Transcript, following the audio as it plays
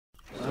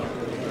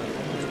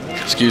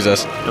Excuse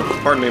us. No,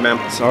 pardon me, ma'am.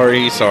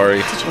 Sorry.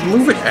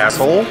 Move it,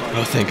 asshole.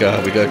 Oh, thank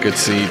God. We got good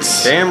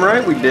seats. Damn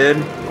right we did.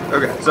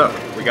 Okay, so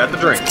we got the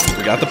drinks.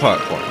 We got the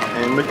popcorn.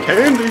 And the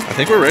candy. I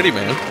think we're ready,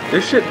 man.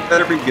 This shit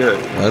better be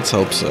good. Let's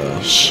hope so.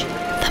 Shh,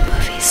 the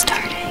movie's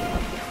starting.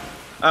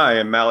 I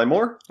am Mally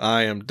Moore.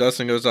 I am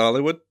Dustin Goes to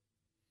Hollywood.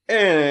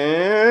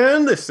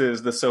 And this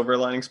is the Silver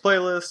Linings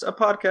Playlist, a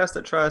podcast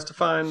that tries to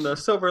find the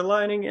silver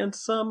lining in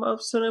some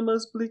of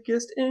cinema's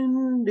bleakest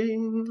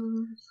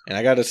endings. And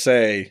I gotta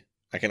say,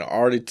 I can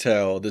already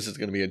tell this is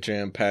gonna be a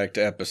jam-packed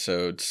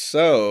episode,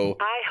 so...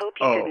 I hope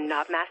you did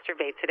not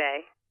masturbate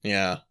today.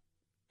 Yeah,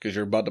 because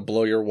you're about to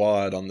blow your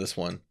wad on this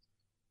one.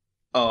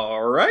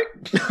 Alright.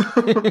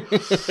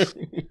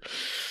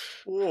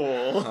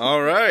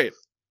 All right.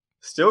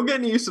 Still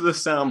getting used to the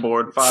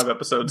soundboard 5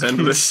 episodes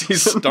into this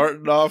season.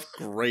 Starting off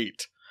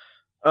great.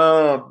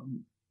 This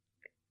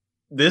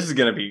is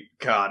gonna be...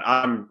 God,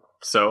 I'm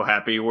so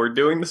happy we're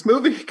doing this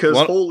movie, because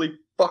holy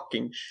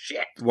fucking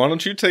shit. Why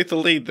don't you take the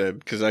lead then?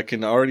 Because I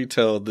can already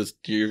tell this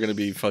you're gonna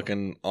be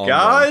fucking on.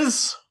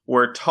 Guys,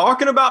 we're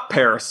talking about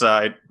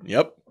Parasite.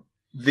 Yep.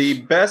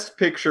 The Best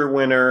Picture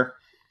winner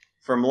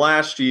from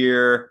last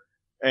year,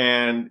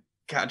 and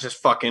God,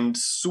 just fucking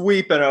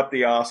sweeping up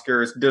the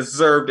Oscars.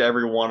 Deserved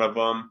every one of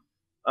them.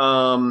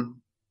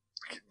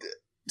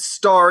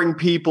 Starring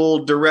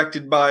people,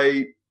 directed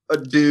by a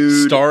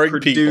dude,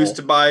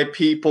 produced by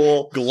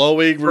people,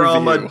 glowing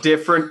from review. A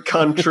different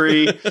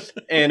country,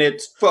 and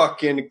it's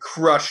fucking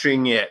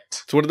crushing it.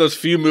 It's one of those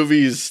few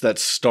movies that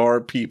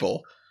star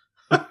people.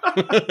 Thank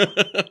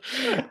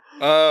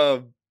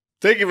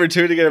you for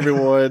tuning in,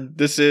 everyone.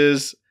 This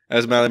is,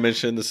 as Mally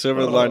mentioned, the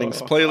Silver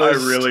Linings Playlist.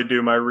 I really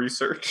do my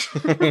research.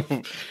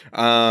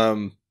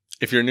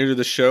 If you're new to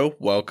the show,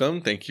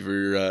 welcome. Thank you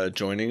for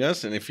joining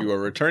us. And if you are a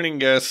returning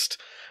guest,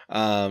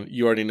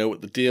 you already know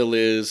what the deal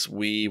is.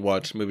 We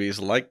watch movies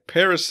like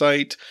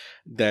Parasite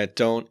that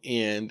don't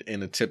end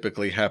in a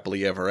typically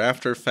happily ever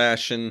after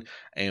fashion,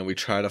 and we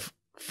try to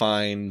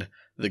find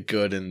the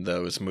good in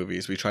those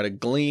movies. We try to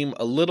gleam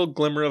a little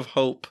glimmer of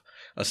hope,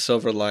 a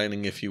silver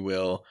lining, if you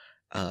will,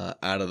 out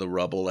of the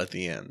rubble at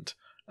the end.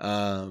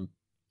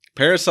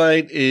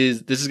 Parasite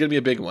this is going to be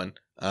a big one.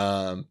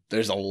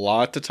 There's a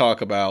lot to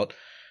talk about.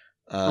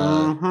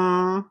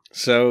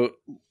 So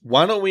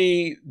why don't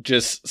we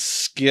just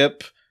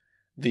skip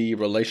the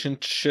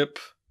relationship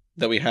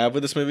that we have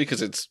with this movie,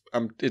 because it's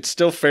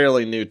still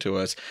fairly new to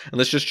us, and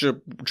let's just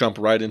jump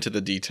right into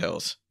the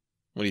details.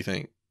 What do you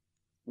think?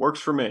 Works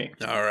for me.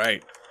 All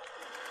right.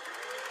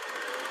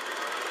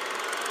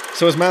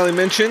 So as Mally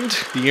mentioned,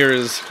 the year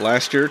is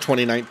last year,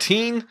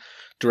 2019.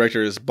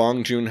 Director is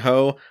Bong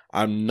Joon-ho.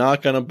 I'm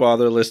not going to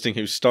bother listing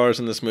who stars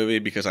in this movie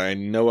because I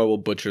know I will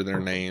butcher their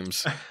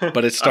names.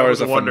 But it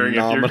stars I was wondering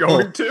if you're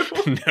going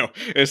to. No,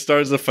 it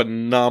stars a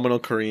phenomenal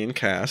Korean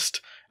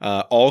cast.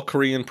 All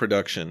Korean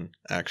production,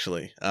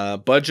 actually.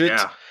 Budget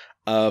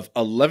of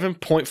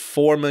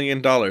 $11.4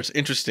 million.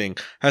 Interesting.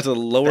 Has a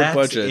lower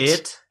budget.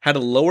 It? Had a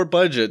lower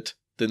budget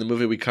than the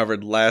movie we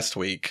covered last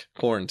week,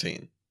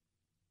 Quarantine.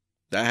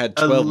 That had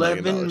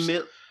 $12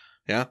 million.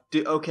 Yeah.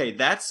 Okay,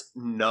 that's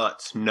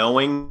nuts.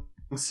 Knowing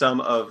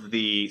some of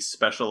the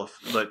the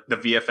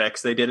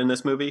VFX they did in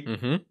this movie.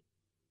 Mm-hmm.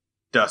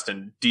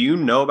 Dustin, do you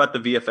know about the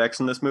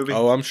VFX in this movie?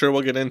 Oh, I'm sure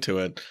we'll get into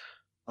it.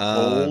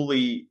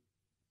 Holy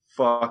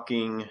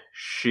fucking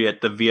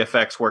shit. The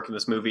VFX work in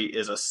this movie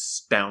is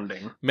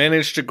astounding.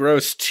 Managed to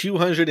gross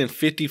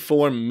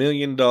 $254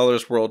 million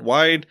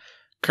worldwide,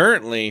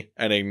 currently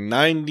at a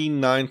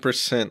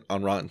 99%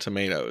 on Rotten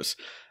Tomatoes.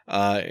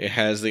 It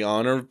has the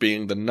honor of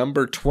being the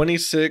number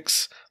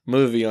 26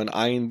 movie on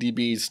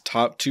IMDb's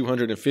top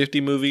 250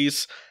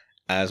 movies.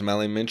 As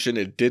Mally mentioned,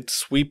 it did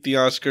sweep the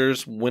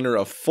Oscars, winner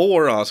of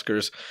 4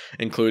 Oscars,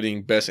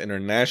 including Best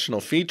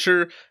International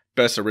Feature,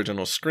 Best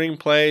Original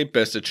Screenplay,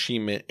 Best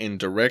Achievement in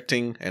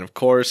Directing, and of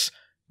course,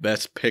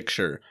 Best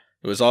Picture.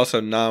 It was also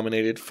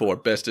nominated for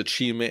Best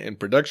Achievement in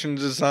Production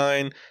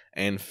Design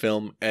and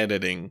Film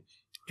Editing.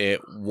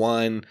 It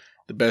won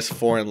the Best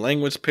Foreign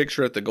Language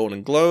Picture at the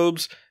Golden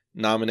Globes,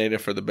 nominated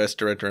for the Best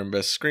Director and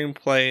Best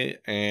Screenplay,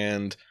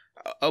 and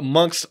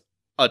amongst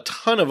a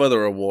ton of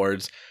other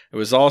awards, it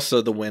was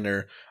also the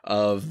winner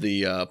of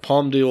the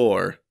Palme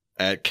d'Or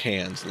at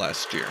Cannes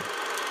last year.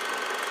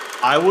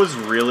 I was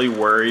really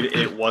worried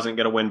it wasn't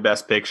going to win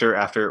Best Picture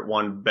after it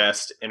won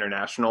Best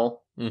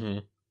International.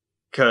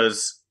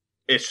 Because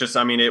it's just,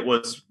 I mean, it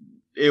was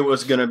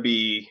going to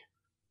be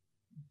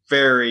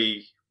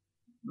very...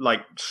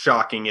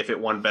 shocking if it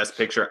won Best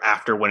Picture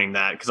after winning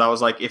that, because I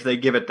was like, if they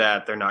give it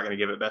that, they're not going to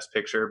give it Best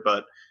Picture,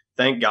 but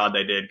thank God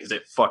they did, because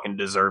it fucking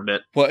deserved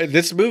it. Well,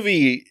 this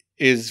movie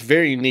is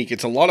very unique.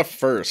 It's a lot of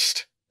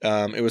first.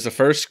 It was the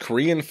first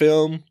Korean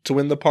film to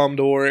win the Palme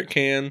d'Or at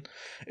Cannes.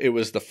 It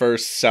was the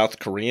first South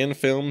Korean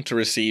film to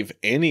receive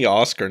any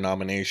Oscar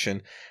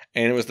nomination,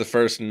 and it was the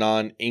first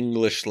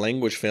non-English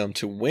language film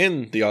to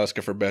win the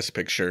Oscar for Best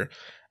Picture,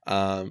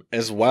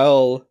 as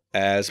well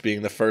as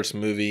being the first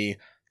movie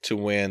to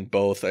win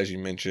both, as you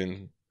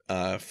mentioned,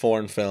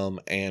 foreign film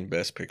and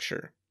Best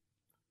Picture.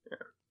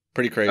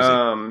 Pretty crazy.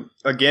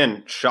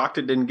 Again, shocked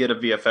it didn't get a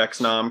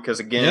VFX nom because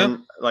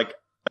again, like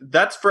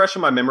that's fresh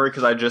in my memory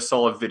because I just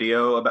saw a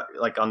video about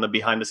like on the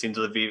behind the scenes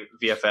of the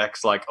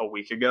VFX like a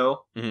week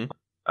ago,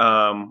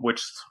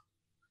 which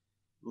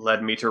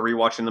led me to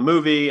rewatching the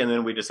movie, and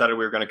then we decided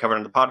we were going to cover it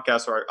in the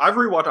podcast. So I've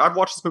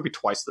watched this movie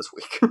twice this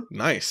week.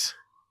 Nice.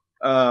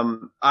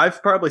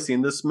 I've probably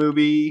seen this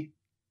movie,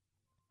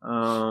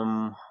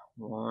 1,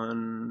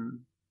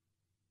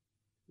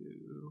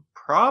 2,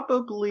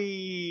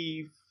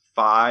 probably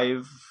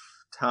 5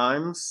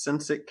 times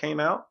since it came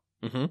out.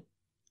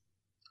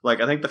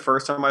 Like, I think the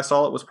first time I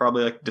saw it was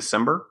probably like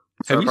December.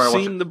 So Have you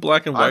seen the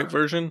black and white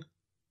version?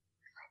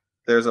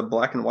 There's a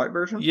black and white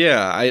version?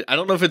 Yeah, I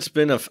don't know if it's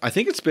been I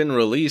think it's been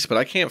released, but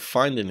I can't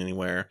find it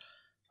anywhere.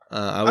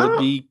 I would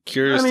be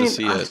curious to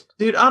see it.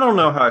 Dude, I don't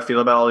know how I feel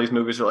about all these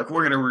movies. They're like,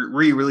 we're going to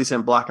re-release it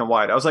in black and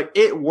white. I was like,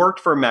 it worked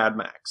for Mad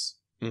Max.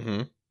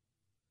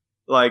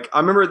 Like, I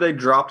remember they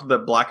dropped the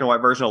black and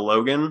white version of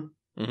Logan.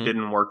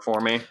 Didn't work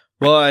for me.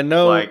 Well, I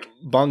know like,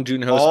 Bong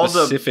Joon-ho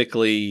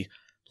specifically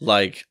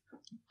like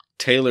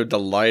tailored the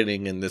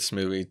lighting in this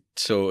movie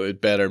so it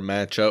better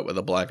match up with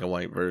a black and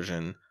white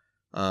version.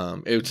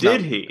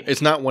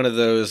 It's not one of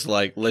those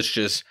like, let's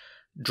just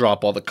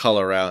drop all the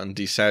color out and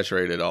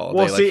desaturate it all.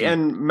 Well,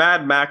 and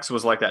Mad Max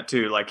was like that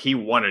too. Like, he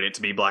wanted it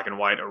to be black and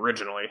white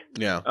originally.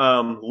 Yeah.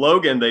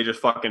 Logan, they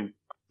just fucking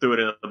threw it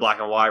in the black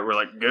and white. We're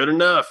like, good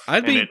enough.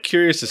 I'd be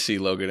curious to see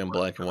Logan in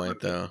black and white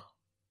though.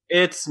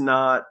 It's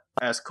not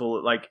as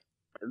cool. Like,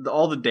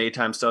 all the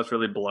daytime stuff's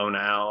really blown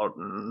out.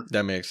 And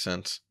that makes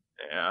sense.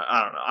 Yeah,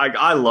 I don't know.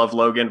 I love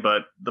Logan,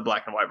 but the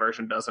black and white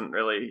version doesn't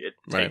really. It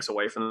takes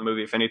away from the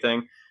movie, if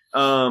anything.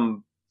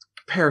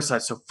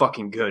 Parasite's so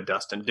fucking good,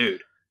 Dustin,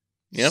 dude.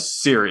 Yep.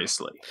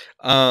 Seriously.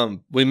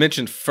 We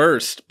mentioned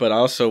first, but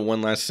also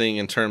one last thing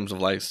in terms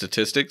of like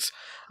statistics.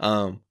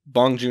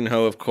 Bong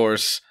Joon-ho, of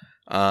course,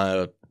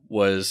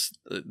 was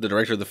the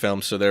director of the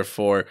film, so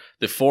therefore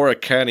the 4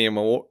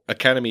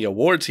 Academy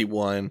Awards he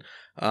won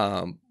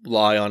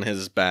lie on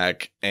his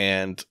back,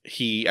 and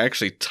he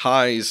actually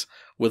ties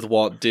with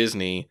Walt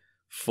Disney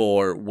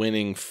for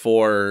winning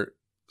 4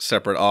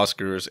 separate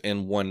Oscars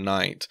in one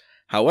night.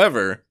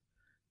 However,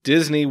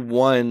 Disney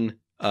won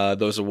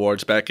those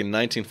awards back in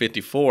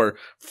 1954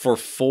 for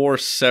 4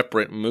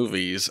 separate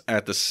movies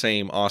at the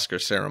same Oscar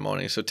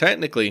ceremony. So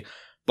technically,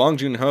 Bong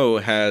Joon-ho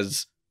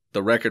has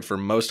the record for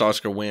most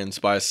Oscar wins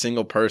by a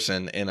single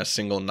person in a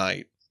single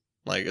night.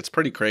 Like, it's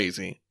pretty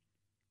crazy.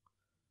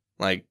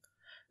 Like,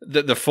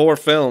 the 4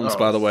 films,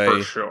 by the way,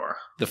 for sure,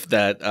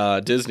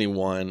 that Disney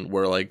won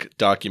were like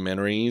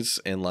documentaries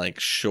and like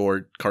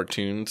short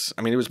cartoons.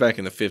 I mean, it was back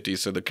in the 50s,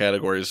 so the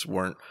categories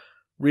weren't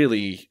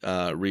really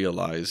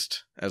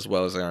realized as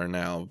well as they are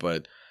now.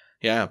 But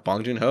yeah,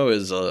 Bong Joon-ho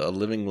is a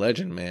living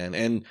legend, man.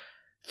 And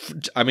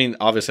I mean,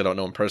 obviously I don't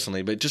know him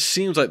personally, but it just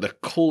seems like the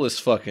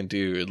coolest fucking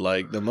dude.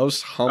 Like, the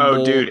most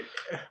humble. Oh, dude.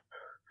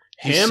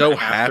 He's so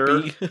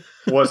happy.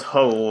 Was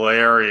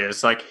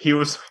hilarious. Like, he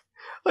was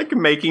like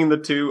making the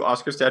 2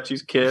 Oscar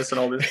statues kiss and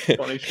all this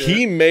funny shit.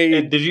 He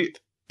made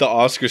the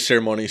Oscar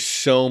ceremony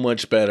so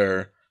much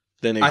better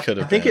than it could have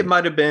been. I think it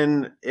might have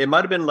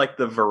been like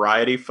the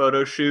variety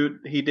photo shoot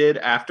he did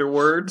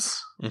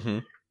afterwards.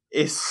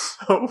 Is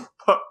so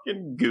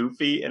fucking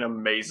goofy and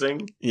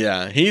amazing.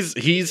 Yeah,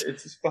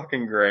 it's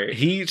fucking great.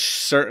 He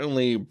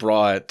certainly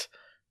brought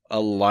a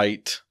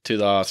light to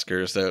the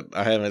Oscars that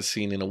I haven't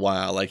seen in a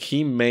while. Like,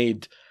 he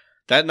made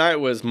that night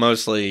was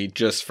mostly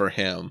just for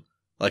him.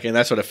 Like, and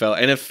that's what it felt.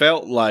 And it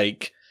felt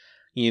like,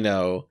 you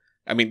know,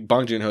 I mean,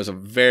 Bong Joon-ho is a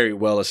very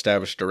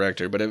well-established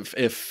director, but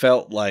it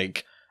felt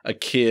like a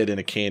kid in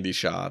a candy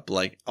shop.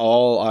 Like,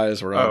 all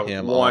eyes were on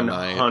him all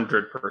night.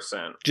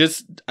 100%.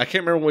 I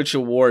can't remember which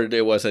award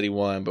it was that he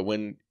won, but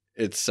when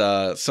it's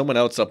someone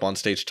else up on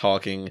stage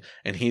talking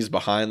and he's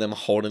behind them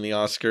holding the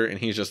Oscar and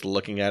he's just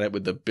looking at it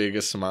with the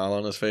biggest smile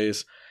on his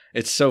face,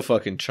 it's so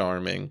fucking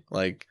charming.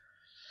 Like,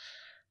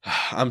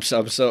 I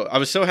was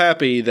so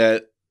happy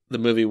that the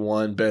movie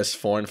won Best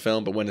Foreign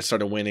Film, but when it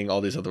started winning all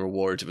these other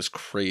awards, it was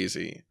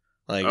crazy.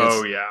 Like,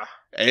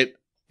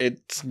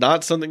 it's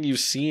not something you've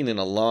seen in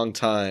a long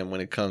time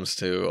when it comes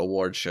to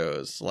award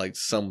shows. Like,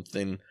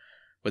 something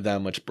with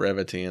that much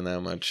brevity and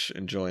that much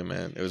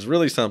enjoyment. It was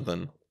really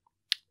something.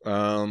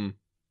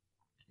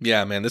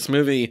 Yeah, man, this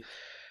movie,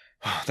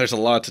 there's a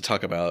lot to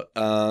talk about.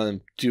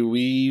 Do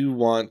we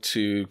want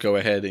to go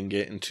ahead and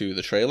get into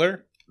the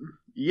trailer?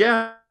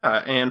 Yeah,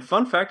 and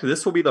fun fact,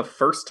 this will be the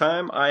first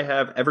time I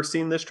have ever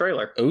seen this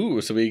trailer. Ooh,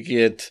 so we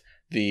get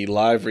the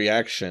live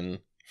reaction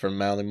from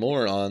Mally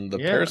Moore on the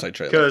Parasite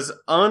trailer. Because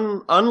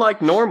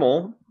unlike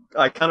normal,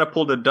 I kind of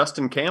pulled a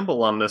Dustin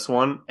Campbell on this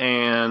one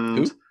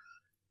and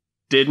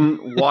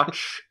didn't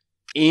watch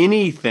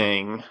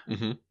anything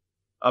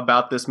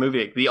about this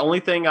movie. The only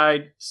thing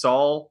I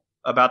saw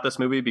about this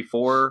movie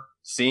before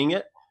seeing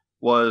it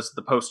was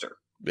the poster.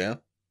 Yeah.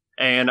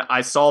 And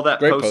I saw that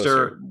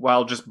poster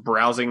while just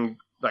browsing,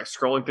 like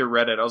scrolling through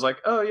Reddit. I was like,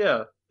 oh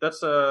yeah,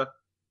 that's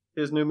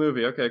his new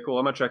movie. Okay, cool.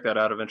 I'm going to check that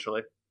out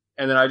eventually.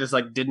 And then I just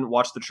like didn't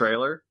watch the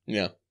trailer.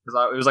 Yeah.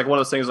 Because it was like one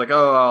of those things like,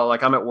 oh,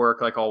 like I'm at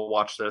work, like I'll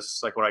watch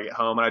this like when I get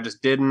home, and I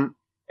just didn't.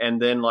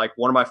 And then like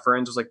one of my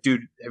friends was like,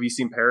 dude, have you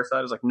seen Parasite?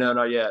 I was like, no,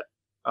 not yet.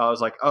 I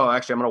was like, oh,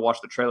 actually, I'm gonna watch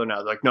the trailer now.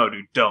 They're like, no,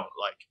 dude, don't.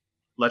 Like,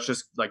 let's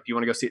just like, do you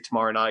want to go see it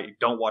tomorrow night? You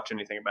don't watch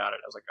anything about it.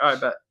 I was like, all right,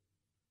 bet.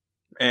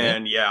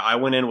 And yeah, I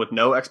went in with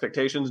no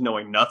expectations,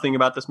 knowing nothing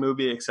about this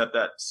movie except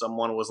that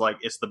someone was like,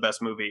 it's the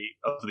best movie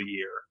of the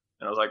year.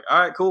 And I was like, all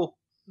right, cool.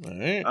 All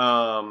right.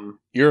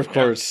 You're, of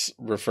course,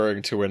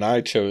 referring to when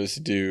I chose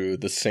to do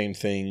the same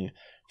thing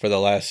for The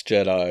Last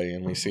Jedi,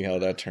 and we see how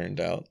that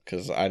turned out,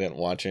 because I didn't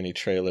watch any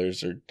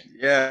trailers or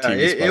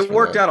it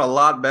worked out a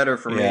lot better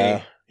for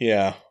me.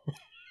 Yeah.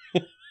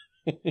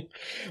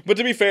 But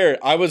to be fair,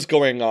 I was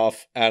going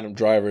off Adam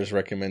Driver's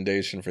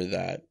recommendation for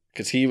that.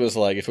 Because he was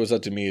like, if it was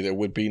up to me, there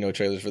would be no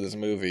trailers for this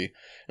movie.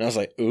 And I was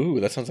like, ooh,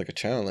 that sounds like a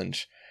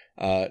challenge.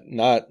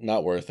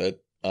 Not worth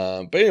it.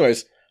 But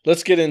anyways,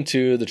 let's get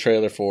into the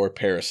trailer for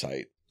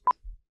Parasite.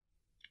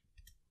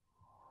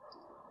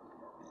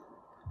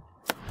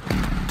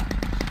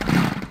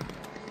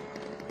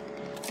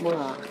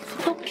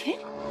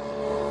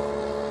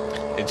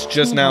 It's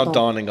just now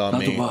dawning on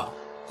me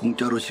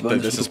that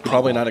this is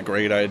probably not a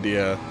great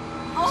idea,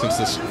 since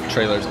this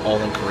trailer is all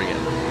in Korean.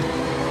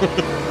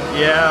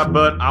 Yeah,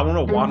 but I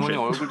want to watch it.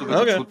 얼굴도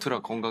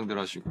좋더라. 건강들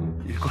하시고.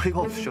 일거리가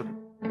없으셔도.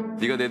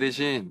 네가 내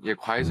대신 얘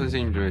과외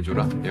선생님 좀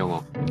해줘라.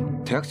 영어.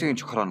 대학생인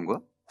척하라는 거야?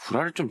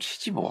 구라를 좀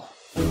치지 뭐.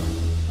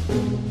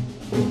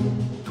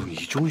 넌 이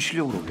좋은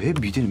실력으로 왜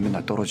미대는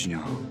맨날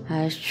떨어지냐?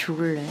 아이씨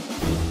죽을래.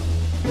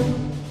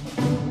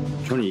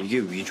 저는 이게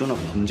위조나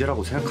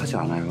범죄라고 생각하지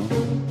않아요.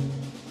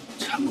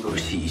 참으로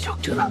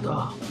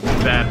시의적절하다.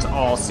 That's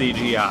all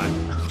CGI.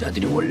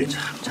 부자들이 원래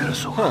참 잘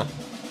속아.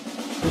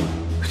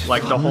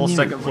 Like the whole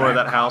second floor of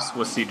that house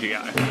was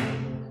CGI.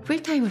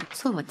 풀타임으로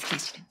수업 어떻게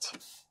하시는지.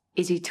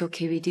 Is it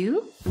okay with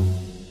you?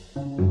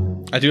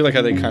 I do like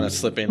how they kind of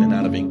slip in and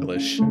out of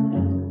English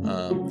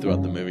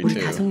throughout the movie 우리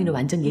too. 가성이는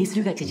완전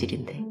예술가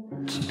재질인데.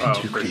 Oh,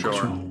 for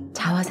sure.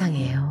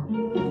 자화상이에요.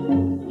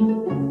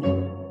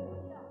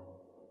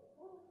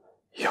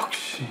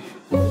 역시.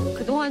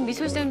 그동안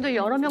미술쌤도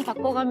여러 명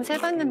바꿔가면서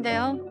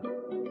해봤는데요.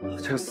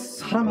 제가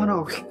사람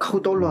하나가 휙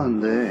하고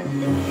떠올랐는데.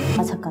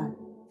 아 잠깐.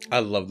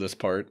 I love this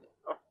part.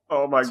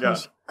 Oh my god.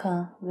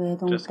 시카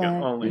Just got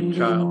외동딸 only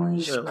child.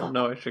 시카.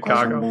 Illinois,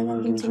 Chicago.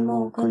 선배는 김치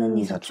먹고는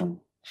이사촌.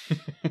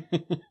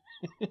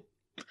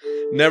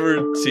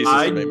 Never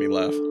ceases to make me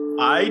laugh.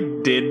 I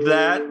did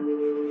that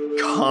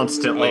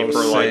constantly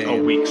for like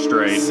a week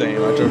straight.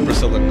 Same. I drove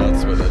Priscilla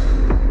nuts with it.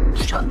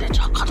 부자인데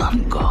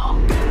착하다니까.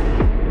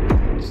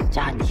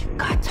 진짜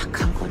니가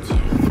착한 거지.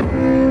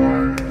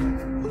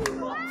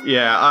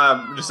 Yeah,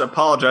 I'm just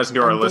apologizing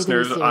to our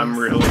listeners. I'm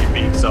really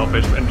being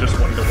selfish and just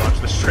wanting to watch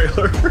this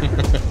trailer.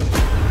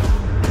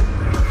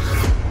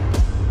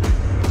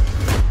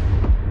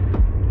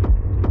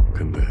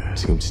 근데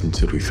지금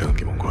진짜로 이상한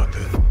게 뭔 것 같아.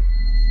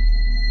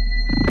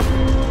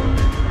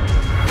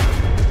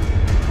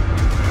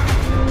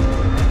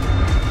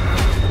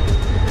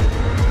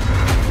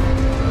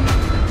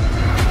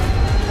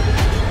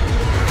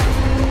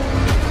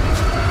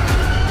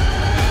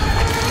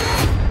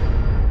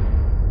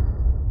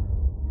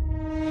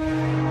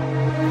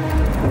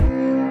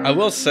 I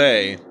will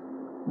say,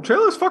 The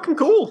trailer's fucking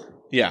cool.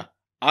 yeah,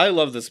 I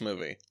love this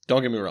movie.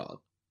 Don't get me wrong.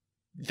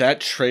 That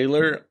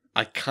trailer,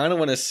 I kind of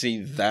want to see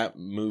that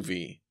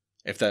movie,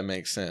 if that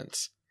makes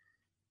sense.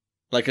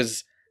 Like,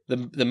 cause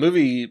the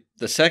movie,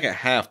 the second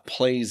half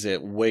plays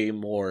it way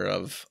more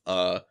of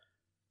a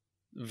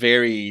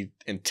very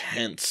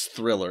intense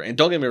thriller. And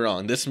don't get me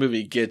wrong, this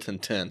movie gets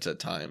intense at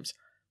times,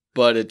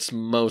 but it's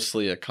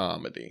mostly a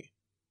comedy,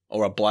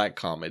 or a black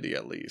comedy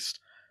at least.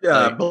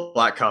 Yeah, Like-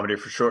 black comedy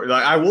for sure.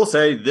 Like, I will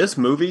say this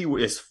movie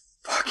is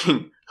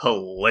fucking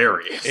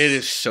hilarious. It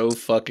is so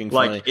fucking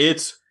funny. Like,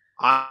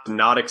 I'm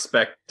not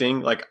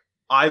expecting, like,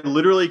 I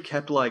literally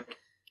kept like,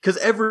 because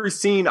every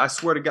scene, I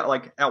swear to God,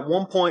 like at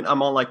one point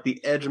I'm on like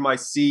the edge of my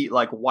seat,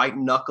 like white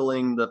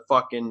knuckling the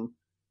fucking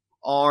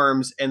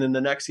arms, and then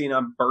the next scene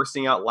I'm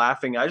bursting out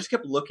laughing. I just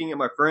kept looking at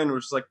my friend and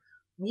was just like,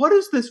 what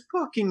is this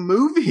fucking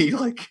movie?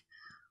 Like,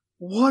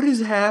 what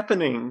is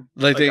happening?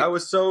 Like I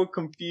was so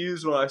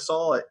confused when I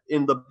saw it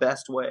in the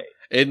best way.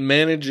 It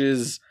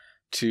manages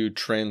to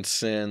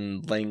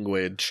transcend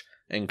language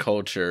and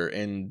culture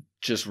and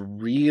just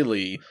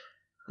really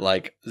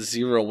like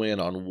zero in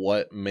on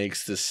what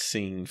makes this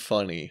scene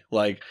funny.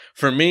 Like,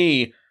 for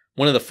me,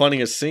 one of the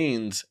funniest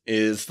scenes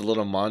is the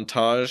little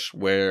montage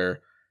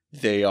where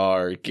they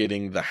are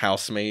getting the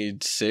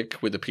housemaid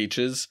sick with the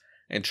peaches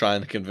and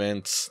trying to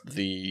convince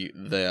the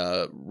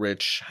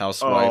rich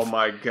housewife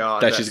my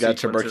God, that she's got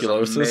sequence is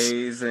tuberculosis.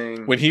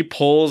 amazing. When he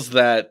pulls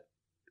that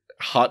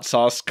hot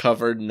sauce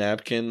covered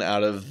napkin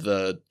out of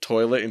the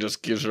toilet and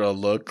just gives her a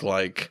look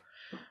like,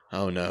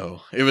 oh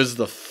no. It was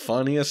the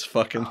funniest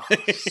fucking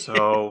thing.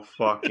 So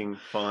fucking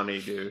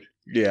funny, dude.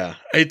 Yeah.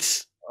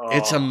 It's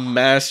It's a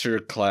master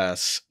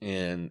class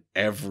in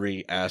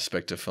every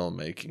aspect of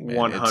filmmaking, man.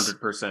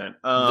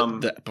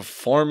 100%. The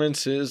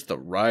performances, the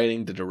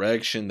writing, the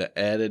direction, the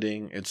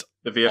editing, it's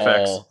the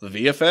VFX. The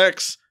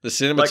VFX, the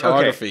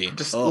cinematography.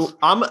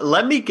 Like, okay,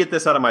 let me get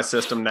this out of my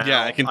system now.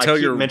 Yeah, I can tell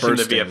you're mentioning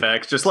bursting. the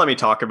VFX. Just let me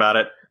talk about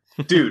it.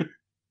 Dude,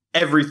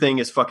 everything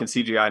is fucking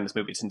CGI in this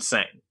movie. It's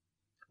insane.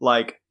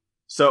 Like,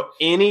 so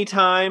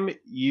anytime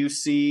you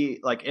see,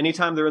 like,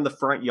 anytime they're in the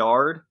front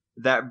yard,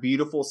 that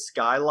beautiful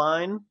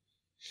skyline,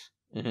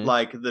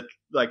 like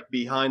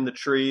behind the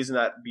trees and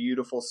that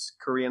beautiful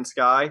Korean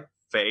sky,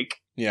 fake.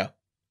 Yeah.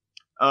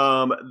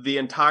 The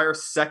entire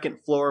second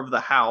floor of the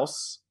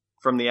house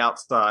from the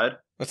outside,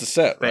 that's a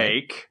set,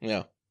 fake. Right?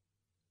 Yeah.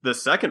 The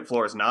second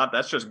floor is not.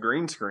 That's just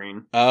green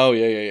screen. Oh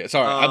yeah.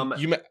 Sorry,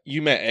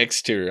 you meant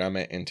exterior. I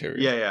meant interior.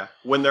 Yeah.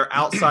 When they're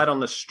outside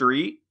on the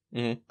street,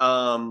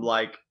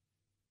 like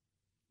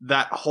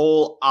that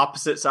whole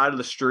opposite side of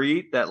the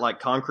street, that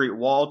like concrete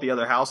wall at the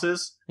other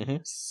houses,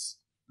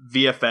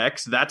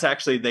 VFX. That's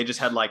actually, they just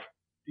had like,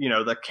 you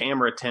know, the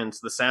camera tents,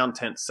 the sound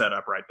tents set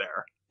up right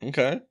there.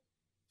 Okay.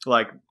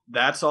 Like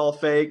that's all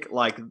fake.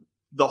 Like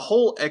the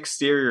whole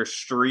exterior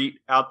street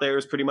out there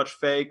is pretty much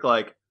fake.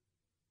 Like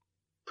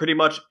pretty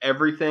much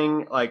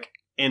everything, like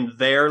in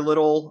their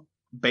little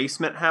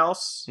basement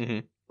house,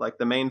 like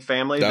the main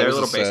family, their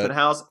little basement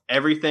house,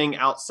 everything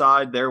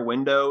outside their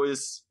window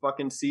is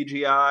fucking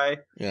CGI.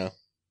 Yeah.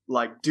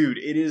 Like, dude,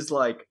 it is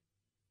like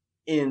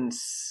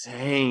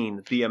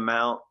insane the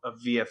amount of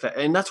VFX,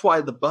 and that's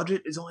why the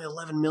budget is only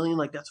 11 million.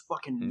 Like that's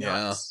fucking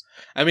nuts.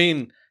 I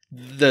mean,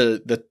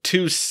 the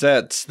two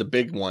sets, the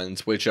big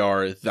ones, which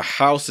are the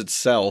house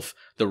itself,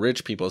 the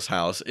rich people's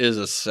house, is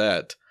a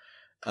set,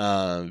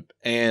 and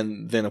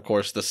then of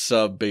course the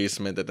sub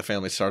basement that the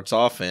family starts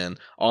off in,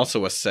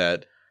 also a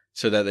set,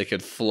 so that they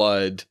could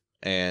flood,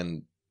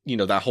 and you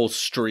know that whole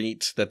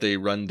street that they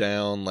run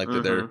down, like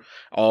that they're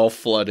all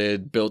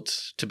flooded,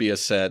 built to be a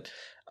set.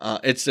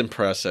 It's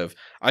impressive.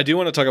 I do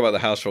want to talk about the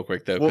house real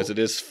quick though, because it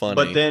is funny.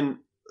 But then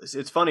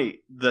it's funny,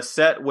 the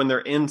set when they're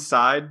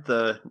inside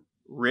the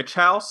rich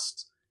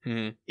house,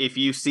 if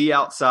you see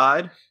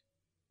outside,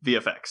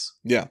 VFX.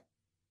 Yeah.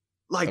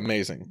 Like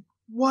amazing.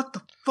 What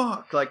the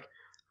fuck? Like,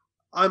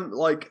 I'm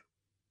like,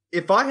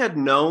 if I had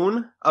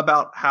known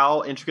about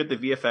how intricate the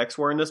VFX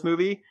were in this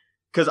movie,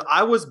 because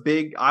I was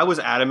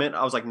adamant,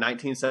 I was like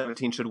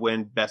 1917 should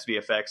win Best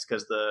VFX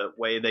because the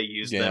way they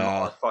use them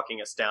are fucking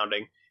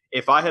astounding.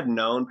 If I had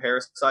known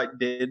Parasite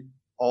did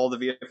all the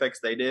VFX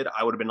they did,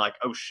 I would have been like,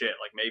 oh shit,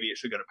 like maybe it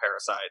should go to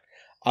Parasite.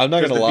 I'm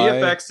not gonna lie. The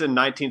VFX in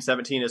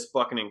 1917 is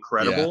fucking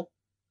incredible.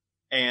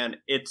 Yeah. And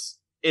it's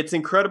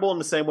incredible in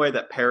the same way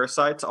that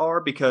Parasites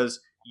are, because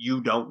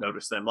you don't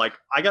notice them. Like,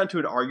 I got into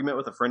an argument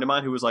with a friend of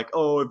mine who was like,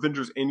 oh,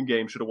 Avengers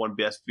Endgame should have won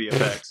Best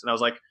VFX. And I was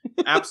like,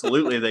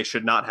 absolutely they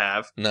should not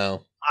have.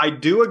 No. I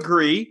do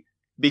agree,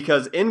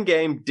 because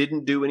Endgame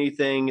didn't do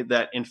anything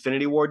that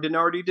Infinity War didn't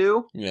already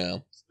do. Yeah.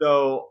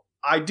 So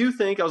I do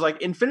think, I was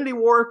like, Infinity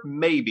War,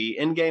 maybe.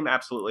 Endgame,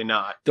 absolutely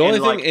not. The only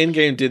thing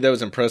Endgame did that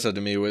was impressive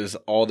to me was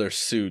all their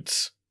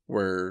suits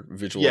were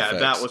visual effects. Yeah,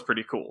 that was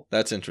pretty cool.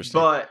 That's interesting.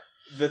 But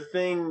the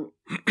thing,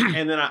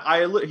 and then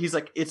he's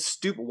like, it's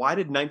stupid. Why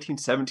did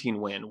 1917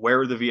 win? Where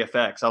were the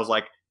VFX? I was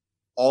like,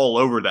 all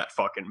over that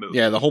fucking movie.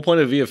 Yeah, the whole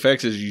point of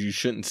VFX is you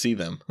shouldn't see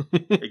them.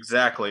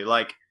 Exactly.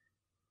 Like,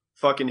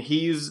 fucking, he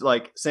used,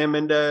 like, Sam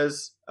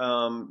Mendes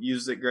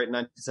uses it great in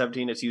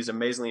 1917. It's used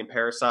amazingly in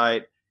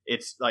Parasite.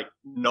 It's like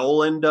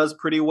Nolan does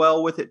pretty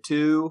well with it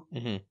too,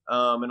 in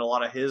a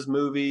lot of his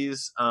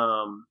movies.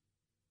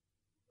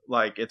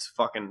 Like, it's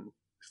fucking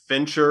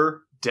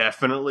Fincher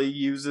definitely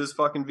uses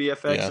fucking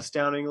VFX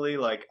astoundingly.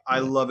 Like, I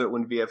love it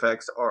when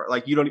VFX are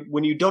like,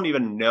 when you don't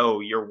even know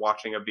you're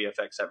watching a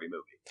VFX heavy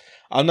movie.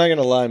 I'm not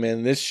gonna lie,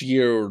 man. This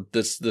year,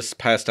 this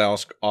past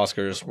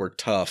Oscars were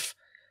tough.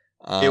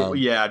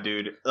 Yeah,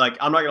 dude. Like,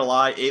 I'm not gonna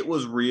lie, it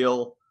was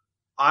real.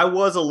 I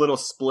was a little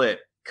split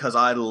because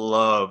I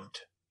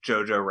loved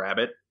Jojo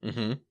Rabbit.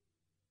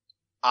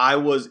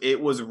 It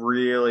was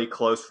really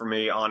close for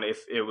me on if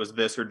it was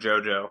this or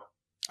Jojo.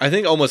 I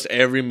think almost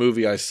every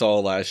movie I saw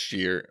last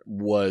year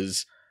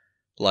was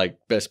like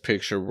Best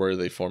Picture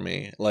worthy for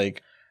me.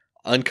 Like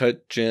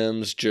Uncut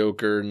Gems,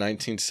 Joker,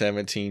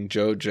 1917,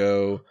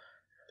 Jojo,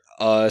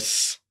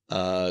 Us.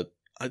 It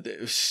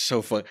was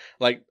so fun.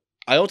 Like,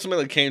 I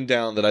ultimately came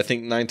down that I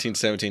think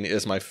 1917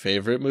 is my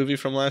favorite movie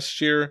from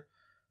last year.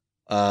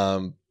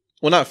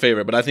 Well, not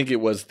favorite, but I think it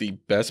was the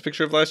best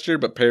picture of last year.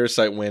 But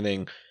Parasite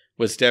winning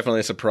was definitely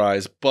a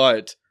surprise.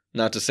 But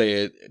not to say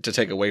it to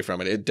take away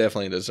from it, it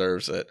definitely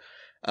deserves it.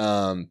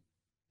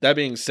 That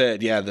being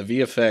said, yeah, the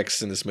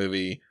VFX in this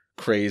movie,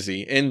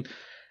 crazy. And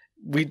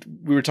we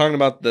were talking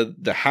about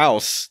the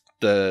house,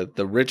 the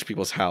rich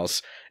people's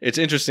house. It's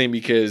interesting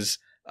because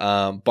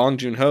Bong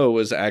Joon-ho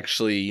was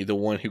actually the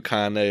one who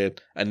kind of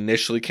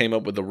initially came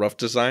up with the rough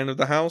design of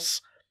the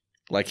house.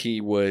 Like, he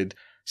would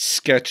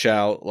sketch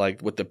out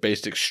like what the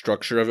basic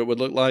structure of it would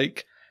look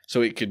like,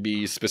 so it could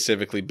be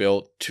specifically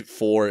built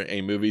for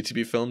a movie to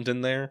be filmed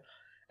in there.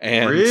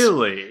 And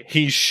really?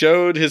 he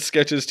showed his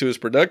sketches to his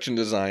production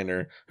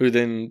designer, who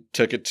then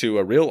took it to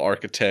a real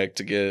architect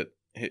to get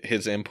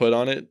his input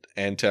on it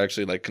and to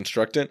actually like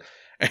construct it.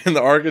 And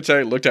the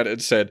architect looked at it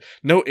and said,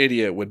 "No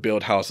idiot would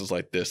build houses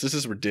like this. This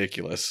is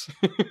ridiculous."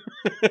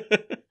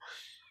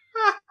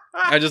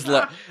 I just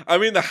love. I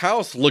mean, the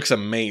house looks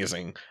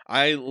amazing.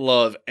 I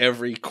love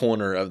every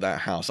corner of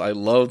that house. I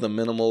love the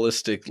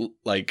minimalistic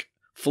like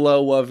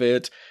flow of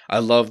it. I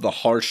love the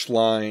harsh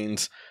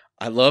lines.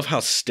 I love how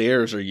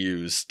stairs are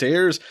used.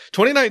 Stairs.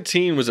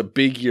 2019 was a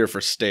big year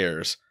for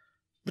stairs.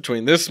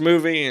 Between this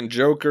movie and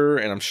Joker,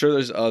 and I'm sure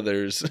there's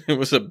others, it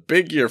was a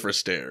big year for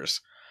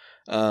stairs.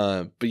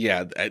 But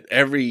yeah,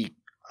 every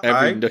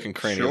nook and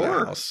cranny of the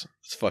house,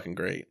 it's fucking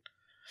great.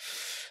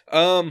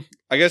 I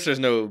guess there's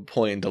no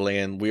point in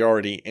delaying. We're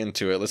already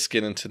into it. Let's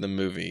get into the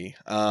movie.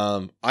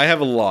 I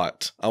have a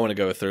lot I want to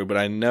go through, but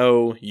I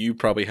know you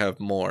probably have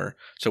more.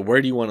 So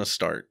where do you want to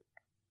start?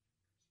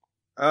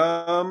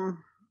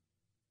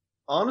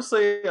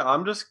 Honestly,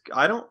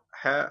 I don't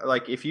have,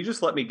 like, if you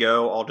just let me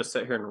go, I'll just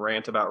sit here and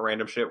rant about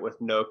random shit with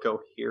no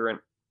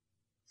coherent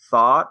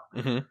thought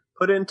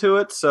put into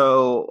it.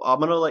 So I'm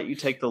going to let you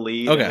take the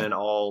lead, and then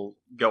I'll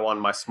go on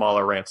my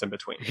smaller rants in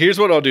between. Here's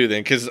what I'll do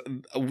then, because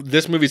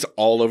this movie's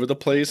all over the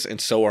place, and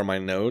so are my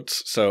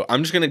notes. So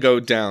I'm just going to go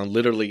down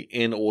literally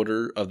in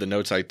order of the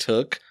notes I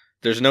took.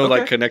 There's no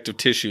like connective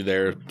tissue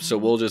there,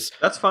 so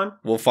that's fine.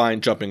 We'll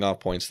find jumping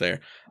off points there.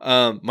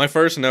 My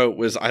first note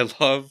was I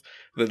love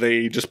that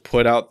they just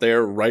put out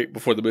there right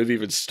before the movie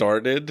even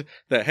started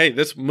that, hey,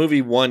 this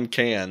movie won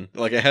Cannes.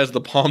 Like, it has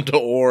the Palme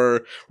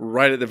d'Or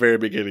right at the very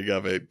beginning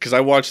of it. Because I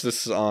watched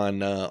this on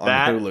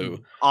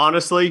Hulu.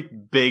 Honestly,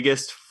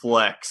 biggest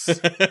flex.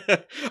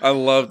 I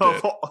loved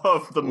it.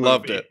 Of the movie.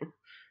 Loved it.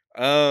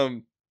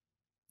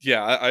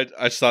 Yeah,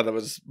 I just thought that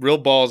was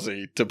real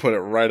ballsy to put it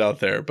right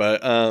out there.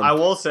 But I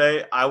will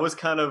say, I was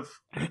kind of...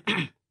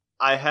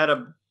 I had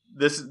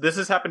this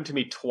has happened to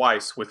me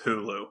twice with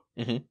Hulu.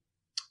 Mm-hmm.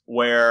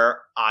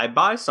 Where I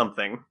buy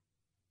something,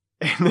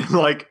 and then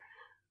like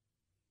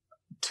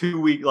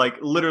 2 weeks, like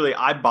literally,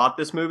 I bought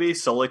this movie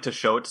solely to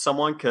show it to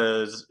someone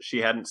because she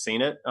hadn't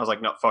seen it. I was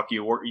like, "No, fuck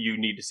you! You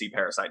need to see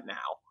Parasite now."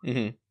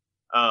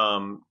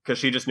 Mm-hmm. Because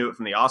she just knew it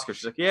from the Oscars.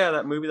 She's like, "Yeah,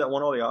 that movie that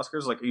won all the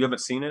Oscars. Like, you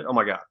haven't seen it? Oh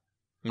my god!"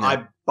 No.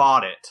 I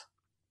bought it,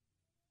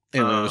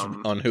 and it was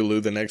on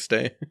Hulu the next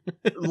day.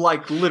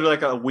 Like literally,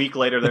 like a week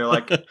later, they're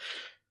like.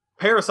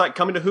 Parasite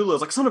coming to Hulu. I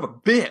was like, son of a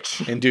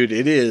bitch. And dude,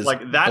 it is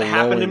like that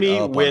happened to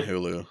me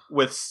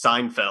with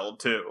Seinfeld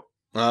too.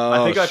 Oh,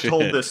 I think I've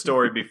told this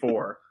story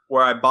before,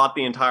 where I bought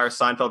the entire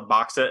Seinfeld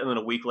box set, and then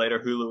a week later,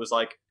 Hulu was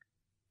like,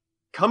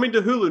 coming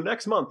to Hulu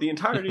next month, the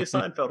entirety of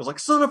Seinfeld. I was like,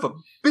 son of a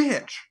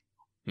bitch.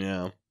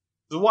 Yeah.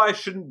 This is why I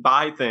shouldn't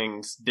buy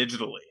things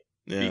digitally.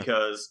 Yeah.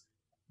 Because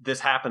this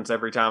happens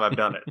every time I've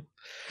done it.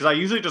 Because I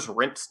usually just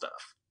rent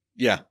stuff.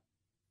 Yeah.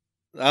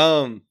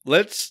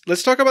 Let's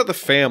talk about the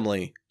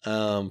family.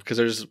 Because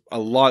there's a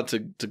lot to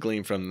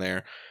glean from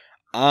there.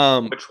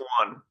 Which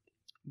one?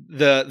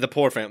 The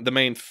poor family, the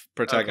main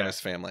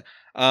protagonist family.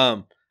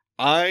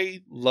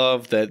 I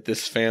love that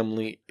this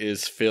family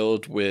is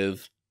filled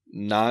with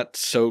not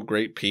so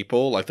great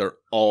people. Like, they're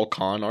all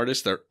con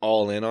artists. They're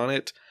all in on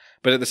it.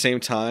 But at the same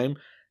time,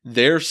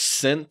 their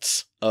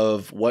sense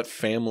of what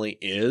family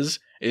is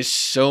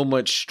so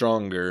much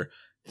stronger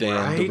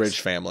than the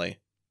rich family.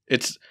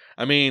 It's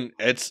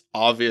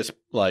obvious,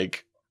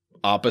 like,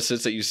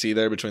 opposites that you see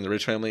there between the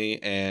rich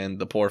family and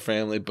the poor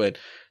family, but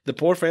the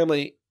poor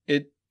family,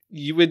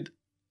 you would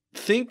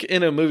think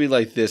in a movie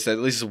like this that at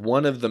least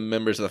one of the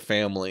members of the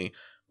family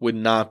would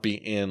not be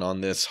in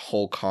on this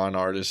whole con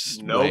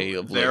artist way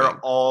of living. They're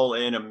all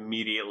in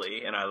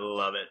immediately, and I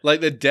love it. Like,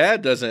 the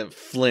dad doesn't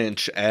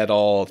flinch at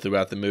all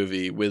throughout the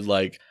movie with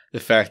like the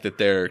fact that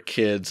their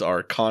kids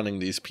are conning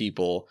these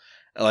people.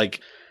 Like,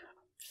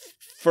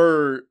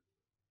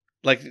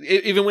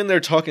 even when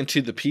they're talking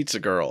to the pizza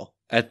girl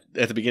at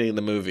the beginning of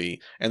the movie,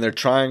 and they're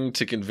trying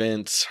to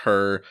convince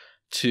her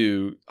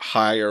to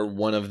hire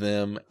one of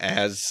them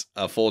as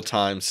a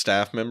full-time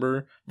staff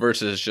member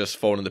versus just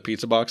folding the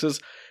pizza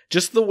boxes,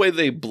 just the way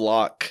they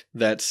block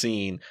that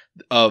scene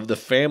of the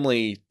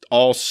family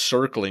all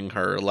circling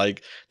her,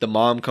 like the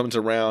mom comes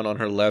around on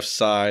her left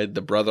side,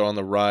 the brother on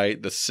the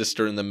right, the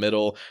sister in the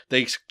middle,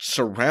 they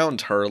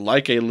surround her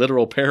like a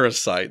literal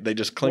parasite. They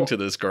just cling to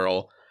this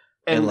girl.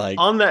 And like,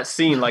 on that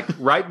scene, like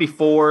right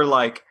before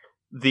like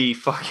the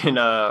fucking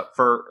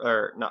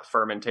not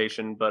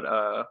fermentation, but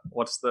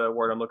what's the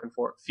word I'm looking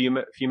for?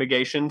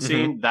 Fumigation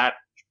scene. Mm-hmm. That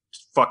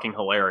fucking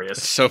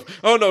hilarious. So,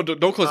 oh no,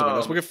 don't close the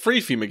windows. We get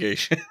free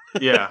fumigation.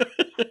 Yeah,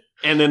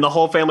 and then the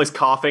whole family's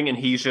coughing, and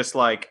he's just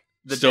like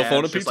still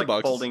folding pizza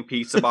boxes, folding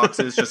pizza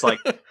boxes, just like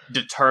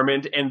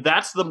determined. And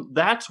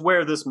that's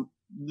where this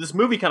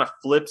movie kind of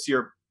flips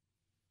your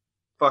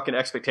fucking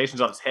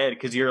expectations on its head,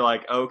 because you're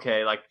like,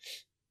 okay, like.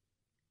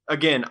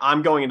 Again,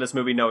 I'm going into this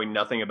movie knowing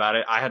nothing about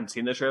it. I hadn't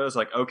seen the trailer. It's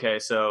like, okay,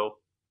 so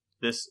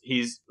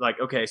he's like,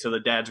 okay, so the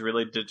dad's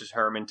really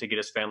determined to get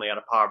his family out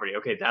of poverty.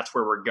 Okay, that's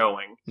where we're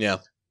going. Yeah.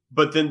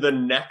 But then the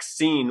next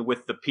scene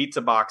with the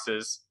pizza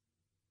boxes,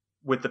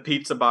 with the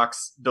pizza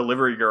box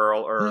delivery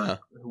girl or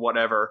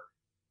whatever,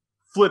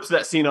 flips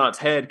that scene on its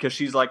head because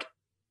she's like,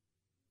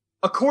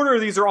 a quarter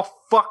of these are all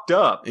fucked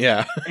up.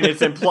 Yeah. And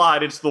it's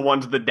implied it's the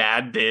ones the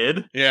dad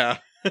did. Yeah.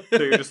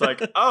 So you're just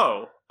like,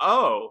 oh,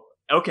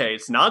 okay,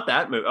 it's not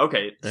that movie.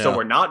 Okay, so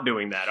we're not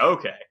doing that.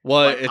 Okay.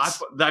 Well, like,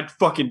 that's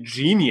fucking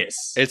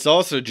genius. It's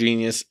also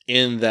genius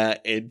in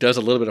that it does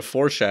a little bit of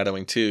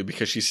foreshadowing too,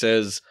 because she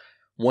says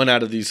one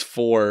out of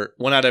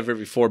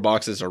every 4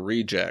 boxes are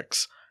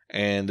rejects,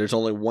 and there's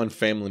only one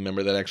family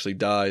member that actually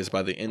dies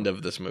by the end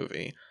of this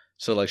movie.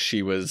 So like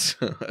she was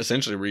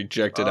essentially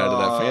rejected out of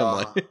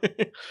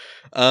that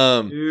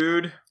family.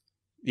 Dude.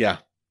 Yeah.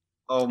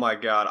 Oh my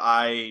god,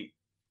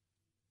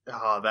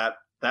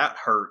 that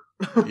hurt.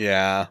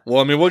 Yeah.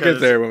 Well, I mean, we'll get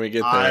there when we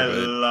get there. I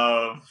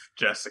love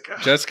Jessica.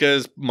 Jessica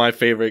is my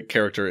favorite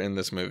character in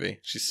this movie.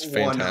 She's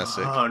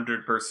fantastic.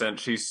 100%.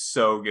 She's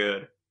so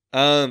good.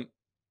 But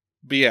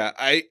yeah,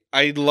 I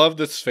love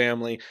this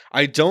family.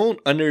 I don't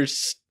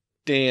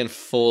understand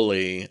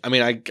fully. I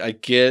mean, I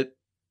get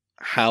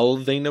how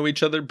they know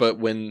each other, but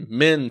when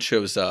Min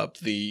shows up,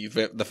 the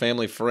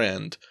family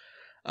friend,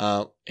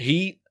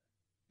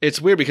 it's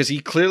weird because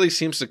he clearly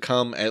seems to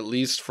come at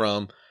least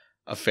from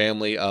a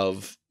family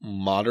of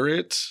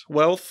moderate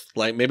wealth,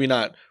 like maybe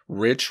not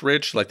rich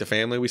like the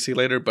family we see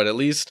later, but at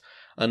least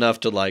enough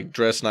to like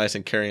dress nice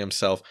and carry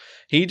himself.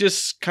 He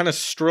just kind of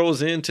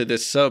strolls into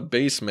this sub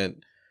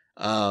basement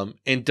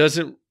and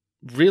doesn't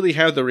really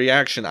have the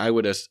reaction I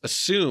would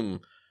assume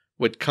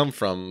would come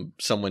from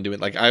someone doing,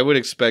 like, I would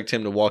expect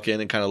him to walk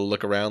in and kind of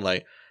look around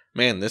like,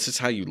 man, this is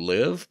how you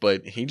live,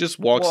 but he just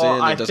walks in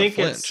and doesn't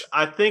flinch.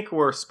 I think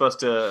it's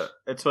supposed to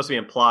be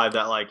implied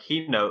that like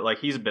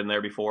he's been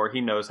there before. He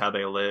knows how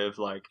they live.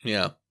 Like,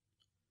 yeah,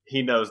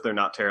 he knows they're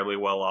not terribly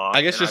well off.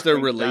 I guess just their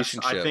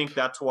relationship. I think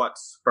that's what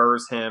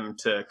spurs him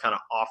to kind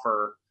of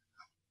offer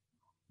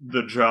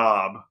the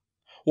job.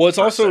 Well, it's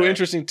also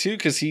interesting too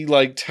because he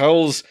like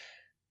tells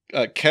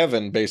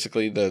Kevin,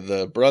 basically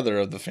the brother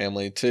of the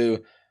family,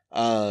 to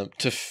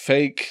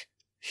fake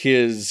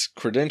his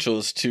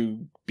credentials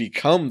to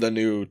become the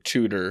new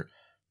tutor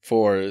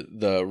for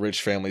the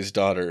rich family's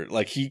daughter.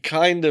 Like, he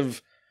kind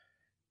of,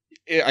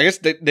 I guess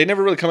they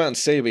never really come out and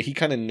say, but he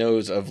kind of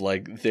knows of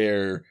like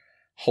their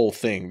whole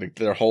thing,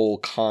 their whole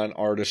con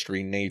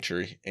artistry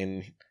nature,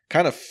 and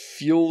kind of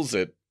fuels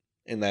it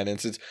in that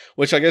instance,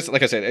 which I guess,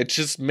 like I said, it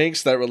just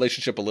makes that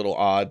relationship a little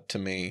odd to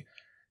me,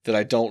 that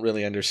I don't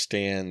really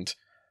understand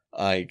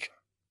like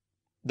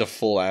the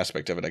full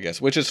aspect of it, I guess,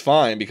 which is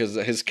fine because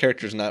his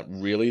character's not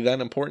really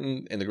that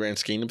important in the grand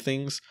scheme of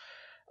things.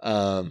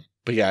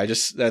 But yeah, I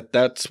just,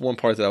 that's one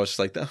part that I was just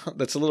like,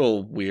 that's a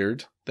little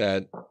weird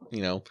that,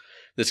 you know,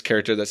 this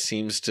character that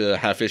seems to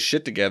have his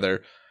shit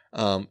together,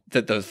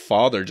 that the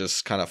father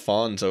just kind of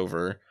fawns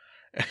over.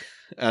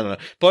 I don't know.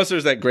 Plus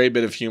there's that great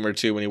bit of humor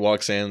too when he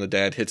walks in, the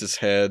dad hits his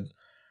head,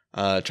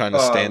 trying to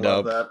stand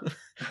up.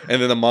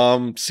 And then the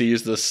mom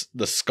sees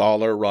the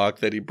scholar rock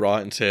that he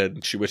brought and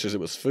said she wishes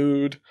it was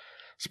food.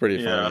 It's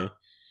pretty funny.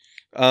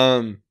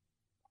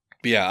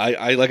 But yeah,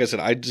 I like I said,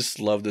 I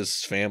just love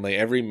this family.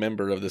 Every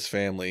member of this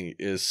family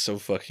is so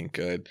fucking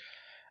good.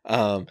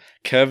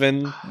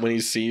 Kevin, when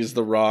he sees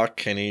the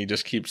rock and he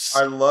just keeps,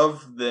 I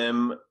love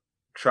them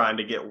trying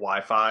to get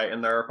Wi-Fi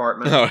in their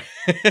apartment.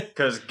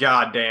 Because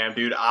goddamn,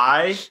 dude,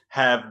 I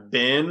have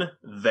been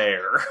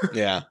there.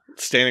 Yeah,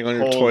 standing on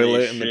your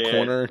toilet in the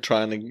corner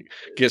trying to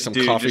get some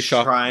coffee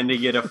shop, trying to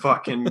get a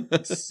fucking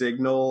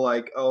signal.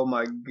 Like, oh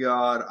my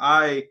god,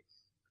 I've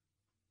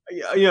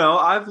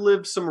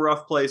lived some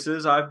rough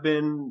places. I've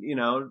been,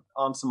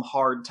 on some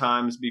hard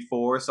times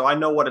before. So I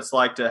know what it's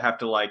like to have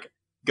to like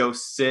go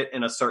sit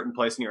in a certain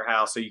place in your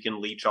house so you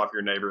can leech off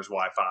your neighbor's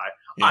Wi-Fi.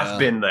 Yeah. I've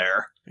been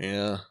there.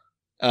 Yeah.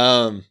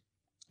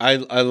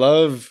 I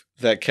love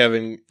that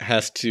Kevin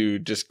has to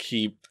just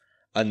keep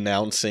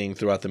announcing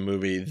throughout the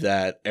movie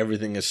that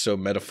everything is so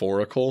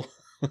metaphorical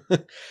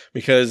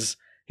because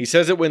he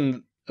says it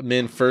when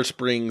Min first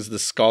brings the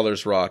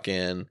Scholar's Rock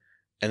in.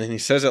 And then he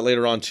says it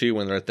later on too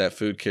when they're at that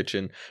food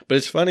kitchen. But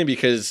it's funny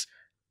because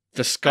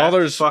the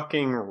Scholar's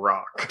fucking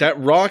rock. That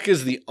rock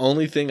is the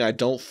only thing I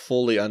don't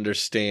fully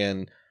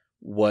understand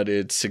what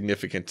its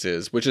significance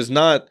is, which is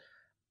not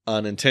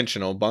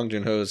unintentional. Bong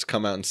Joon-ho has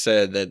come out and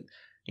said that,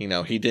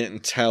 he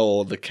didn't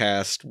tell the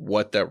cast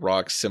what that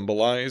rock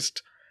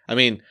symbolized. I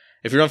mean,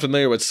 if you're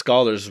unfamiliar with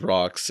Scholar's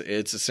Rocks,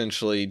 it's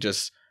essentially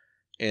just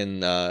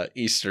in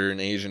Eastern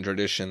Asian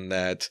tradition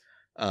that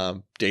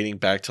dating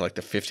back to like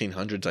the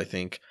 1500s, I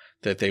think,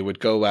 that they would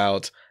go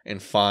out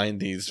and find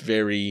these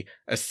very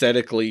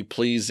aesthetically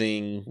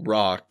pleasing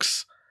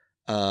rocks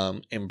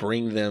and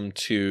bring them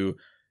to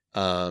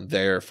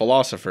their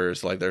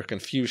philosophers, like their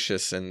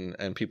Confucius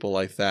and people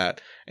like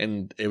that.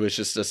 And it was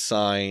just a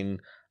sign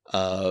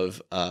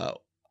of,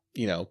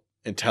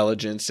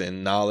 intelligence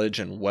and knowledge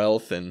and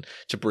wealth and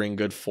to bring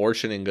good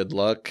fortune and good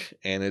luck.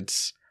 And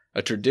it's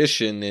a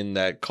tradition in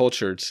that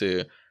culture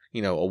to,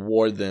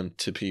 award them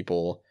to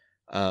people.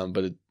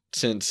 But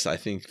since I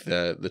think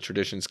the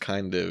tradition's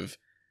kind of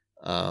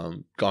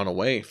gone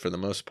away for the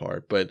most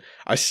part. But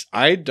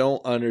I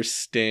don't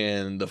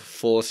understand the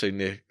full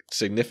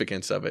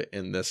significance of it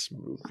in this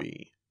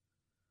movie.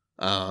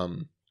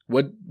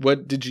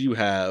 What did you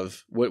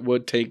have?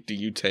 What take do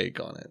you take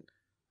on it?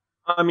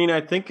 I mean,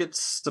 I think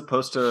it's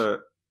supposed to.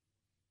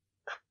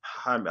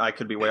 I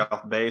could be way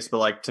off base, but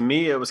like to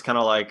me, it was kind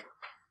of like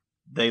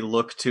they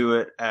look to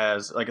it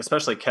as like,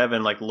 especially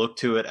Kevin, like look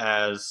to it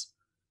as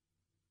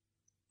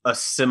a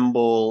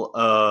symbol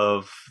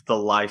of the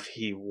life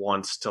he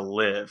wants to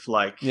live.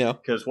 Like, yeah,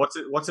 because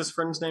what's his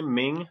friend's name?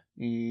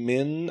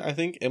 Min, I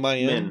think.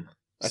 Min.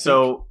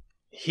 So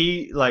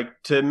he, like,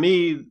 to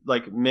me,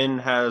 like Min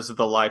has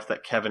the life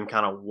that Kevin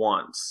kind of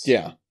wants.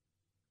 Yeah.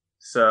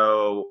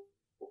 So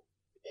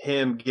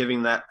him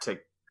giving that to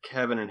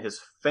Kevin and his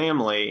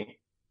family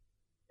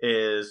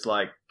is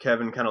like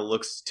Kevin kind of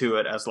looks to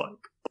it as like,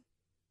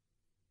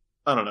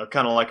 I don't know,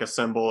 kind of like a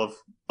symbol of,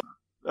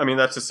 I mean,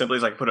 that's as simply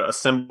as I can put it, a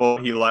symbol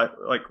he like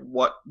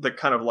what the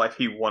kind of life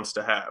he wants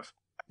to have.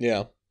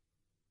 Yeah.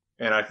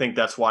 And I think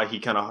that's why he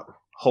kind of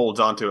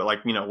holds on to it. Like,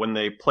 you know, when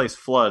they place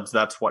floods,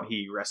 that's what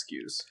he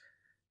rescues.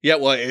 Yeah,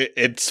 well,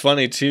 it's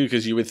funny too,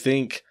 because you would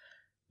think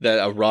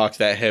that a rock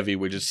that heavy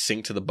would just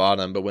sink to the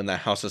bottom, but when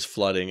that house is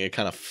flooding, it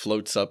kind of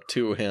floats up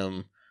to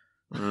him.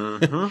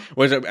 Mm-hmm.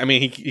 Which, I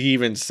mean, he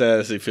even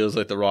says he feels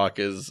like the rock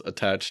is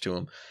attached to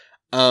him.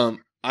 I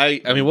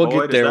mean, we'll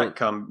get there. Does that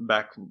come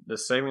back?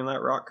 Does saving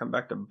that rock come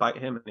back to bite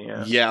him in the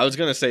ass? Yeah, I was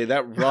gonna say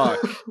that rock.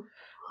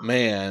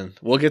 Man,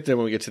 we'll get there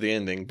when we get to the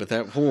ending. But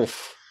that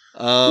wolf.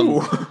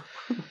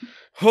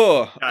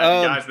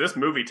 Guys, this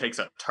movie takes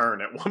a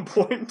turn at one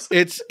point.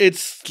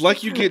 It's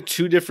like you get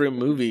two different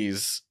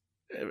movies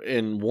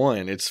in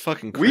one. It's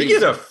fucking crazy. We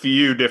get a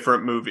few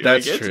different movies.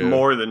 That's like, true. It's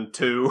more than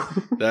two.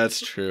 That's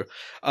true.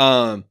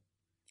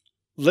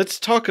 Let's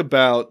talk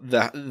about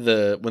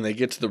the when they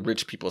get to the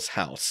rich people's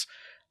house.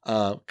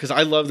 Because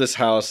I love this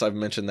house. I've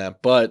mentioned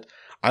that, but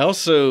I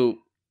also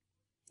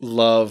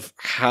love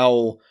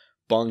how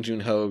Bong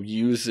Joon-ho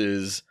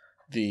uses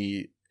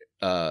the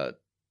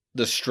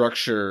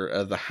structure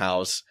of the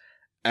house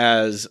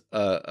as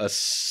a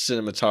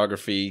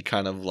cinematography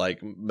kind of like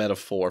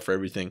metaphor for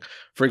everything.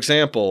 For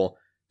example,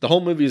 the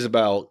whole movie is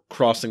about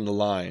crossing the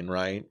line,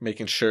 right?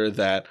 Making sure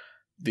that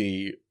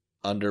the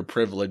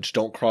underprivileged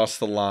don't cross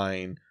the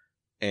line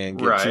and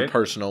get too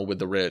personal with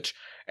the rich.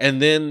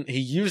 And then he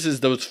uses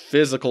those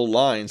physical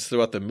lines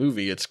throughout the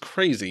movie. It's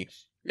crazy.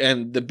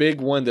 And the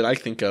big one that I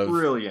think of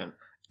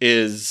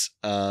is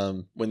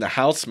when the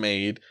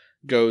housemaid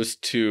goes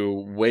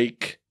to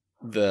wake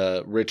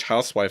the rich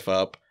housewife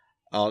up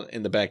out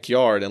in the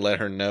backyard and let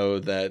her know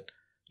that,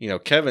 you know,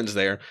 Kevin's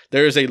there.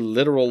 There is a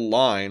literal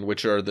line,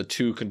 which are the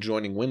two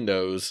conjoining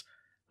windows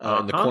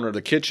in the corner of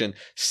the kitchen,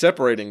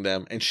 separating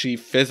them. And she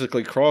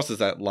physically crosses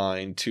that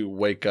line to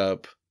wake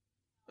up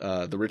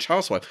the rich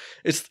housewife.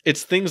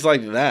 It's things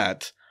like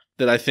that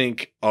I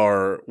think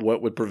are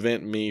what would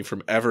prevent me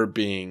from ever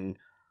being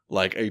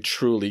like a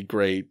truly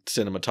great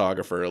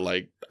cinematographer.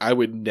 Like, I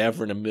would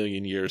never in a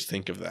million years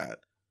think of that.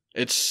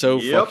 It's so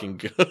fucking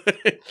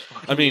good.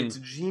 I mean, it's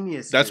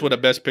genius. That's what a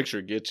best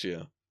picture gets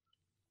you.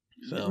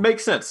 So.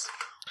 Makes sense.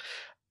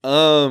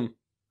 I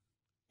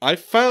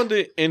found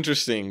it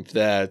interesting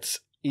that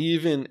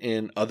even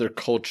in other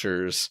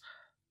cultures,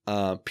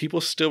 people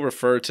still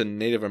refer to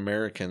Native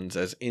Americans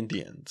as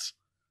Indians,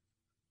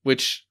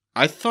 which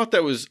I thought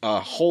that was a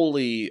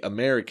wholly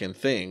American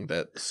thing.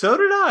 So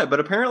did I,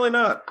 but apparently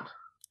not.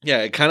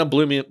 Yeah, it kind of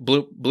blew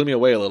me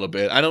away a little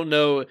bit. I don't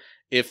know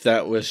if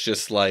that was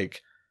just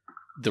like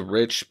the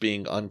rich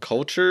being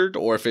uncultured,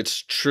 or if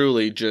it's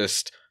truly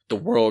just the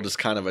world has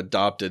kind of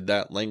adopted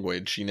that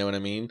language. You know what I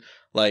mean?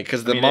 Like,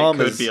 because the mom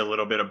could be a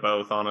little bit of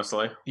both,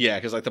 honestly. Yeah,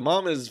 because like the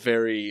mom is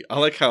very. I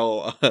like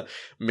how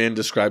Min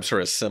describes her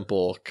as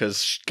simple.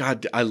 Because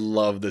God, I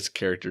love this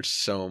character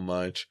so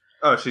much.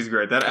 Oh, she's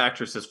great. That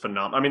actress is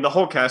phenomenal. I mean, the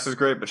whole cast is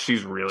great, but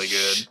she's really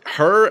good.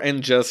 Her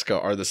and Jessica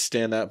are the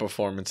standout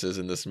performances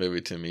in this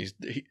movie to me.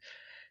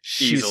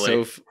 She's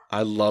easily.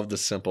 I love the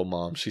simple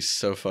mom. She's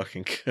so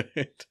fucking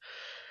good.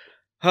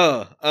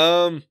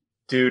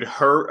 Dude,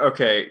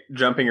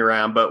 jumping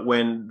around, but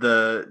when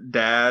the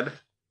dad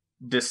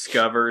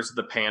discovers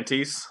the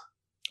panties,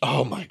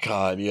 oh my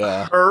God,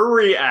 yeah, her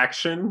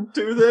reaction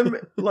to them,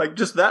 like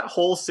just that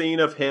whole scene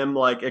of him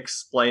like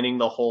explaining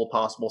the whole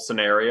possible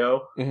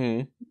scenario.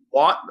 Mm-hmm.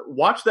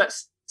 Watch that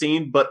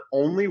scene, but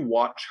only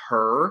watch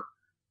her,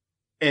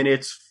 and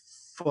it's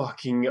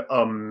fucking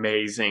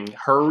amazing.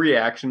 Her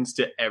reactions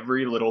to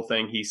every little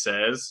thing he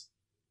says,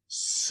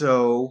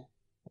 so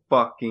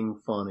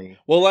fucking funny.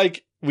 Well,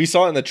 like we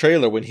saw in the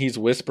trailer when he's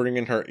whispering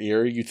in her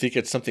ear, you think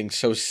it's something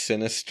so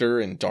sinister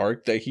and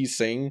dark that he's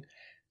saying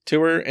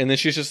to her, and then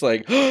she's just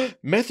like,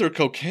 meth or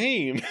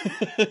cocaine.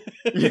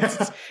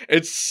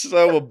 It's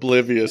so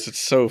oblivious. It's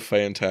so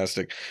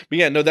fantastic. But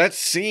yeah, no, that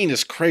scene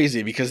is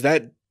crazy because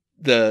that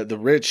the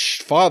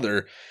rich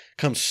father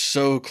comes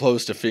so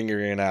close to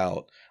figuring it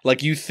out.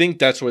 Like, you think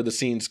that's where the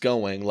scene's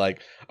going.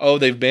 Like, oh,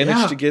 they've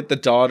managed to get the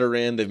daughter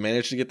in, they've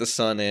managed to get the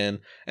son in,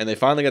 and they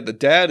finally got the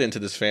dad into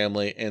this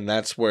family, and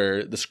that's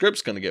where the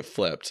script's going to get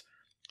flipped.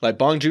 Like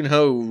Bong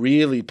Joon-ho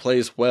really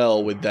plays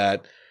well with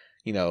that,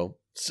 you know,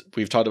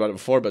 we've talked about it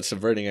before, but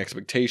subverting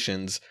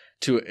expectations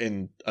to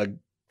in a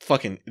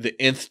fucking the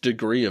nth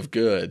degree of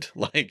good.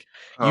 Like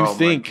you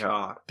think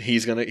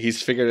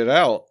he's figured it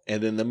out,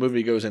 and then the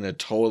movie goes in a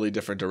totally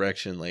different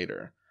direction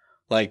later.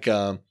 Like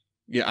I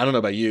don't know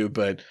about you,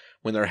 but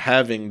when they're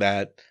having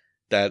that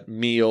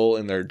meal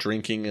and they're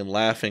drinking and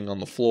laughing on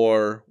the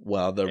floor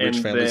while the rich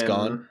family's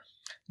gone,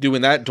 dude,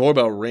 when that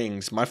doorbell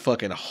rings, my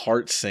fucking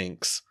heart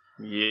sinks.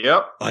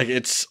 Yep. Like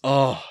it's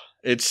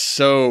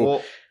so.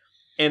 Well,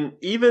 and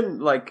even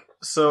like,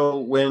 so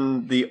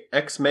when the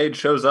ex-maid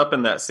shows up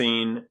in that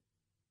scene,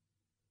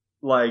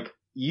 like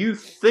you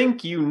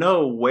think you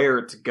know where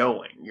it's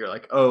going. You're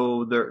like,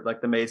 oh, they're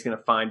like the maid's gonna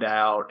find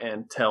out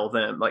and tell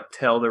them, like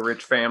tell the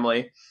rich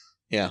family.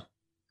 Yeah.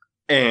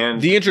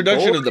 And the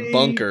introduction of the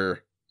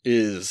bunker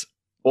is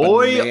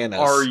bananas.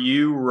 Are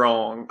you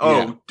wrong?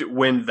 Oh, yeah.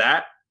 When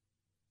that.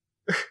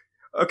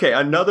 Okay,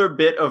 another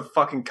bit of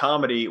fucking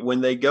comedy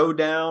when they go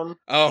down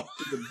to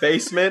the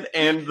basement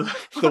and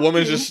the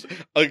woman's just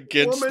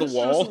against the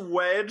wall. Just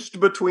wedged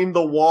between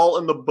the wall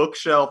and the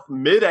bookshelf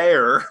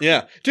midair.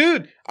 Yeah.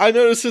 Dude, I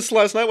noticed this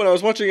last night when I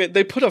was watching it.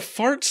 They put a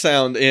fart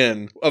sound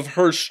in of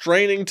her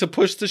straining to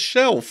push the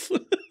shelf.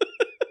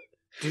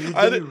 Dude,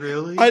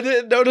 really? I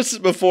didn't notice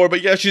it before,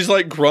 but yeah, she's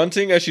like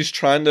grunting as she's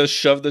trying to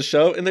shove the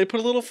shelf, and they put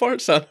a little fart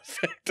sound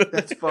effect.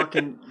 That's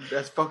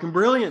fucking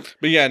brilliant.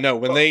 But yeah, no,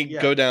 when they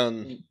go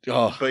down,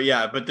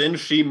 but then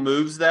she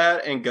moves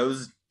that and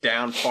goes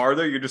down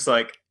farther. You're just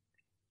like,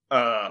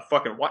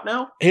 fucking what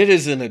now? It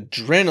is an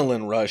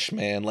adrenaline rush,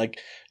 man. Like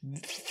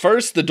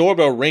first the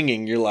doorbell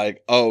ringing, you're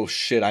like, oh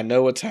shit, I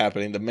know what's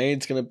happening. The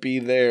maid's gonna be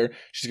there.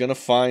 She's gonna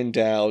find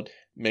out.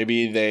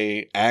 Maybe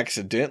they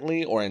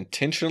accidentally or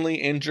intentionally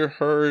injure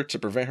her to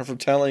prevent her from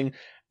telling.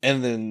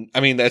 And then,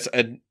 I mean, that's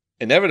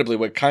inevitably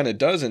what kind of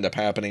does end up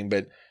happening,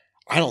 but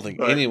I don't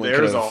think anyone could.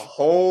 There's a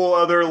whole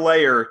other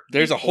layer.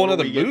 There's a whole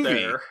other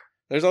movie.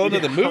 There's a whole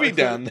other movie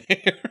down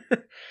there.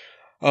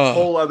 A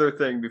whole other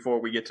thing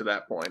before we get to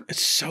that point.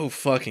 It's so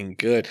fucking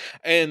good.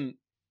 And,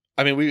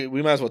 I mean, we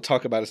might as well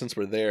talk about it since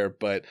we're there,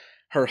 but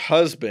her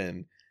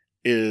husband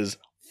is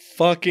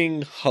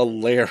fucking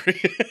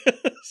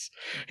hilarious.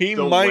 The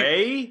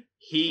way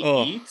he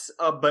eats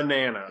a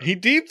banana, he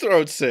deep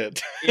throats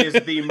it, is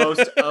the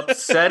most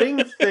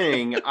upsetting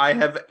thing I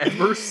have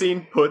ever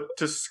seen put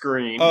to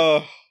screen.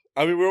 I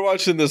mean, we were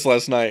watching this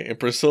last night, and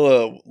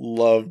Priscilla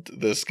loved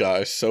this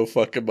guy so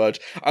fucking much.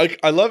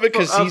 I love it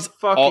because he's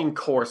fucking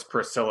course.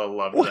 Priscilla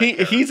loved. Well,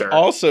 he's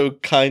also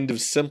kind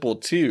of simple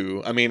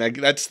too. I mean,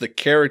 that's the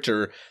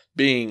character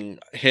being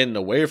hidden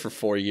away for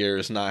 4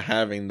 years, not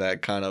having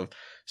that kind of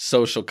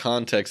social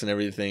context and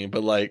everything,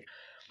 but like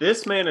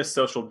this man is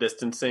social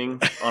distancing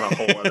on a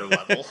whole other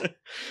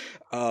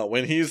level.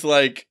 When he's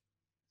like,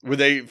 when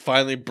they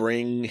finally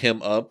bring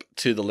him up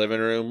to the living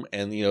room,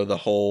 and you know the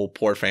whole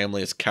poor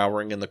family is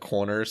cowering in the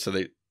corner, so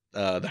they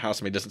the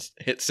housemaid doesn't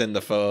send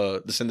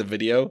the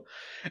video,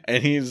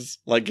 and he's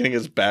like getting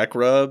his back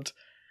rubbed,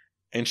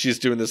 and she's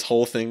doing this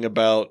whole thing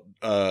about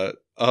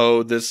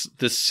this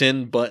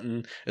send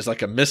button is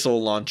like a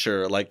missile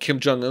launcher. Like Kim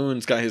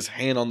Jung-eun's got his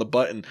hand on the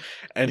button,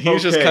 and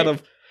he's just kind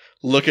of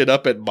looking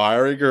up,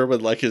 admiring her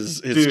with like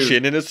his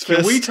chin in his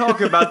fist. Can we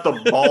talk about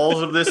the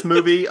balls of this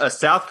movie? A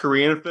South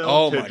Korean film.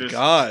 Oh my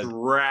god!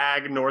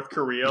 Drag North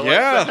Korea.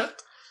 Yeah, like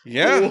that?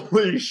 Yeah.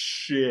 Holy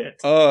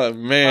shit! Oh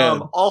man.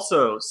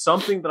 Also,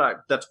 something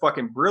that's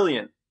fucking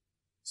brilliant.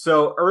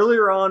 So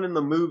earlier on in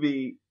the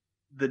movie,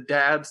 the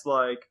dad's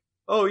like,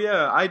 oh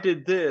yeah, I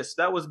did this.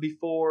 That was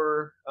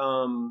before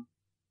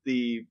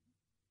the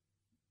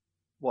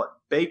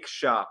bake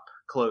shop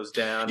closed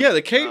down. Yeah,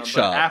 the cake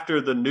shop.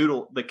 After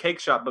the cake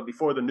shop, but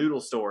before the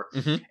noodle store.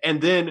 Mm-hmm.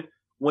 And then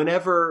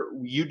whenever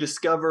you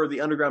discover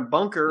the underground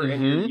bunker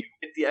and you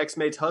get the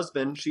ex-maid's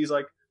husband, she's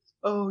like,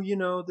 oh,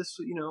 this,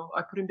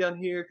 I put him down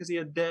here because he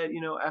had dead,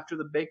 after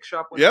the bake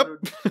shop. Yep.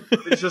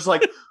 It's just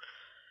like,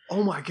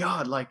 oh my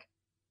god, like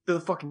they're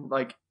the fucking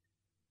like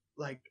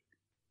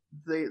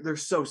they're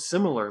so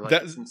similar. Like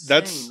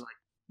that's like,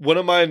 one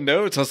of my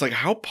notes. I was like,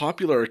 how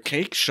popular are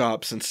cake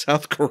shops in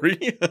South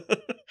Korea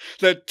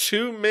that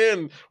two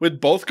men would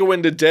both go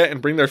into debt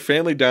and bring their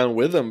family down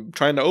with them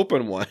trying to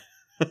open one?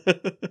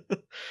 I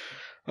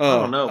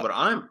don't know, but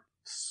I'm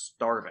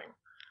starving.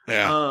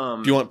 Yeah.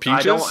 Do you want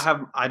peaches?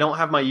 I don't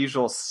have my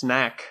usual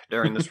snack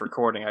during this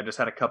recording. I just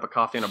had a cup of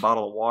coffee and a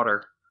bottle of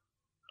water.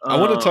 I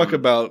want to talk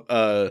about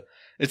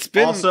it's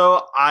been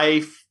also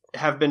I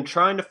have been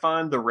trying to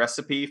find the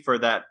recipe for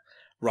that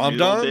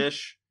Ramdon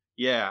dish.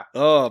 Yeah.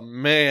 Oh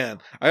man,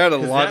 I got a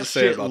lot to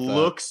say about that.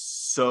 Looks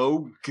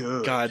so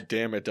good. God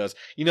damn, it does.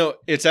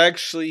 It's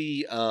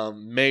actually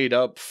made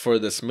up for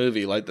this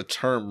movie, like the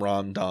term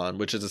Ramdon,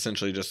 which is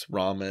essentially just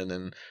ramen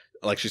and,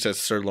 like she says,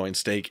 sirloin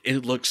steak.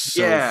 It looks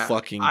so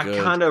fucking good.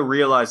 I kind of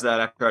realized that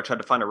after I tried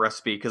to find a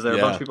recipe, because there are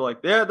a bunch of people like,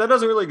 yeah, that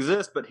doesn't really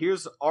exist, but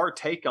here's our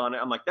take on it.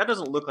 I'm like, that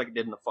doesn't look like it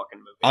did in the fucking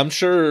movie. I'm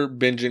sure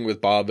Binging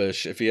with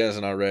Bobish, if he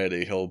hasn't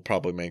already, he'll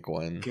probably make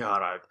one.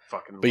 God, I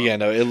fucking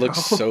love it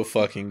looks so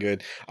fucking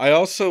good. I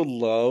also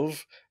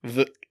love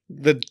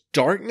the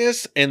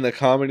darkness and the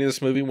comedy of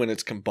this movie, when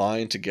it's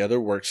combined together,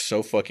 works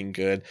so fucking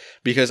good.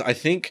 Because I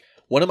think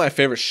one of my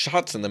favorite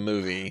shots in the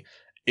movie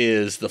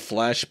is the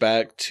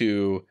flashback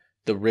to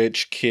the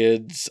rich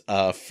kid's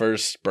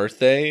first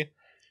birthday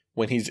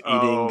when he's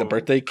eating the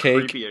birthday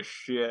cake. Creepy as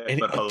shit, and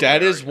but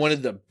that is hilarious. one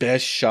of the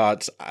best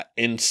shots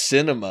in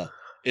cinema.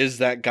 Is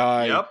that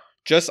guy Yep.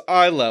 just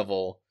eye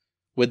level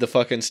with the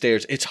fucking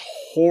stairs? It's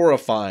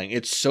horrifying.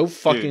 It's so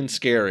fucking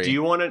scary. Do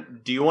you want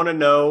to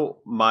know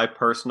my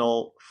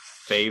personal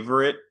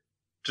favorite,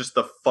 just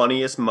the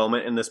funniest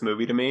moment in this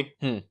movie to me?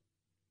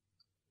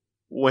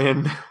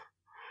 When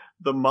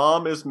the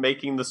mom is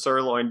making the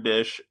sirloin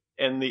dish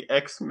and the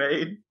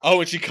ex-maid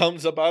and she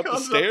comes up the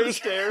stairs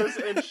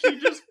and she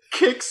just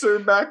kicks her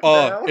back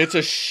down. It's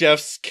a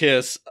chef's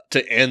kiss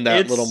to end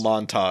that little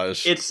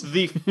montage. It's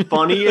the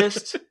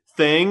funniest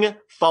thing,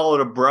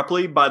 followed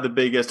abruptly by the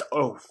biggest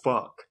 "oh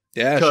fuck."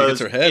 Yeah, she hits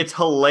her head. It's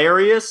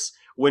hilarious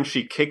when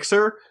she kicks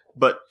her,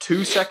 but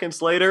 2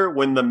 seconds later,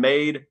 when the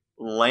maid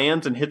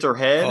lands and hits her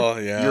head,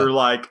 you're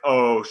like,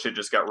 "Oh shit,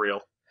 just got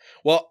real."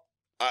 Well,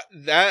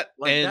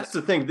 that's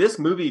the thing. This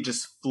movie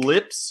just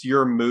flips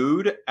your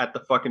mood at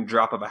the fucking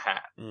drop of a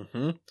hat.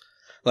 Mm-hmm.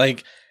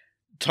 Like,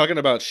 talking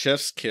about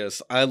chef's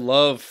kiss, I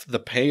love the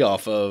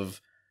payoff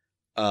of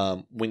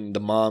when the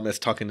mom is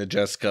talking to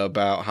Jessica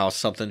about how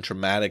something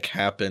traumatic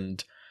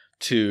happened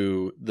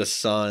to the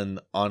son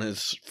on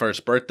his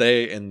first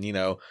birthday, and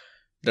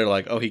they're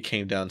like, oh, he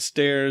came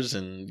downstairs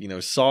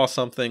and saw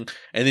something,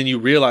 and then you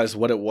realize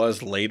what it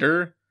was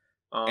later,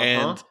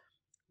 and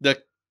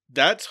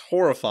that's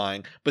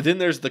horrifying. But then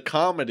there's the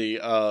comedy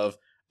of,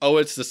 oh,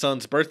 it's the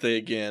son's birthday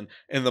again,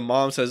 and the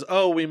mom says,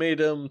 oh, we made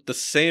him the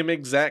same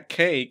exact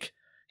cake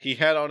he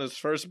had on his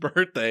first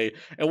birthday,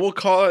 and we'll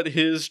call it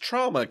his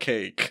trauma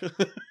cake.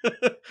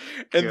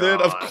 And then,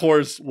 of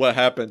course, what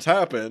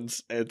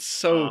happens. It's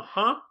so,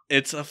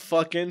 it's a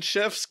fucking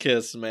chef's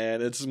kiss,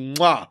 man. It's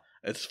mwah.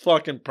 It's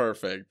fucking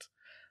perfect.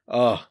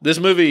 This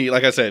movie,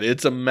 like I said,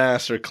 it's a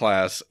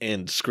masterclass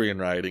in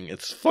screenwriting.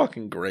 It's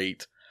fucking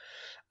great.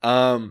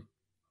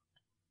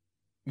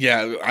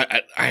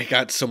 Yeah, I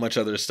got so much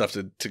other stuff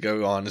to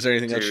go on. Is there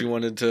anything else you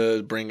wanted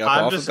to bring up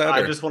off of that?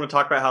 I just want to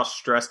talk about how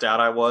stressed out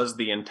I was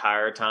the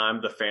entire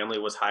time the family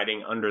was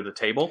hiding under the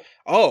table.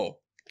 Oh,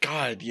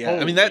 God, yeah.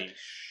 Holy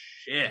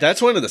shit.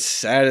 That's one of the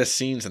saddest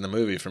scenes in the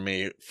movie for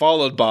me,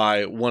 followed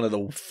by one of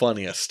the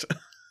funniest.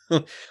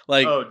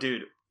 Oh,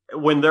 dude.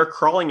 When they're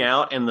crawling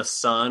out and the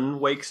sun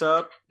wakes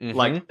up,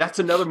 that's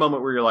another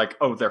moment where you're like,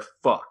 oh, they're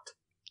fucked.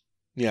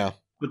 Yeah.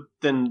 But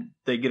then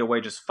they get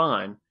away just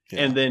fine.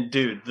 Yeah. And then,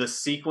 dude, the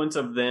sequence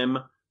of them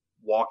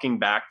walking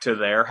back to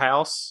their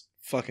house,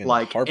 fucking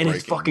heartbreaking, and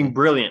it's fucking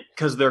brilliant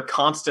because they're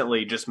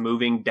constantly just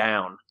moving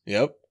down.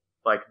 Yep.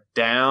 Like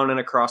down and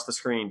across the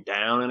screen,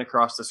 down and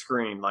across the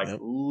screen, like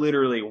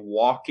literally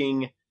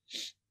walking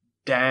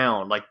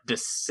down, like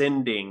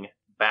descending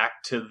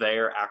back to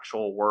their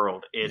actual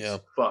world.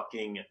 It's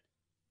fucking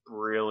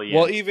brilliant.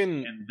 Well,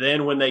 and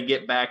then when they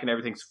get back and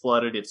everything's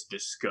flooded, it's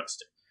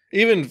disgusting.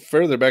 Even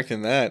further back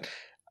than that,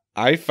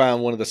 I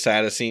found one of the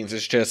saddest scenes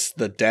is just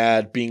the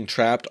dad being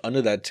trapped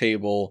under that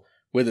table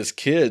with his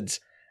kids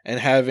and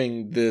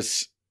having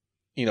this,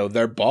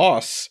 their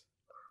boss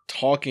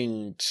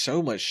talking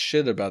so much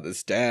shit about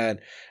this dad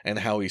and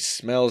how he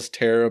smells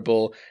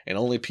terrible and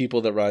only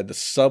people that ride the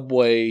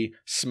subway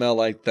smell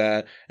like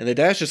that. And the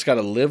dad's just got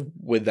to live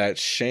with that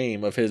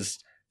shame of his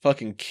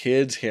fucking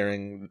kids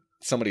hearing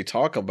somebody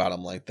talk about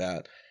him like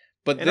that.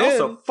 But then,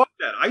 also, fuck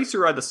that. I used to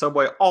ride the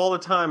subway all the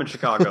time in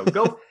Chicago.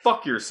 Go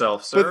fuck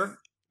yourself, sir.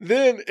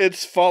 Then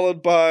it's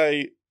followed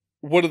by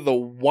one of the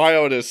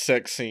wildest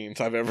sex scenes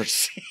I've ever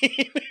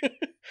seen.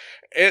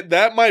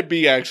 That might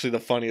be actually the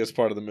funniest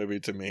part of the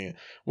movie to me.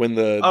 When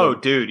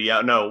dude,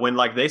 yeah, no. When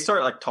they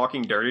start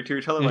talking dirty to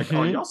each other,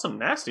 oh, y'all some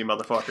nasty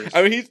motherfuckers.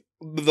 I mean,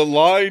 the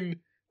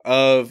line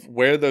of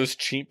wear those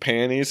cheap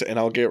panties and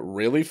I'll get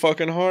really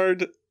fucking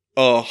hard.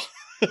 Oh,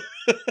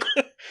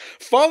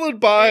 followed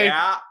by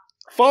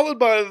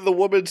the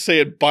woman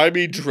saying "buy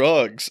me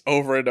drugs"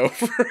 over and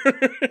over.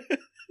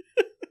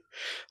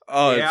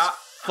 Oh, it's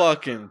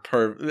fucking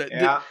perfect.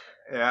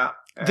 Yeah.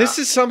 This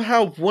is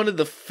somehow one of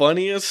the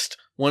funniest,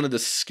 one of the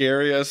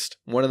scariest,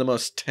 one of the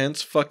most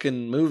tense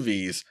fucking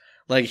movies.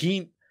 Like,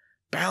 he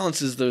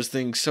balances those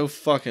things so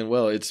fucking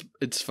well. It's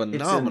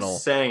phenomenal.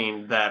 It's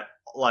insane that,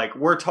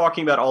 we're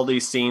talking about all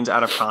these scenes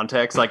out of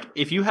context. Like,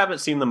 if you haven't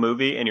seen the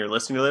movie and you're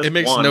listening to this, it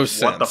makes one, no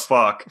sense. What the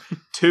fuck?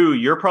 Two,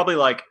 you're probably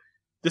like,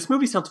 this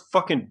movie sounds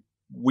fucking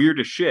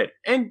weird as shit.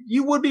 And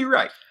you would be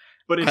right.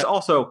 But it's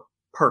also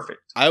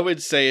perfect. I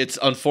would say it's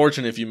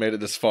unfortunate if you made it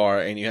this far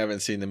and you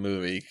haven't seen the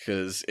movie,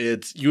 because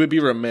you would be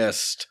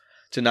remiss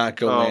to not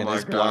go in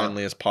as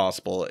blindly as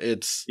possible.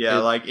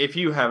 If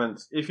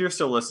you're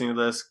still listening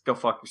to this, go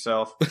fuck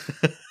yourself.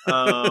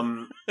 I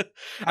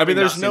mean,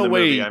 there's no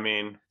way.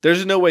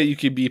 There's no way you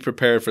could be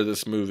prepared for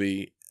this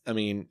movie. I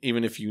mean,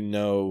 even if you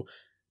know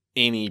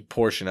any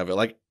portion of it,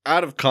 like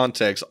out of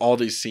context, all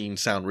these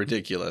scenes sound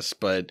ridiculous,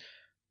 but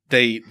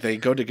they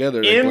go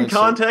together. In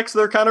context,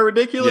 they're kind of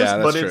ridiculous,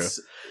 yeah, but true. it's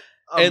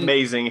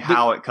amazing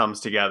how it comes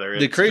together.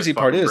 The crazy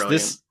part is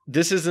brilliant.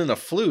 this isn't a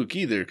fluke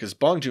either, because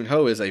Bong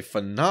Joon-ho is a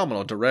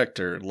phenomenal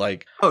director.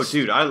 Like, oh,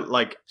 dude, I've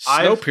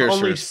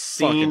only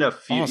seen a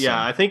few. Awesome.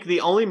 Yeah, I think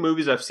the only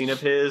movies I've seen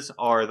of his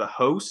are The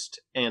Host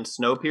and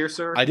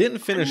Snowpiercer. I didn't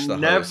finish The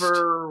Host.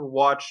 Never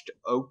watched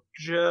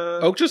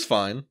Okja. Okja's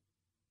fine.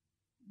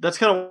 That's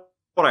kind of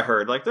what I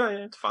heard. Like,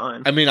 it's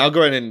fine. I mean, I'll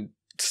go ahead and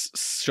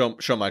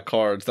show my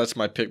cards. That's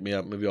my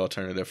pick-me-up movie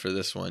alternative for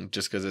this one,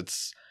 just because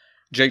it's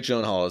Jake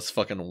Gyllenhaal is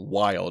fucking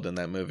wild in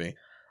that movie.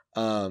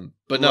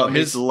 But no,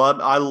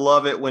 I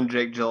love it when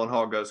Jake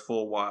Gyllenhaal goes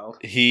full wild.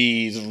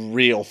 He's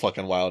real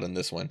fucking wild in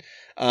this one.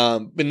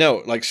 But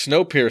no, like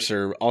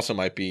Snowpiercer also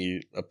might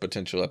be a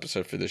potential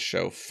episode for this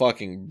show.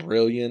 Fucking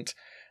brilliant.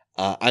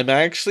 I'm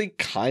actually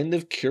kind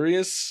of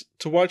curious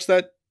to watch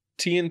that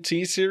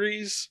TNT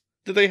series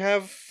that they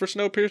have for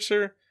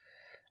Snowpiercer.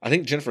 I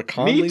think Jennifer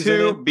Connelly's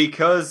in it.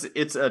 Because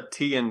it's a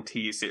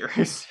TNT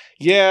series.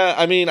 Yeah,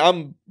 I mean,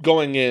 I'm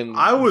going in.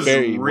 I was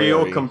real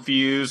wary.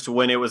 confused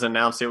when it was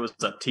announced it was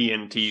a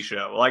TNT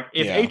show. Like,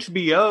 if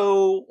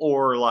HBO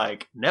or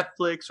like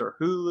Netflix or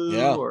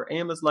Hulu or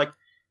Amazon, like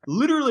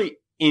literally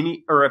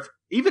any, or if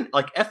even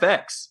like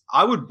FX,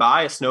 I would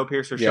buy a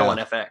Snowpiercer show on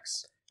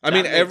FX. I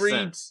mean,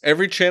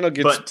 every channel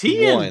gets but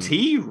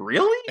TNT, one.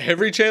 Really?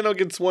 Every channel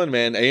gets one,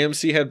 man.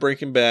 AMC had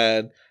Breaking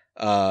Bad.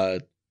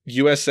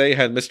 USA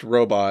had Mr.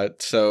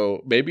 Robot,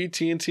 so maybe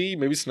TNT,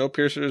 maybe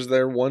Snowpiercer is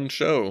their one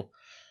show.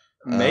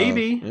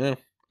 Maybe. Yeah.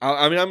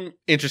 I mean, I'm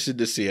interested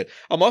to see it.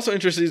 I'm also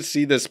interested to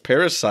see this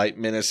Parasite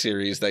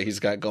miniseries that he's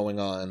got going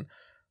on.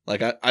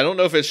 Like, I don't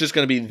know if it's just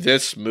going to be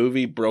this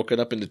movie broken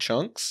up into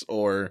chunks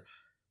or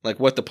like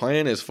what the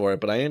plan is for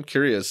it, but I am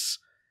curious.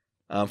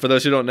 For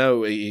those who don't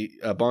know,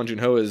 Bong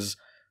Joon-ho is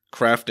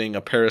crafting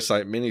a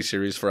Parasite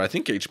miniseries for, I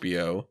think,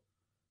 HBO.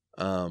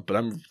 But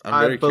I'm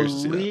very curious to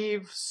see that. I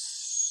believe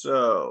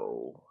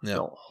so. Yeah.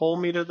 Don't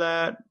hold me to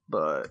that,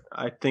 but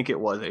I think it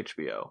was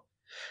HBO.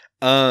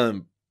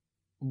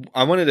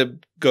 I wanted to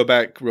go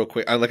back real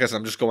quick. Like I said,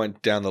 I'm just going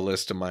down the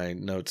list of my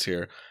notes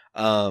here.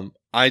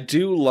 I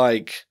do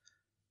like,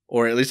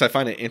 or at least I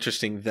find it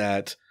interesting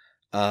that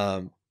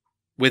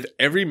with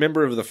every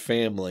member of the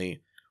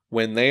family,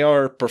 when they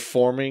are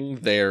performing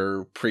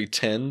their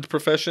pretend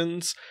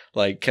professions,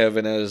 like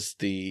Kevin as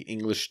the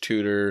English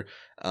tutor,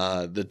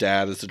 the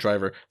dad as the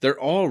driver, they're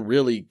all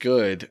really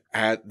good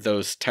at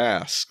those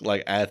tasks,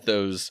 like at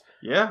those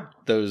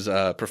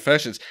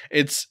professions.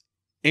 It's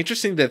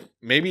interesting that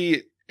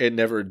maybe it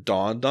never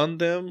dawned on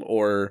them,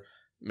 or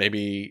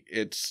maybe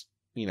it's,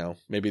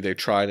 maybe they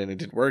tried and it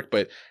didn't work,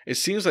 but it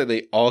seems like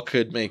they all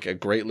could make a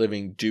great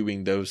living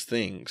doing those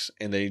things.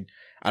 And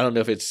I don't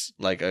know if it's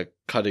like a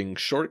cutting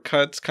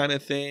shortcuts kind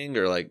of thing,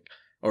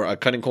 or a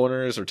cutting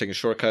corners or taking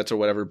shortcuts or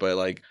whatever, but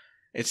like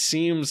it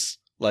seems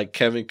like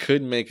Kevin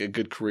could make a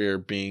good career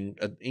being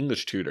an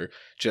English tutor.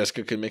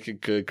 Jessica could make a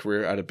good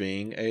career out of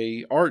being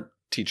a art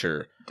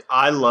teacher.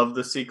 I love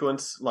the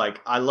sequence.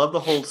 Like, I love the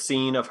whole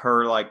scene of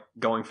her like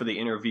going for the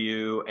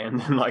interview,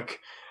 and then like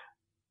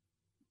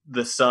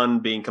the son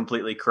being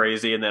completely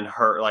crazy, and then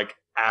her like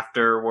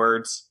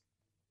afterwards,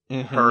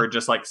 her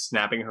just like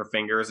snapping her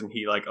fingers, and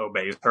he like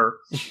obeys her.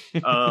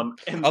 And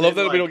I love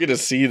that we don't get to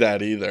see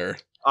that either.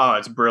 Oh,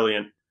 it's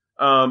brilliant.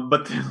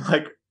 But then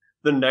like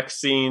the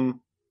next scene,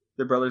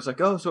 the brother's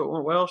like, "Oh, so it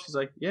went well?" She's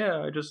like,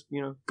 "Yeah, I just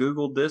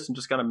Googled this and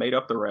just kind of made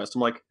up the rest."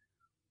 I'm like,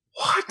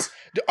 what?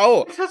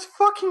 Oh, that's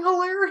fucking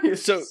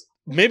hilarious. So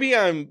maybe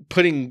I'm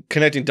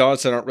connecting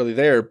dots that aren't really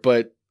there,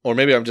 or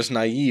maybe I'm just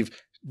naive.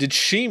 Did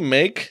she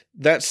make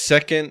that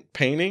second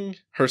painting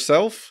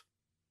herself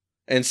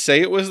and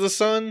say it was the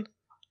sun?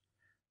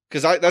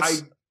 Because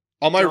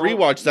on my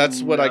rewatch,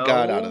 that's what I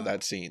got out of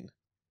that scene.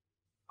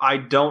 I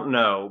don't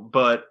know,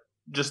 but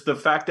just the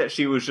fact that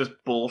she was just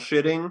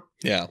bullshitting.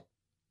 Yeah.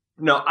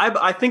 No,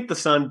 I think the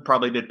son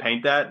probably did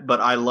paint that, but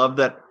I love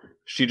that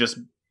she just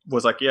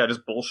was like, yeah, I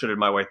just bullshitted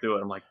my way through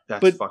it. I'm like,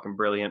 that's fucking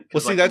brilliant.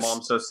 Because the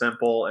mom's so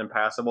simple and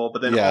passable.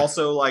 But then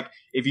also, like,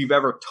 if you've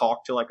ever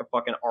talked to like a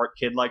fucking art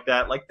kid like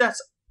that, like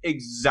that's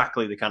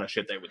exactly the kind of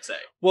shit they would say.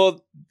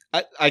 Well,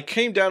 I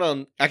can come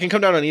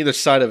down on either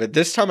side of it.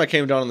 This time I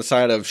came down on the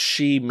side of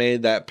she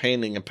made that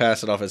painting and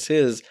passed it off as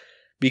his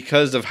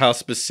because of how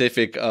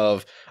specific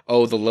of,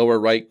 the lower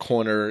right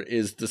corner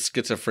is the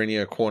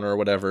schizophrenia corner or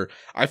whatever.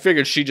 I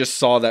figured she just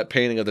saw that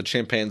painting of the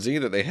chimpanzee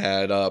that they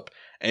had up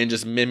and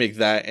just mimic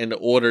that in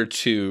order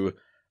to,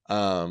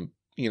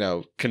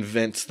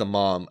 convince the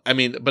mom. I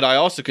mean, but I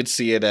also could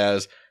see it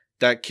as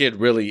that kid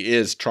really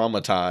is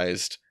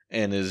traumatized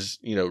and is,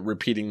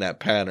 repeating that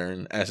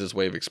pattern as his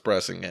way of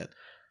expressing it.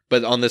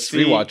 But on this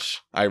rewatch,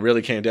 I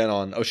really came down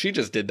on, she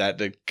just did that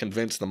to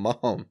convince the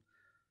mom.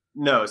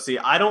 No,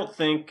 I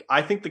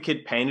think the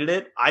kid painted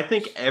it. I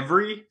think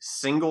every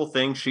single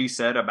thing she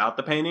said about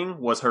the painting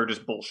was her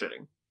just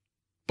bullshitting.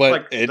 But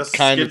like it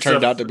kind of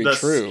turned out to be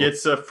true. The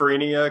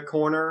schizophrenia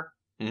corner.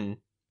 Mm-hmm.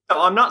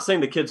 No, I'm not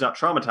saying the kid's not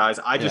traumatized.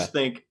 I just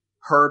think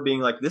her being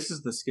like, this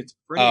is the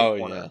schizophrenia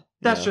corner. Yeah.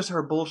 That's just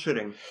her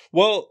bullshitting.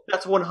 Well,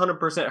 that's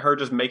 100% her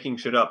just making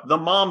shit up. The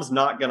mom's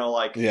not going to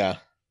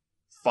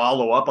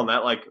follow up on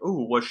that. Like,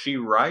 ooh, was she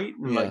right?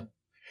 And, Yeah.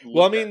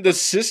 Well, I mean, the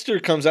sister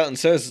comes out and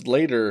says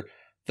later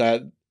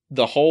that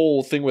the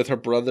whole thing with her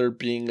brother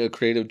being a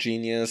creative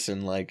genius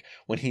and like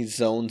when he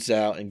zones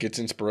out and gets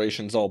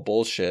inspiration is all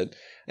bullshit.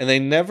 And they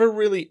never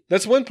really.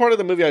 That's one part of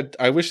the movie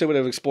I wish they would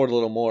have explored a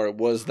little more. It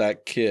was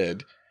that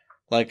kid.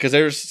 Like, because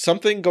there's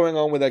something going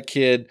on with that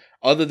kid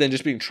other than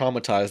just being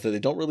traumatized that they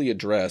don't really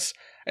address.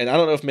 And I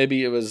don't know if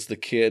maybe it was the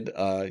kid,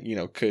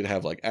 could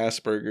have like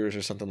Asperger's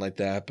or something like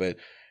that. But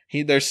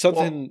there's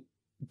something.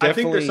 Well, I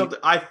think there's something.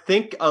 I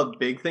think a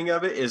big thing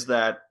of it is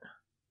that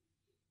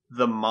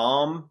the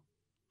mom,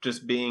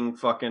 just being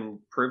fucking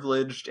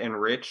privileged and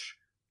rich,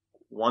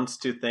 wants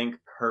to think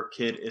her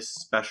kid is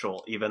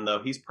special, even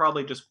though he's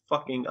probably just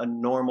fucking a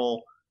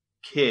normal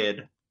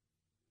kid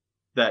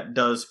that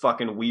does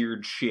fucking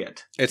weird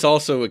shit. It's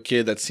also a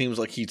kid that seems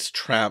like he's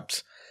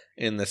trapped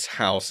in this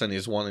house and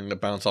he's wanting to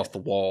bounce off the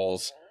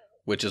walls,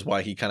 which is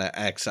why he kind of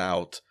acts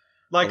out.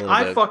 Like,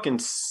 I fucking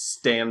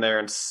stand there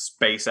and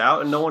space out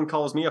and no one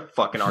calls me a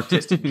fucking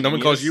artistic genius. No one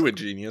calls you a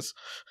genius.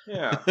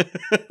 Yeah.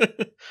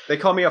 They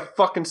call me a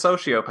fucking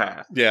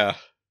sociopath. Yeah.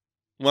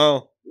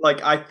 Well,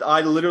 like,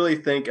 I literally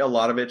think a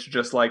lot of it's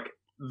just like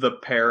the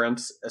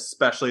parents,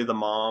 especially the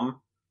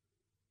mom,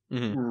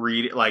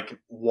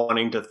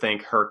 wanting to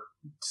think her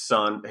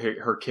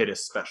kid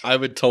is special. I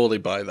would totally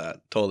buy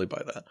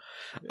that.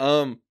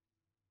 Yeah.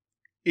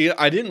 Yeah,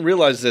 I didn't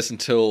realize this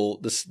until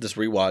this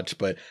rewatch,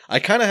 but I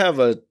kind of have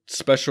a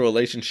special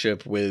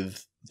relationship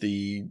with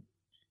the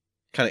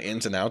kind of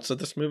ins and outs of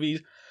this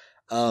movie.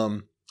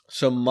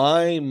 So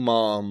my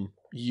mom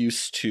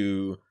used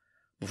to,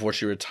 before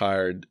she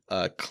retired,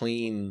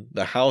 clean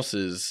the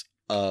houses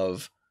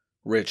of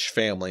rich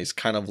families,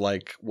 kind of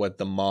like what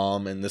the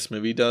mom in this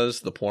movie does,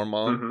 the poor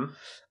mom.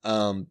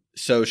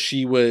 So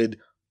she would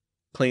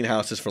clean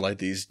houses for like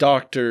these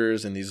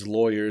doctors and these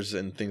lawyers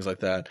and things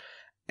like that.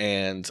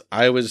 And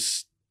I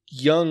was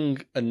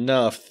young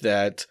enough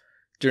that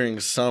during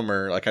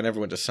summer, like I never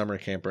went to summer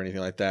camp or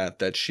anything like that,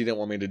 that she didn't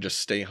want me to just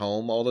stay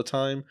home all the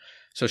time.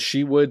 So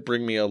she would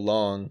bring me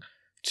along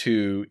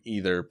to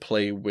either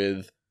play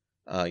with,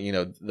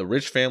 the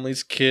rich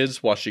family's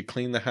kids while she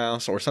cleaned the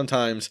house, or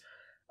sometimes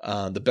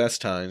the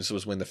best times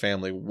was when the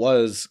family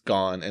was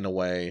gone and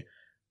away.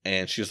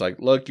 And she was like,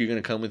 look, you're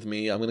going to come with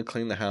me. I'm going to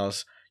clean the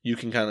house. You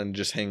can kind of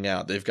just hang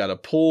out. They've got a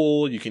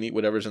pool. You can eat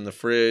whatever's in the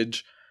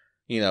fridge.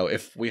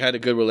 If we had a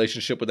good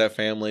relationship with that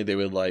family, they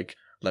would like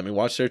let me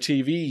watch their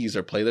TVs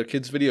or play their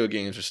kids' video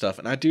games or stuff.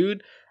 And I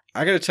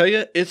gotta tell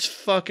you, it's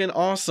fucking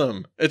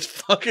awesome. It's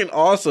fucking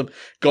awesome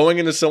going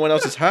into someone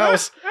else's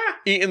house,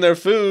 eating their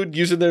food,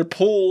 using their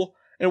pool,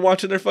 and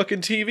watching their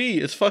fucking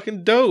TV. It's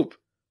fucking dope.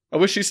 I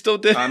wish she still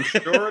did. I'm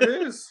sure it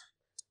is.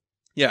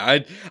 Yeah,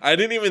 I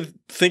didn't even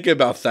think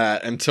about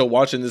that until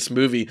watching this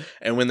movie.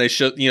 And when they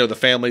showed, the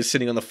family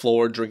sitting on the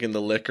floor drinking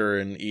the liquor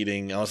and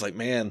eating, I was like,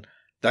 man,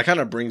 that kind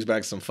of brings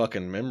back some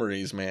fucking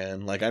memories,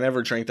 man. Like, I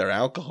never drank their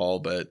alcohol,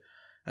 but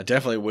I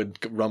definitely would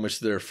rummage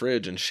through their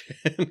fridge and shit.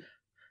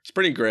 It's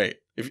pretty great.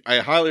 I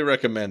highly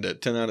recommend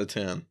it. 10 out of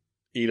 10.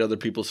 Eat other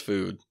people's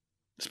food,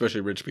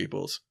 especially rich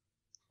people's.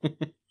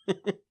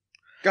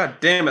 God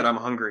damn it, I'm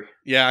hungry.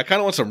 Yeah, I kind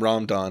of want some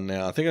Ramdan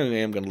now. I think I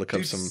am going to look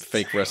up some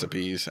fake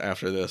recipes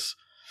after this.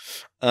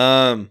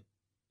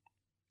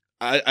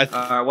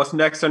 What's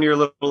next on your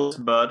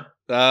list, bud?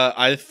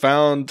 I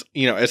found,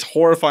 as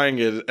horrifying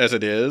as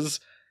it is,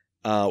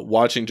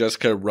 watching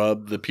Jessica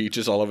rub the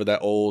peaches all over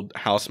that old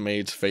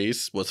housemaid's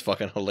face was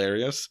fucking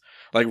hilarious.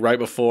 Like right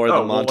before the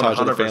montage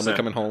 100%. Of the family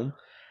coming home.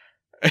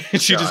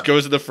 And she just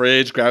goes to the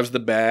fridge, grabs the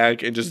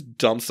bag, and just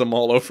dumps them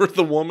all over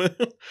the woman.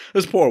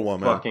 This poor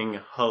woman. Fucking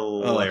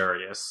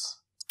hilarious.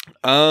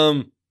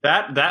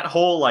 That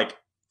whole like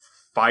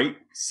fight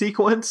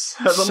sequence,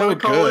 as I'm gonna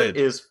call it,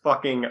 is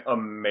fucking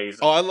amazing.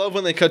 Oh, I love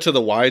when they cut to the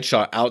wide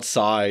shot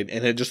outside,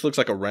 and it just looks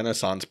like a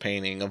Renaissance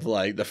painting of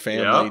like the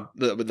family,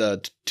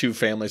 the two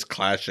families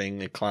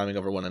clashing and climbing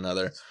over one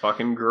another. It's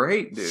fucking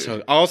great, dude.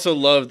 So I also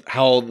love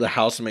how the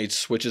housemaid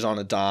switches on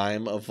a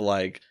dime of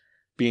like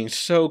being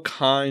so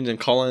kind and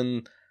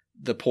calling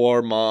the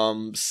poor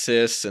mom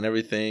sis and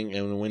everything,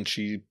 and when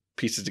she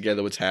pieces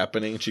together what's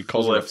happening, she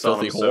calls her a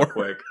filthy whore. So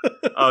quick.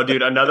 Oh,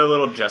 dude, another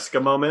little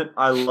Jessica moment.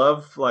 I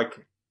love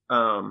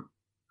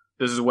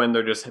this is when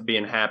they're just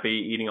being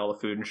happy, eating all the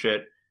food and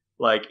shit.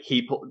 Like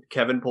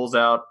Kevin pulls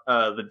out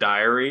the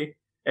diary,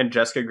 and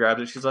Jessica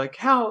grabs it. She's like,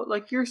 "How?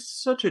 Like you're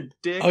such a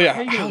dick. Oh yeah,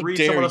 how you gonna read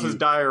someone else's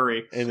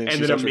diary?" And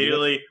then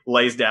immediately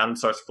lays down and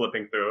starts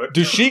flipping through it.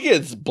 Dude, she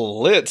gets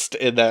blitzed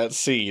in that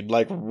scene,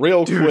 like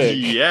real quick.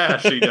 Yeah,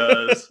 she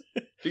does.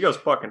 She goes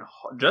fucking.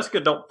 Jessica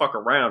don't fuck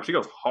around. She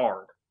goes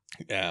hard.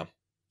 Yeah.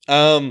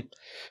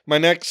 My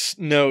next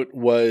note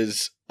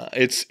was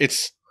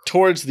it's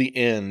towards the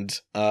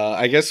end.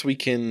 I guess we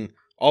can.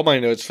 All my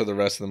notes for the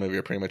rest of the movie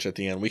are pretty much at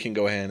the end. We can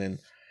go ahead and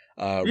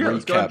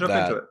recap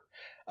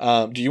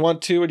that. Do you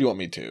want to, or do you want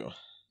me to?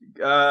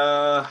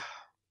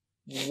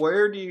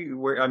 Where do you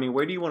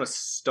want to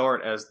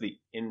start as the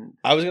end?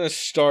 I was going to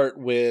start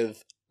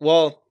with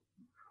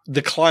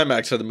The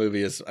climax of the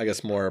movie is, I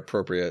guess, more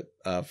appropriate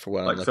for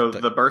what I'm looking at. So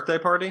the birthday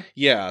party?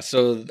 Yeah,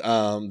 so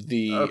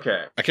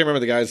okay. I can't remember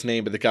the guy's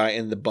name, but the guy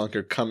in the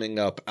bunker coming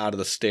up out of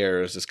the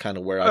stairs is kind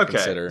of where I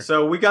consider.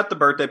 So we got the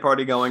birthday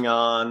party going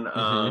on.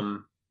 Mm-hmm.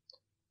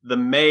 The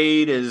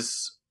maid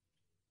is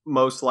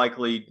most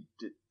likely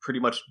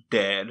pretty much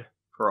dead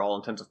for all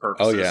intents and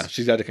purposes. Oh, yeah.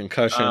 She's got a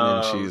concussion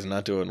and she's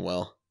not doing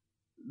well.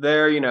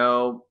 They're,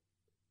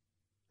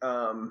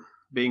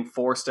 being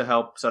forced to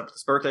help set up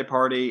this birthday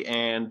party,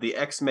 and the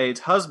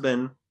ex-maid's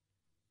husband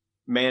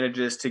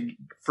manages to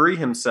free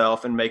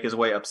himself and make his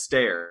way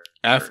upstairs.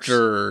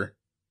 After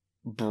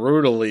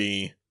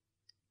brutally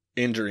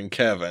injuring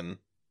Kevin.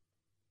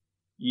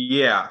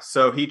 Yeah,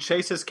 so he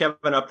chases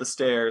Kevin up the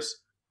stairs,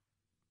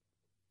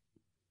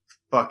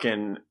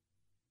 fucking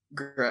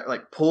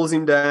pulls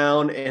him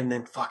down, and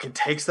then fucking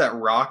takes that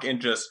rock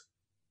and just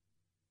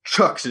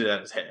chucks it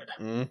at his head.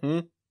 Mm-hmm.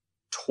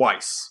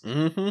 Twice.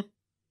 Mm-hmm.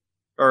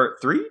 Or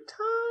 3 times?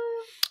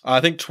 I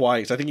think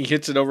twice. I think he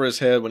hits it over his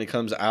head when he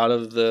comes out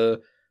of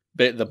the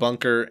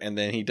bunker, and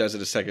then he does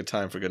it a second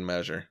time for good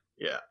measure.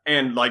 Yeah.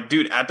 And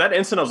dude, at that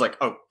instant I was like,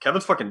 oh,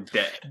 Kevin's fucking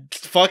dead.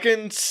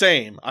 Fucking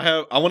same.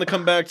 I want to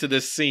come back to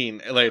this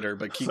scene later,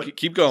 but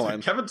keep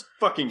going. Kevin's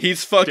fucking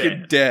He's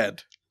fucking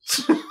dead.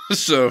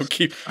 So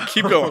keep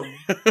going.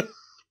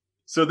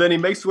 So then he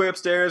makes his way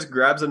upstairs,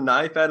 grabs a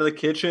knife out of the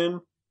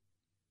kitchen,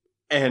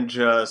 and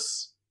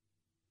just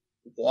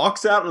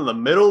walks out in the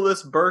middle of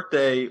this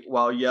birthday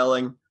while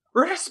yelling,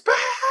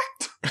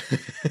 "Respect!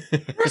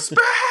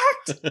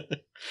 Respect!"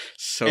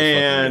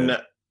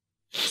 And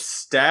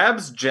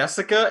stabs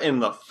Jessica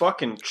in the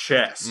fucking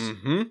chest.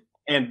 Mm-hmm.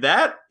 And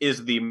that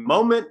is the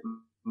moment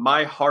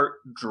my heart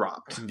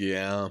dropped.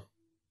 Yeah.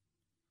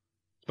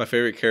 My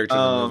favorite character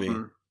in the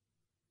movie.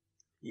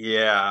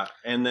 Yeah.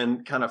 And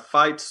then kind of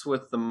fights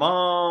with the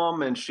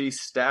mom, and she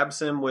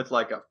stabs him with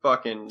a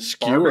fucking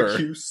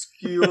barbecue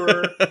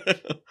skewer.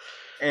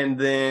 And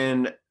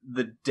then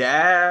the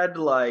dad,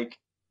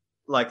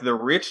 the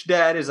rich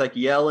dad is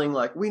yelling,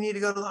 we need to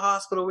go to the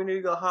hospital. We need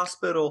to go to the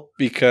hospital.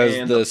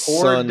 Because the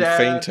son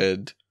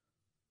fainted.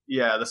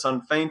 Yeah, the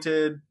son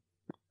fainted,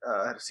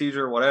 had a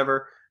seizure,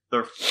 whatever.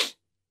 The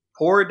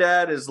poor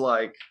dad is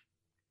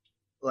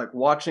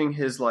watching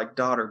his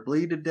daughter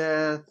bleed to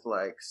death,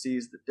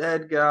 sees the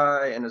dead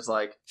guy and is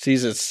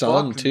sees his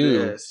son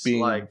too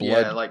being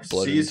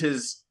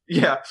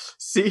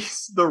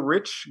sees the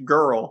rich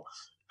girl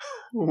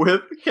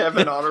with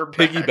Kevin on her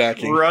back,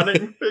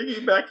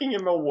 piggybacking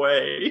him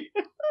away.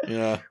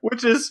 Yeah.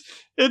 Which is,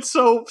 it's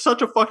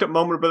such a fucked up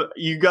moment, but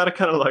you gotta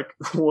kind of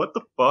what the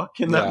fuck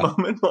in that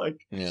moment?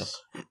 Yeah.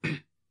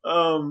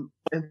 And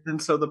then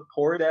so the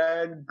poor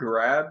dad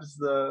grabs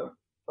the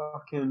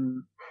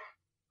fucking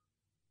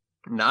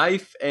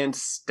knife and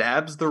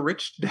stabs the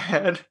rich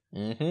dad.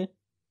 Mm-hmm.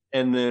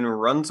 And then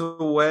runs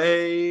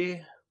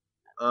away.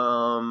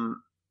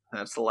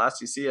 That's the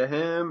last you see of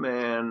him,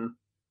 and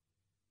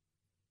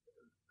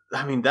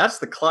I mean, that's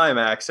the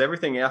climax.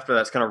 Everything after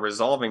that's kind of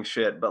resolving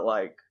shit. But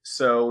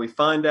so we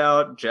find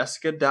out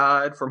Jessica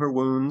died from her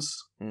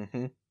wounds.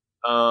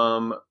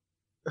 Mm-hmm.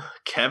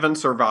 Kevin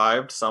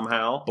survived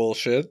somehow.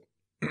 Bullshit.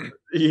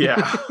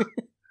 Yeah.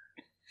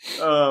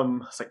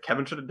 It's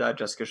Kevin should have died.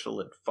 Jessica should have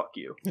lived. Fuck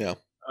you. Yeah.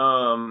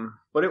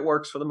 But it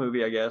works for the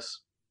movie, I guess.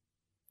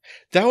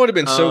 That would have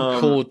been so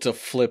cool to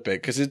flip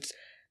it, because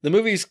the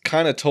movie's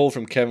kind of told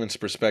from Kevin's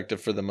perspective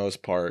for the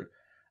most part.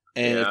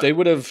 And if they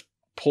would have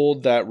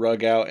pulled that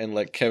rug out and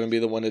let Kevin be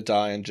the one to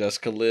die and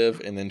Jessica live,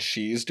 and then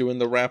she's doing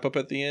the wrap up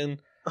at the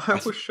end.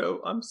 I'm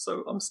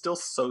still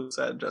so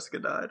sad Jessica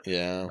died.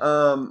 Yeah.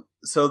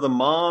 So the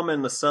mom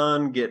and the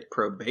son get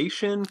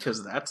probation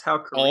because that's how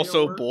Korea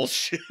also works.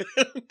 Bullshit.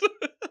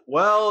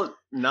 Well,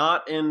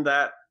 not in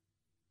that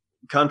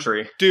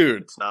country,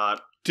 dude. It's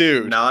not,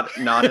 dude. Not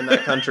in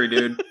that country,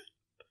 dude.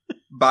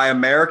 By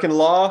American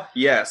law,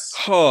 yes.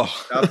 Oh.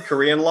 South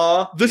Korean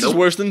law, this is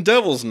worse than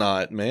Devil's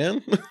Knot,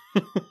 man.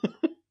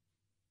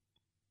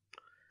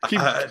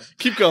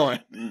 Keep going.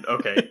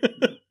 Okay.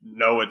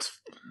 No, it's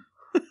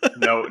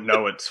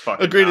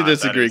fucking agree not. to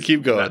disagree.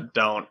 Keep going.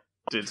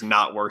 It's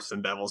not worse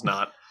than Devil's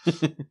Knot.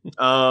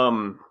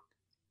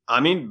 I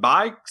mean,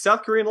 by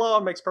South Korean law,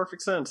 it makes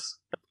perfect sense.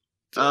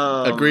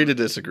 Agree to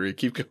disagree.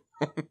 Keep going.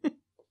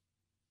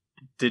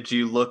 Did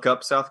you look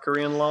up South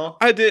Korean law?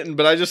 I didn't,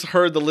 but I just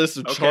heard the list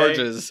of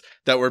charges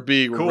that were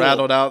being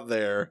rattled out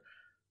there.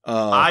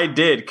 I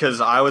did, because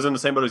I was in the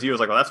same boat as you. I was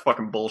like, well, that's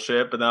fucking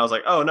bullshit. But then I was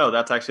like, oh, no,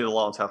 that's actually the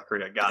law in South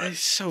Korea. Got it.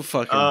 It's so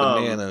fucking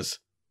bananas.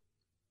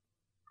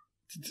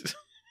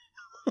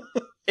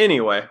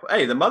 Anyway,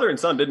 hey, the mother and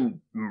son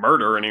didn't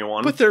murder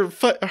anyone. But they're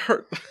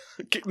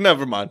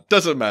never mind.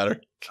 Doesn't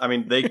matter. I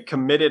mean, they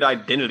committed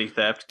identity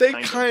theft. They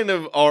kind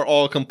of are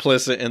all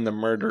complicit in the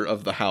murder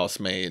of the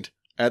housemaid,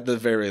 at the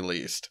very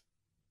least.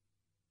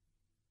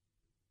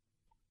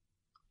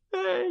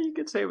 You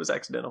could say it was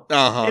accidental.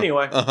 Uh-huh.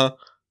 Anyway. Uh-huh.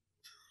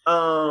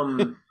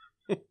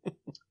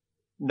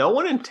 No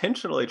one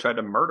intentionally tried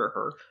to murder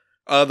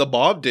her. The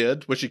Bob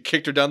did, when she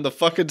kicked her down the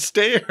fucking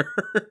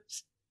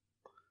stairs.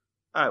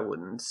 I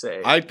wouldn't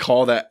say. I'd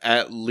call that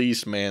at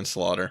least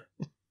manslaughter.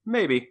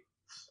 Maybe.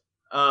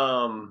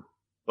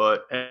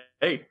 But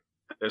hey,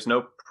 there's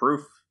no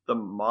proof the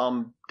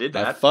mom did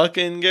that. I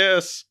fucking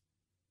guess.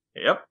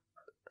 Yep.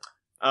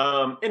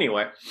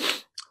 Anyway,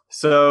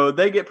 so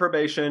they get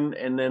probation,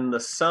 and then the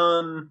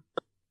son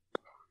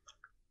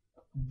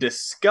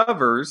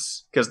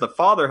discovers, because the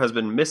father has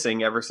been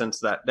missing ever since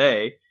that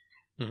day,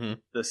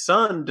 the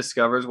son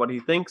discovers what he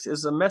thinks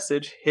is a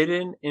message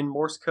hidden in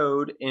Morse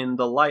code in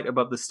the light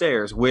above the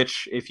stairs,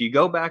 which, if you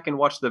go back and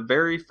watch the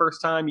very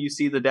first time you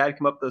see the dad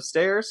come up those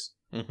stairs,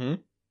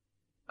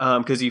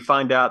 because you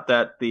find out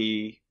that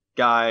the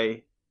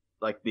guy,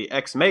 like the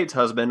ex-mate's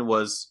husband,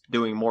 was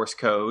doing Morse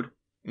code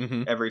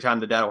every time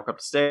the dad walked up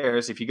the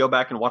stairs. If you go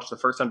back and watch the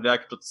first time the dad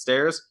comes up the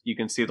stairs, you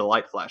can see the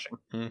light flashing.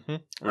 And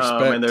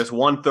there's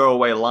one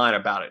throwaway line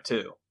about it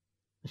too.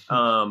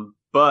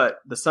 But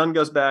the son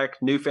goes back,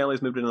 new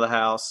family's moved into the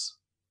house.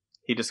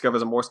 He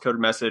discovers a Morse code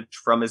message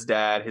from his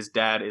dad. His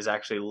dad is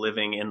actually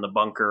living in the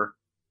bunker.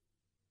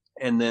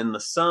 And then the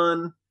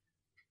son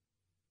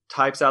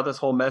types out this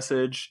whole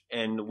message,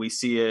 and we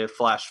see a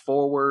flash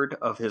forward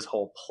of his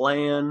whole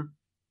plan.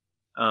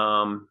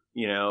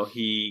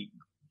 He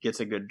gets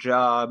a good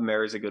job,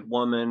 marries a good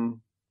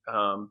woman,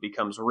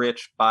 becomes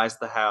rich, buys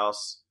the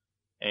house,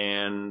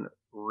 and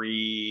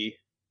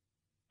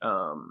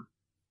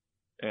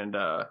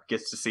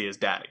gets to see his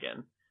dad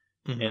again.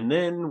 And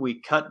then we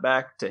cut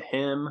back to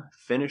him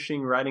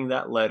finishing writing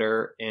that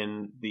letter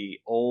in the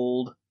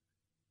old,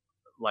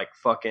 like,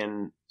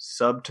 fucking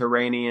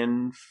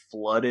subterranean,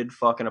 flooded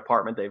fucking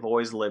apartment they've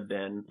always lived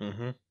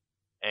in.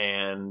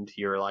 And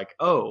you're like,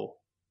 oh,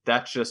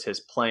 that's just his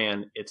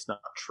plan. It's not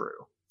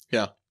true.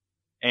 Yeah.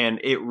 And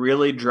it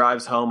really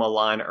drives home a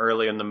line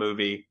early in the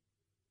movie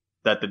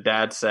that the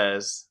dad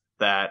says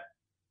that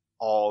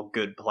all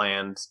good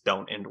plans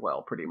don't end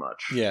well, pretty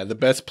much. Yeah, the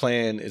best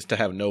plan is to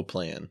have no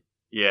plan.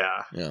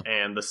 Yeah.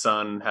 And the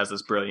son has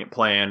this brilliant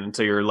plan, and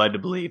so you're led to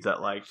believe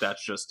that, like,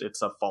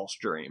 it's a false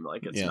dream.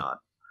 Like, it's not.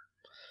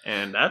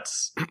 And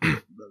that's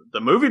the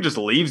movie just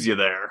leaves you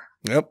there.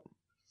 Yep.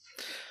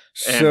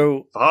 And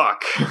so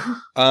fuck.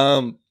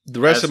 The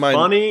rest of my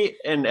funny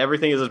and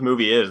everything as this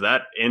movie is,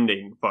 that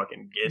ending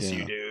fucking gets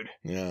you, dude.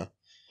 Yeah.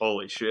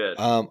 Holy shit.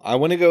 I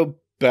want to go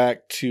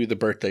back to the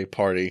birthday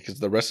party because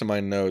the rest of my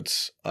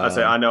notes.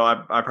 I know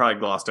I probably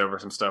glossed over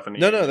some stuff in the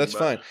No, that's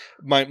fine.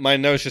 My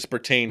notes just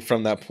pertain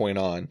from that point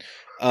on.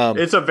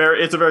 It's a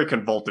very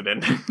convoluted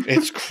ending.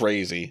 It's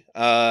crazy.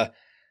 The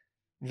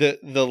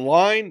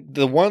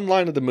one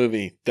line of the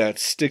movie that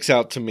sticks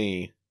out to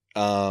me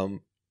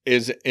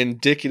is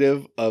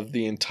indicative of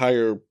the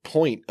entire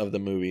point of the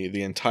movie.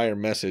 The entire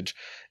message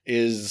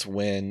is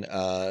when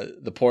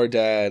the poor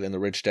dad and the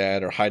rich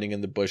dad are hiding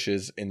in the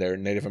bushes in their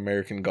Native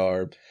American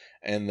garb,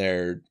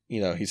 and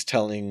he's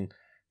telling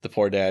the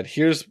poor dad,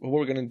 here's what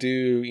we're going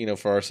to do,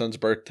 for our son's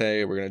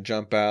birthday. We're going to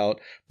jump out,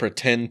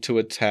 pretend to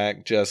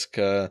attack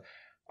Jessica.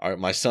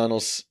 My son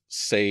will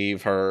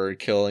save her,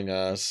 killing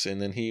us,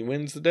 and then he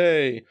wins the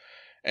day.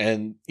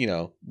 And,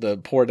 the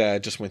poor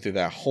dad just went through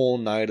that whole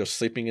night of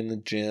sleeping in the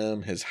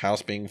gym, his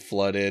house being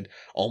flooded,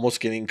 almost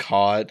getting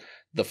caught,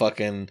 the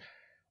fucking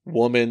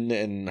woman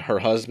and her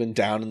husband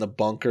down in the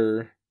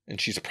bunker,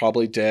 and she's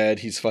probably dead.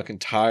 He's fucking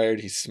tired.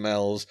 He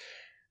smells.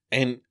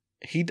 And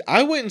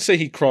I wouldn't say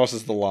he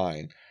crosses the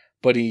line,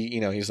 but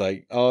he's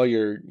like, oh,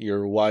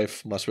 your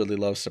wife must really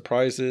love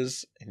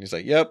surprises. And he's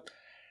like, yep.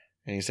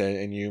 And he said,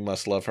 and you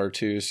must love her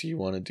too, so you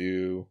want to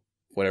do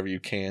whatever you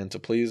can to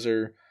please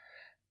her.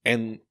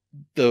 And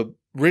the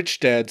rich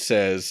dad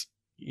says,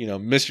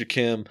 Mr.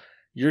 Kim,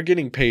 you're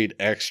getting paid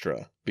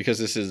extra because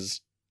this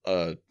is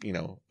a,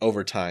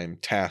 overtime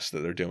task that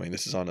they're doing.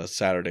 This is on a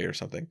Saturday or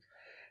something.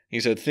 He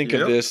said, think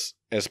of this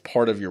as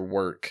part of your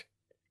work.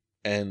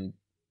 And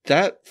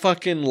that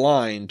fucking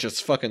line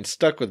just fucking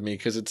stuck with me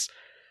because it's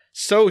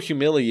so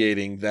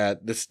humiliating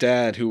that this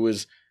dad who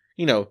was,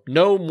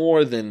 no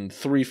more than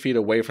 3 feet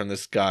away from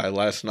this guy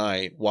last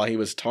night while he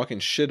was talking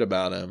shit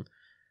about him.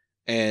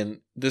 And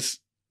this,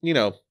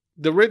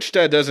 the rich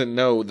dad doesn't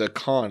know the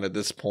con at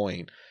this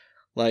point.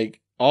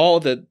 Like, all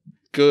the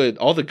good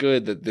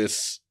that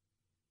this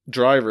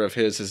driver of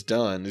his has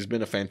done. He's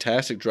been a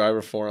fantastic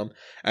driver for him.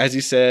 As he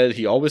said,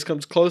 he always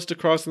comes close to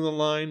crossing the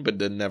line, but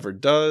then never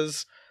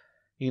does.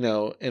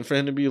 And for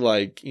him to be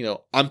like,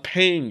 I'm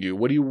paying you.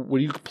 What are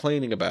you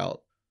complaining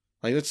about?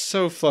 Like, that's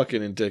so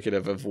fucking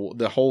indicative of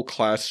the whole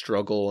class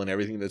struggle and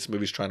everything this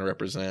movie's trying to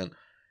represent.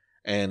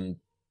 And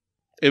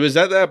it was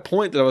at that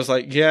point that I was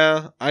like,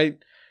 yeah, on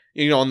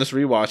this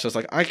rewatch, I was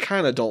like, I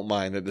kind of don't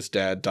mind that this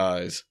dad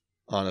dies,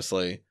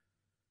 honestly.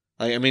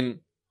 I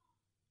mean,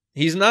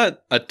 he's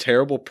not a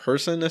terrible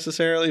person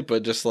necessarily,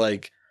 but just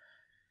like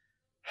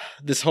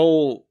this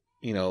whole,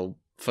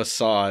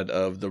 facade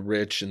of the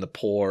rich and the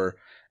poor.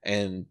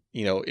 And,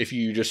 if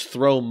you just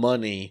throw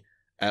money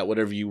at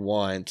whatever you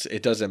want,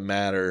 it doesn't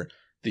matter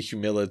the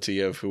humility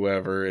of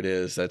whoever it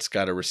is that's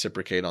got to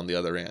reciprocate on the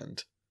other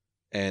end.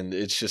 And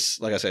it's just,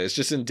 like I said, it's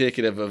just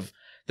indicative of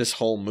this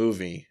whole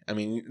movie. I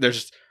mean,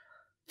 there's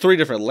three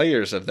different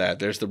layers of that.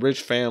 There's the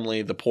rich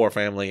family, the poor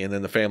family, and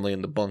then the family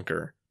in the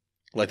bunker.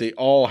 Like, they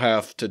all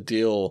have to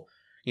deal,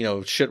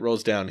 shit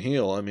rolls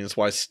downhill. I mean, it's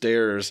why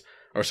stairs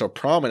are so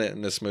prominent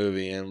in this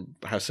movie and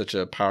have such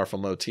a powerful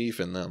motif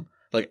in them.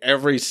 Like,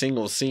 every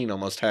single scene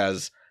almost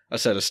has a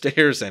set of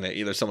stairs in it,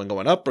 either someone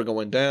going up or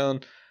going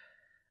down.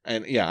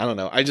 And yeah, I don't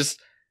know. I just,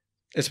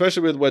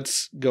 especially with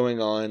what's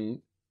going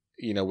on,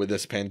 with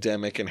this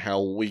pandemic and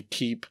how we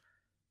keep,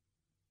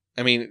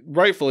 I mean,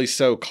 rightfully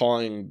so,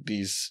 calling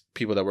these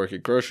people that work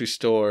at grocery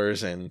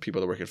stores and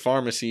people that work at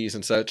pharmacies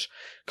and such,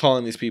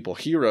 calling these people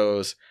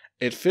heroes,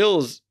 it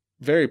feels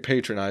very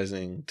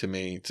patronizing to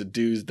me to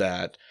do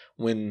that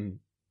when,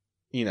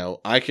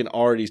 I can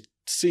already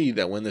see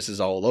that when this is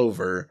all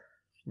over,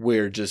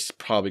 we're just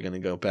probably going to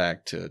go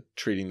back to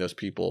treating those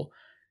people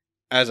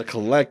as a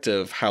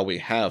collective how we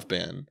have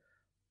been.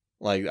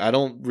 Like, I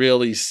don't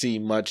really see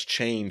much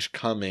change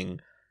coming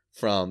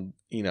from,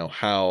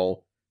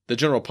 how the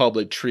general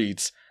public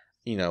treats,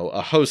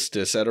 a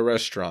hostess at a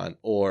restaurant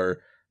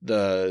or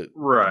the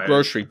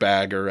grocery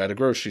bagger at a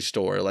grocery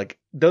store. Like,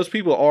 those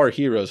people are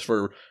heroes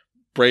for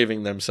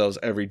braving themselves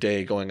every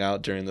day going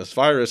out during this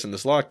virus and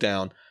this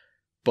lockdown.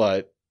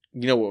 But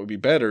what would be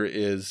better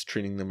is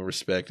treating them with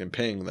respect and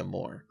paying them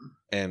more.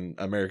 And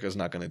America's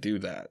not going to do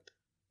that.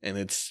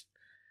 And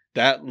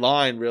that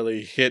line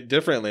really hit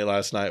differently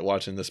last night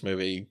watching this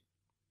movie.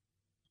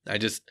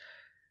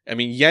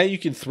 Yeah, you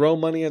can throw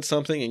money at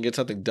something and get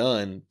something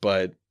done,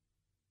 but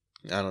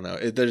I don't know.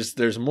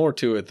 There's more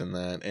to it than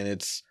that.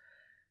 And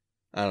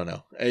I don't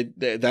know.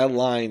 That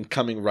line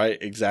coming right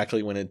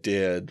exactly when it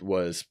did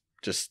was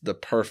just the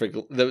perfect.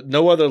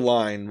 No other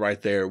line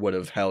right there would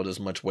have held as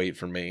much weight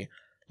for me.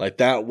 Like,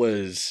 that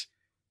was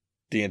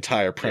the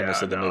entire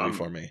premise of the movie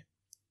for me.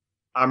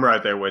 I'm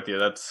right there with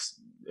you.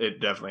 It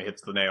definitely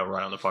hits the nail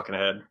right on the fucking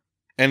head.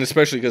 And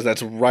especially because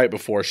that's right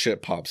before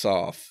shit pops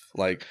off.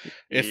 Like,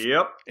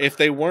 if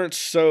they weren't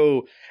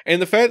so, and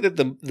the fact that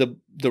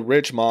the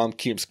rich mom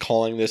keeps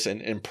calling this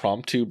an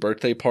impromptu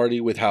birthday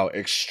party with how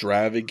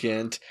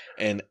extravagant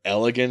and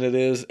elegant it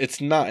is, it's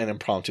not an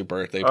impromptu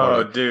birthday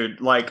party. Oh, dude,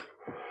 like,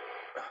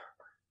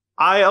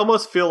 I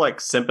almost feel like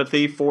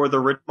sympathy for the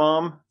rich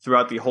mom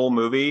throughout the whole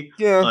movie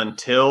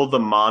until the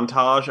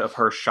montage of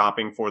her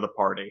shopping for the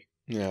party.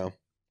 Yeah.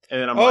 And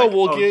then I'm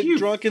we'll get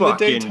drunk in the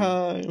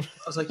daytime.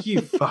 I was like,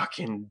 you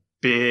fucking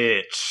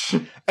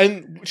bitch.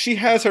 And she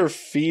has her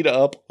feet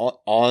up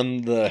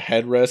on the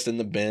headrest in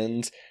the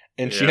bins,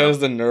 and she has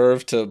the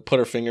nerve to put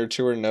her finger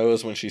to her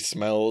nose when she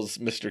smells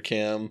Mr.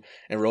 Kim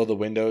and roll the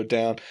window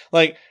down.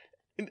 Like,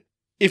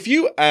 if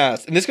you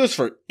ask, and this goes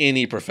for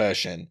any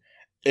profession,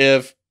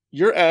 if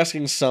you're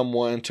asking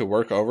someone to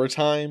work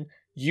overtime,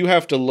 you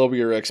have to lower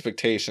your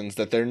expectations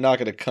that they're not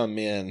going to come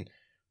in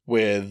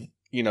with,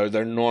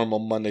 their normal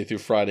Monday through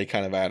Friday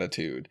kind of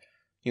attitude.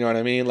 You know what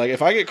I mean? Like,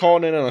 if I get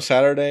called in on a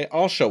Saturday,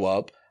 I'll show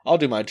up. I'll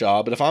do my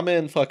job. But if I'm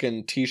in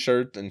fucking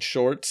t-shirt and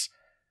shorts,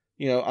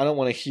 I don't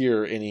want to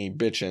hear any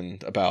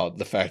bitching about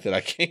the fact that I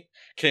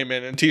came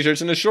in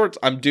t-shirts and in shorts.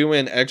 I'm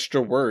doing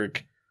extra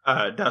work.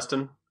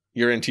 Dustin?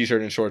 You're in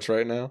t-shirt and shorts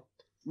right now?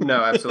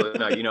 No, absolutely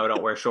not. I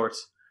don't wear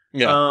shorts.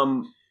 Yeah.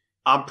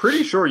 I'm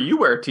pretty sure you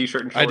wear a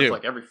t-shirt and shorts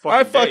like every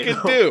fucking day. I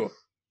fucking do.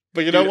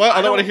 But you know what?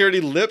 I don't want to hear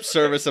any lip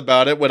service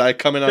about it when I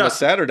come in on a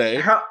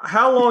Saturday.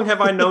 How long have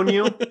I known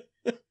you?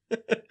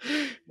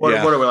 What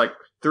are we, like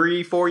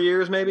 3-4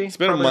 years maybe? It's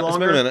been a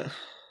minute.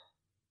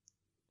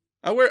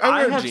 I wear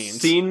have jeans.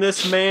 Seen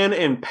this man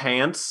in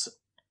pants.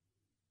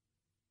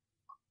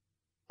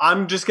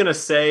 I'm just going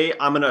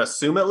to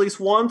assume at least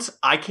once.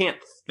 I can't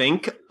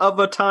think of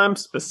a time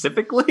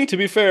specifically. To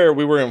be fair,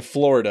 we were in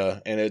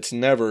Florida, and it's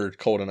never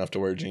cold enough to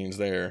wear jeans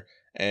there.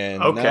 And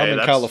now I'm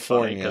in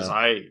California. Because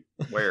I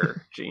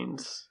wear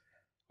jeans.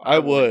 I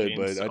would,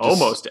 but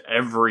almost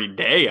every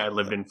day I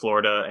lived in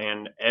Florida,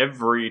 and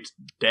every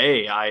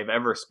day I've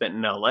ever spent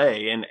in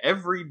LA, and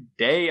every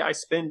day I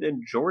spend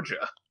in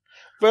Georgia.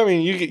 But I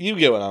mean, you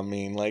get what I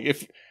mean. Like,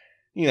 if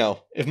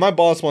my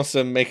boss wants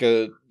to make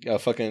a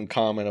fucking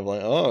comment of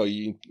like, oh,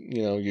 you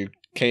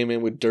came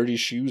in with dirty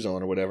shoes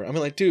on or whatever, I mean,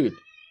 like, dude,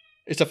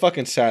 it's a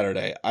fucking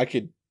Saturday. I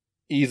could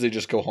easily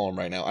just go home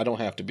right now. I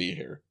don't have to be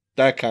here.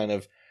 That kind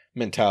of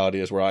mentality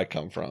is where I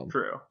come from.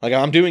 True. Like,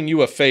 I'm doing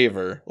you a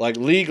favor. Like,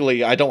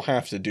 legally, I don't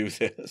have to do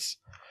this.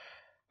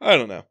 I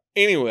don't know.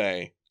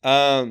 Anyway,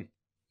 the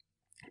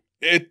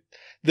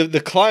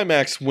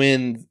climax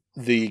when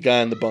the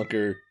guy in the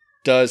bunker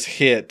does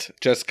hit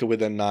Jessica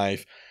with a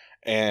knife,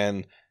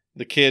 and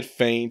the kid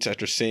faints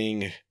after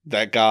seeing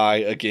that guy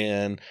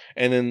again,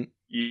 and then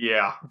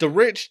the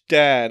rich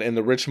dad and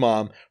the rich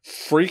mom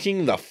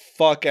freaking the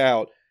fuck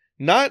out,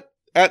 not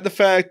at the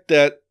fact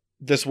that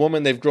this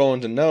woman they've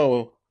grown to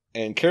know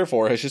and care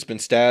for has just been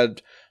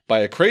stabbed by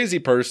a crazy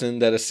person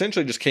that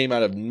essentially just came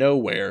out of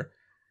nowhere,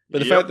 but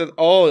the fact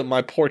that,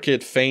 my poor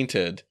kid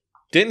fainted,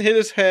 didn't hit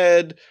his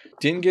head,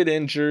 didn't get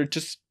injured,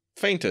 just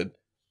fainted,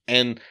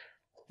 and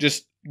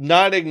just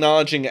not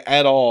acknowledging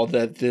at all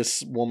that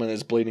this woman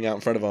is bleeding out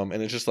in front of him,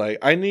 and it's just like,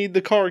 I need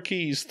the car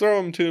keys, throw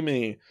them to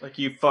me. Like,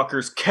 you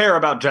fuckers care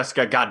about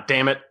Jessica,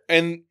 goddammit.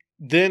 And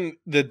then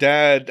the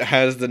dad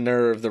has the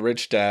nerve, the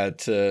rich dad,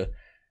 to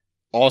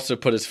also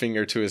put his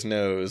finger to his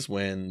nose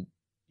when,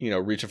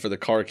 reaching for the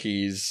car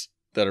keys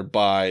that are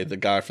by the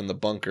guy from the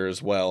bunker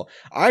as well.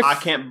 I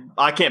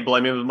can't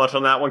blame him as much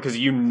on that one because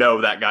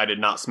that guy did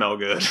not smell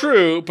good.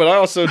 True, but I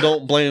also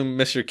don't blame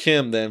Mr.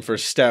 Kim then for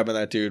stabbing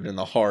that dude in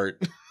the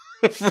heart.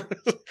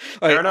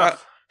 Fair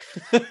enough.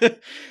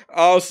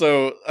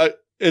 Also,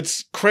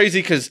 it's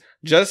crazy because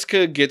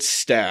Jessica gets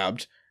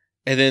stabbed,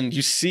 and then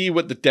you see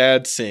what the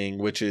dad's saying,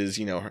 which is,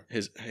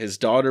 his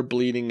daughter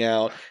bleeding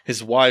out,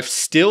 his wife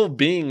still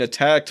being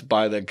attacked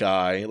by the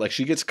guy. Like,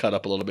 she gets cut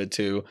up a little bit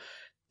too.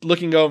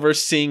 Looking over,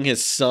 seeing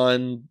his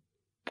son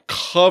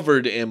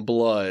covered in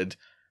blood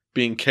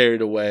being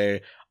carried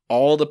away,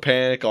 all the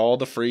panic, all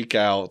the freak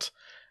out,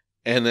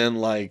 and then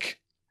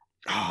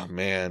oh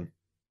man.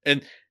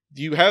 And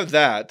you have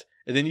that,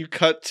 and then you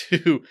cut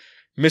to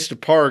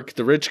Mr. Park,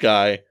 the rich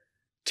guy,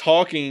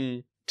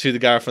 talking to the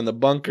guy from the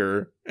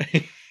bunker.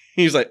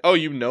 He's like, "Oh,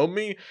 you know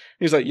me?"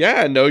 He's like,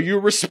 "Yeah, I know you.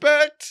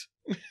 Respect."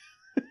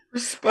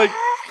 Respect.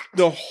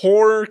 The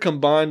horror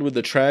combined with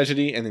the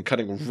tragedy, and then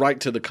cutting right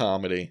to the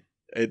comedy.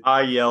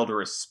 I yelled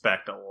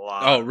respect a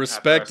lot. Oh,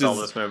 respect after I saw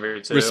this movie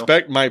too.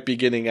 Respect might be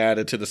getting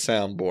added to the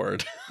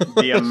soundboard.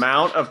 The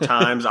amount of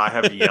times I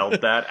have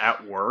yelled that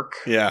at work.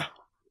 Yeah.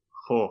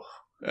 Oh,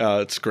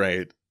 it's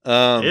great.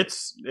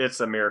 It's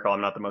a miracle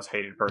I'm not the most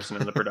hated person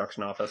in the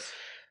production office.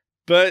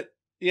 But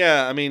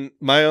yeah, I mean,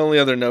 my only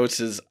other notes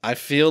is I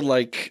feel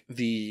like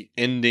the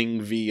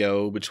ending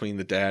VO between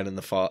the dad and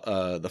the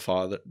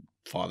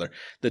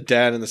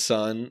dad and the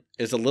son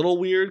is a little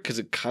weird because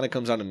it kind of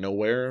comes out of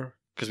nowhere.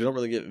 Because we don't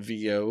really get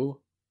VO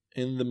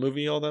in the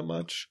movie all that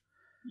much.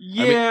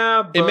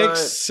 Yeah, but it makes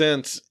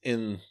sense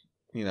in,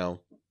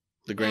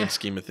 the grand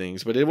scheme of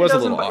things, but it was a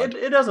little odd.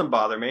 It doesn't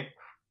bother me.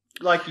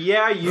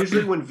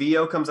 Usually when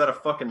VO comes out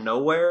of fucking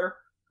nowhere,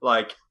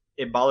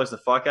 it bothers the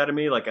fuck out of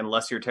me,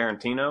 unless you're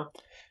Tarantino.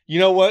 You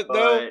know what,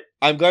 though?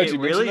 I'm glad you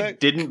mentioned that. It really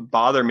didn't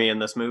bother me in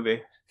this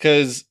movie.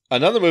 Because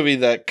another movie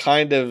that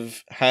kind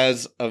of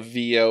has a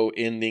VO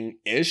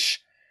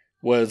ending-ish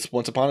was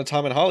Once Upon a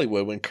Time in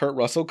Hollywood, when Kurt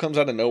Russell comes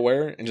out of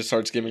nowhere and just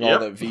starts giving all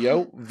that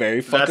VO. Very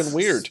fucking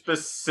weird.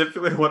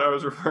 Specifically what I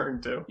was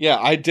referring to. Yeah,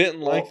 I didn't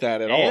like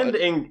that at all. And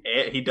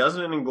he does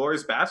it in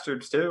Inglourious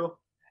Bastards, too.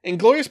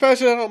 Inglourious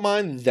Bastards, I don't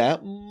mind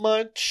that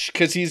much,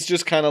 because he's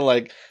just kind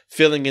of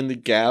filling in the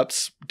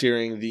gaps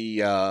during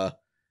the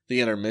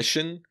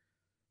intermission.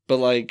 But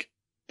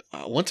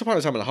Once Upon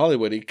a Time in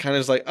Hollywood, he kind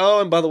of is like,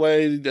 oh, and by the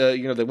way,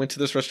 they went to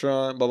this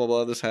restaurant, blah, blah,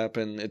 blah, this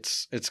happened.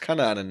 It's kind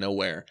of out of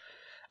nowhere.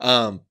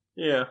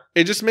 Yeah.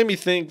 It just made me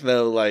think,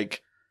 though,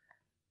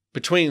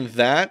 between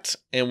that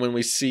and when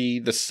we see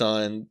the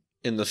son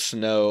in the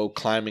snow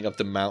climbing up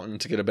the mountain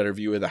to get a better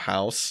view of the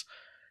house,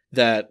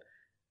 that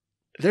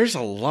there's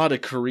a lot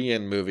of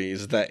Korean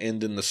movies that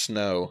end in the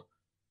snow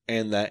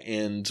and that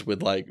ends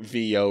with,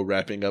 VO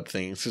wrapping up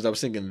things. Because I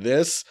was thinking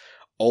this,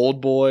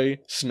 Old Boy,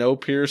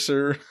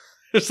 Snowpiercer.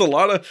 There's a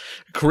lot of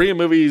Korean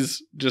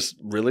movies just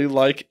really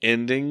like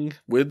ending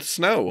with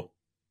snow.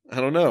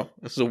 I don't know.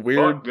 This is a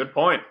weird... good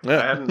point. Yeah.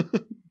 I hadn't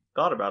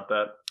thought about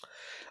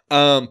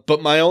that.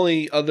 But my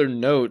only other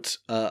note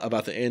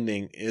about the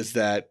ending is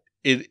that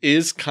it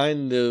is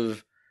kind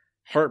of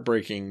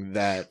heartbreaking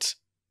that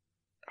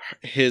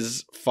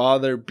his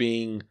father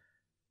being,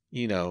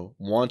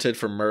 wanted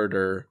for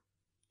murder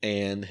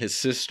and his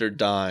sister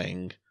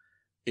dying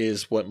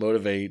is what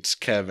motivates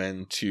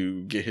Kevin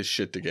to get his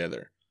shit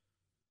together.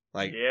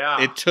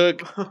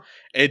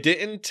 It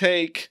didn't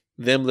take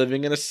them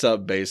living in a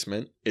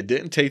sub-basement. It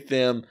didn't take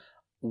them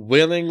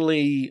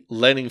willingly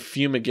letting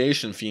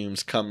fumigation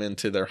fumes come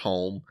into their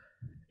home.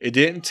 It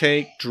didn't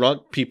take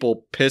drunk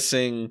people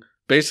pissing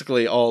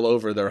basically all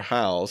over their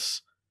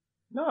house.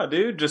 No,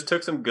 dude, just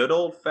took some good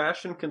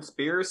old-fashioned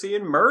conspiracy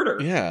and murder.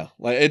 Yeah,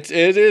 it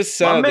is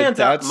sad.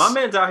 My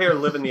man's out here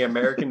living the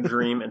American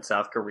dream in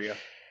South Korea.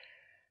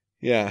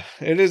 Yeah,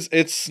 it is.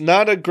 It's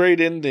not a great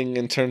ending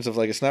in terms of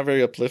it's not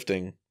very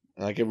uplifting.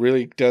 It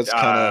really does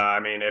kind of... I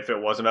mean, if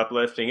it was an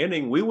uplifting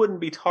ending, we wouldn't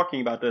be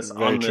talking about this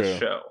on this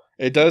show.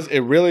 It does. It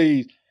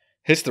really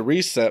hits the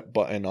reset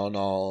button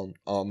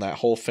on that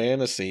whole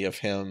fantasy of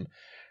him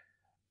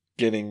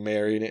getting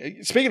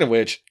married. Speaking of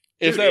which,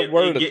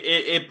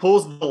 it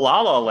pulls the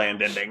La La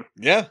Land ending.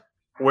 Yeah.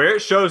 Where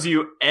it shows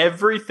you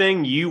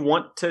everything you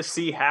want to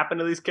see happen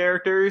to these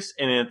characters,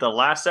 and at the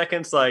last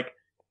seconds,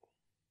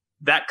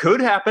 that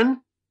could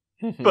happen,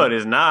 but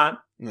is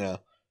not. Yeah.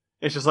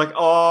 It's just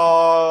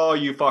oh,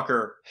 you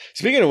fucker.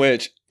 Speaking of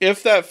which,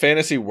 if that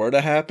fantasy were to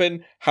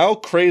happen, how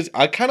crazy...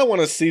 I kind of want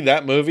to see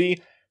that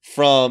movie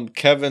from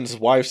Kevin's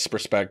wife's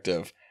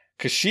perspective.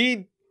 Because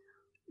she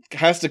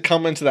has to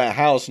come into that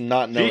house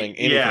not knowing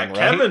anything, right?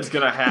 Kevin's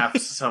going to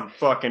have some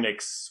fucking...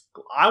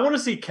 I want to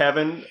see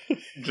Kevin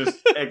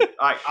just...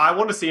 I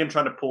want to see him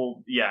trying to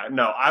pull... Yeah,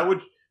 no, I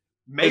would...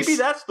 Maybe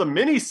that's the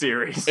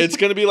miniseries. It's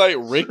going to be like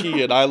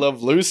Ricky and I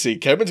Love Lucy.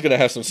 Kevin's going to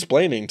have some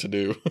splaining to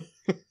do.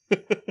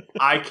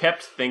 I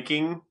kept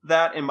thinking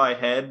that in my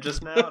head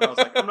just now, and I was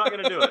like, I'm not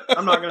going to do it.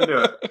 I'm not going to do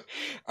it.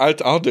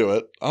 I'll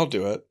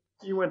do it.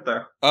 You went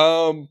there.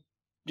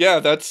 Yeah,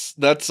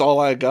 that's all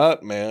I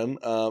got, man.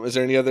 Is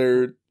there any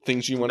other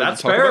things you wanted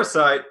to talk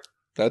Parasite. about?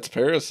 That's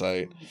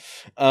Parasite.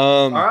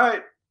 All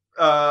right.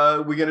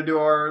 We gonna do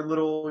our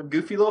little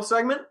goofy little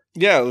segment?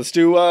 Yeah, let's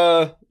do you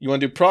wanna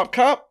do Prop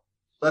Cop?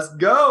 Let's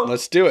go.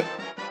 Let's do it.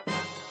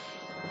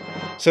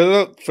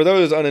 So for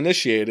those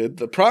uninitiated,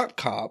 the Prop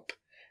Cop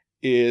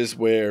is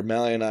where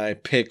Mally and I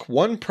pick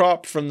one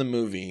prop from the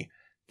movie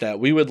that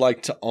we would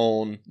like to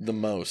own the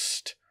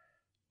most.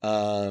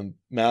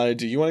 Mally,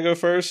 do you want to go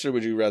first, or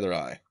would you rather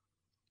I?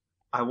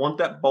 I want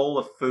that bowl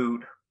of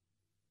food.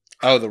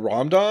 Oh, the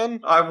Ramdon?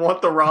 I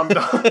want the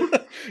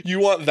Ramdon. You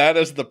want that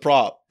as the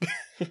prop?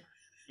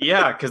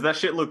 Yeah, because that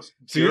shit looks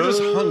so good. You're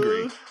just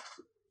hungry.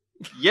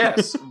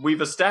 Yes,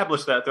 we've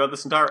established that throughout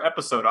this entire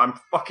episode. I'm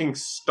fucking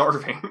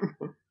starving.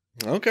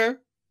 Okay.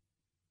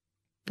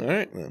 All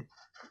right, then.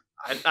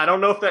 I don't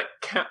know if that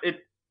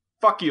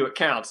fuck you, it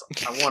counts.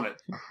 I want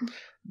it.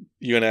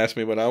 You gonna ask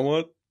me what I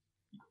want?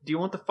 Do you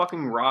want the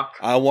fucking rock?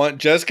 I want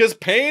Jessica's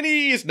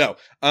panties. No,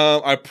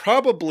 I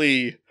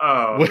probably.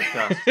 Oh,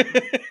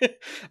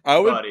 I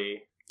would.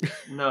 Buddy,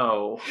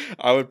 no.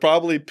 I would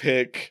probably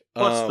pick.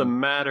 What's the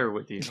matter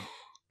with you?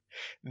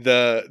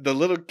 The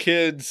little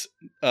kid's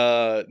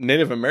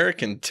Native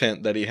American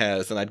tent that he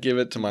has, and I'd give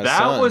it to my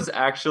son. That was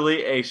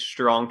actually a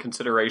strong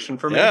consideration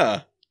for me.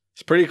 Yeah,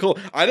 it's pretty cool.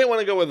 I didn't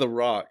want to go with the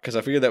rock because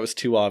I figured that was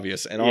too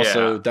obvious, and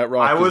also that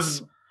rock.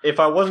 If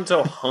I wasn't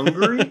so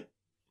hungry,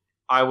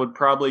 I would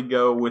probably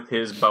go with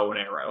his bow and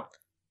arrow.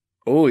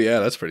 Oh yeah,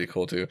 that's pretty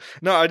cool too.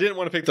 No, I didn't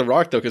want to pick the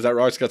rock though because that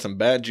rock's got some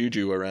bad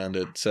juju around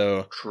it.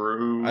 So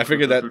true. I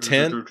figured that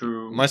tent.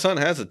 True. My son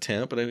has a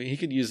tent, but I mean, he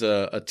could use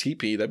a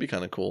teepee. That'd be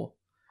kind of cool.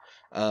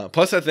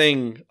 Plus that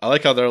thing, I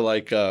like how they're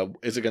like,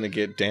 is it going to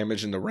get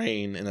damaged in the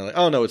rain? And they're like,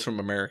 oh no, it's from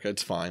America.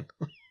 It's fine.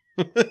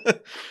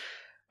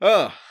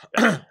 Oh,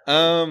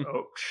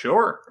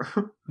 sure.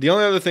 The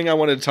only other thing I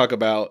wanted to talk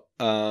about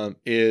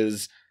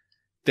is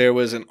there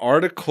was an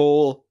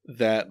article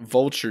that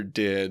Vulture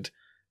did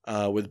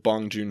with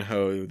Bong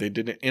Joon-ho. They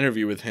did an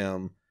interview with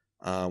him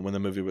when the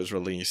movie was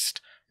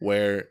released,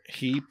 where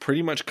he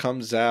pretty much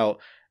comes out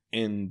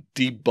and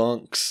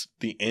debunks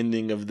the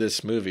ending of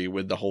this movie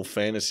with the whole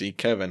fantasy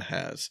Kevin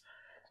has.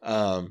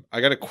 I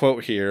got a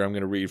quote here I'm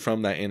going to read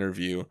from that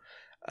interview.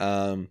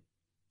 It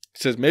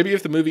says, maybe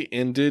if the movie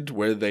ended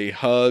where they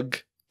hug,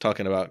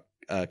 talking about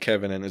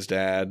Kevin and his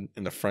dad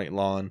in the front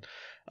lawn,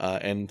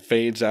 and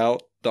fades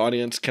out, the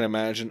audience can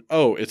imagine,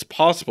 oh, it's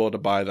possible to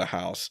buy the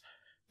house,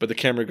 but the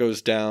camera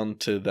goes down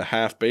to the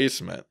half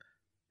basement.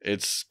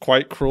 It's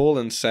quite cruel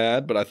and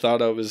sad, but I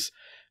thought I was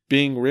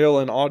being real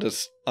and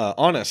honest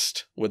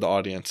with the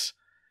audience.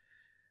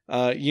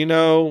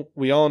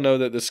 We all know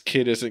that this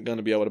kid isn't going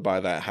to be able to buy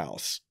that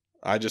house.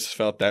 I just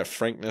felt that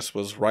frankness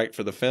was right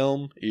for the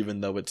film,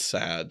 even though it's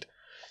sad.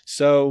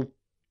 So,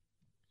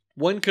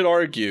 one could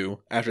argue,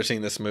 after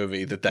seeing this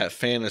movie, that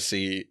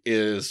fantasy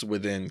is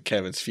within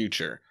Kevin's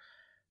future.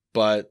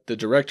 But the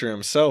director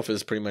himself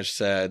has pretty much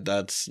said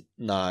that's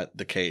not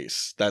the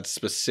case. That's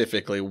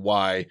specifically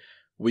why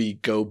we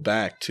go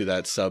back to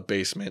that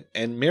sub-basement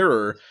and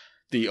mirror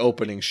the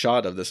opening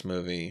shot of this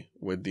movie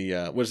with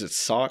the,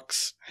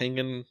 socks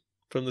hanging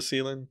from the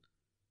ceiling?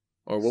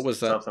 Or what was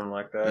that? Something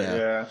like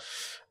that,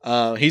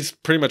 yeah. He's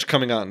pretty much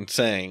coming out and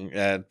saying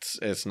that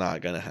it's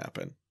not going to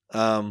happen.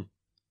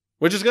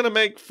 Which is going to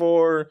make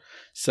for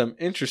some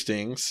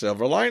interesting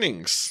silver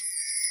linings.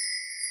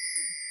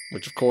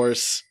 Which, of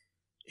course,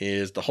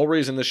 is the whole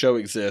reason the show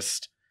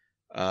exists.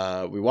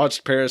 We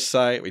watched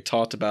Parasite. We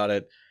talked about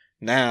it.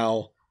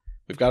 Now,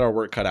 we've got our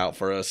work cut out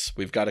for us.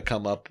 We've got to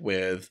come up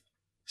with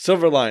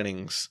silver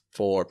linings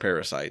for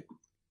Parasite.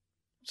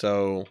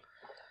 So,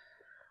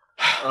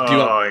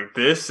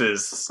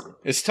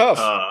 it's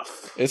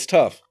tough. It's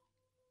tough.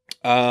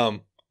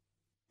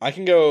 I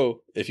can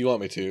go if you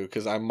want me to,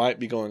 because I might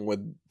be going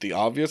with the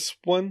obvious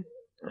one.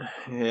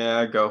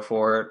 Yeah, go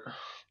for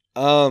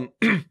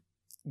it.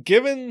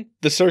 Given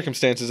the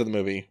circumstances of the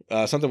movie,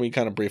 something we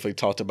kind of briefly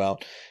talked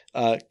about,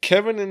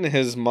 Kevin and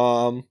his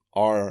mom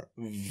are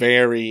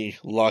very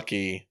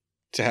lucky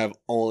to have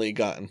only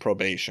gotten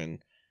probation,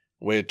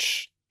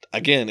 which,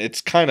 again,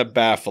 it's kind of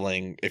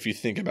baffling if you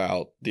think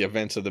about the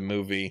events of the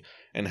movie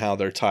and how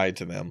they're tied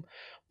to them.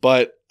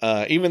 But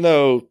even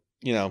though,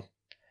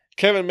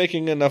 Kevin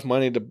making enough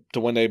money to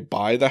one day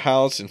buy the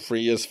house and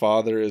free his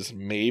father is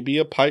maybe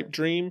a pipe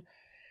dream,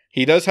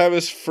 he does have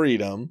his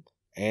freedom,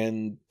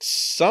 and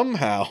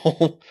somehow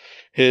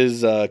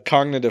his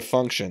cognitive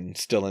function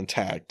still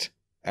intact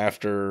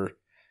after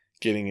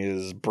getting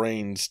his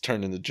brains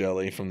turned into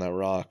jelly from that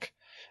rock.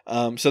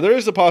 So there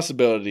is a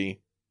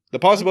possibility. The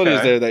possibility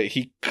is there that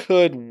he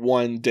could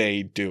one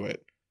day do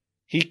it.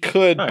 He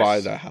could buy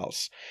the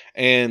house.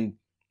 And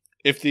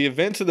if the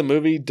events of the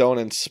movie don't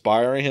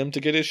inspire him to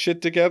get his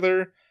shit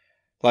together,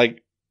 I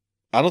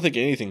don't think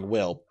anything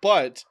will.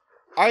 But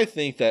I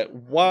think that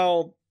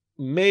while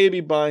maybe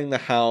buying the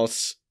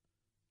house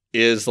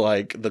is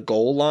the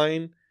goal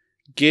line,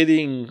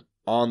 getting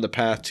on the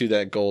path to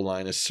that goal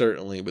line is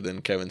certainly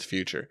within Kevin's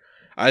future.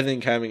 I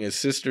think having his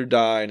sister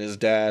die and his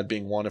dad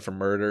being wanted for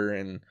murder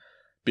and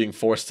being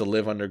forced to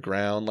live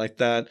underground like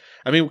that.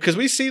 I mean, because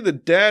we see the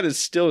dad is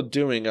still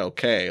doing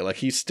okay. Like,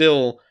 he's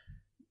still,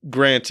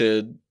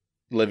 granted,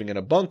 living in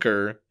a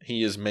bunker.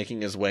 He is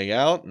making his way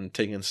out and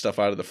taking stuff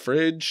out of the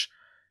fridge.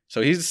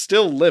 So he's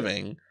still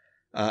living.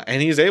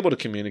 And he's able to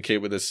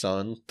communicate with his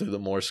son through the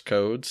Morse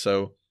code.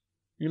 So,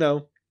 you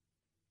know,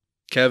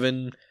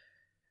 Kevin,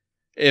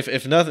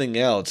 if nothing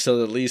else,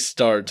 he'll at least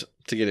start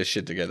to get his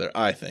shit together,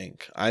 I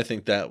think. I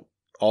think that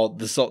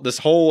this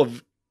whole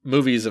of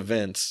movie's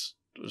events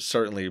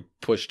certainly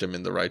pushed him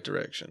in the right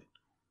direction.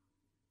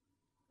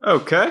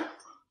 Okay.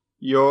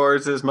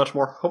 Yours is much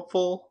more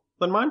hopeful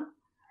than mine.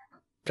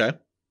 Okay.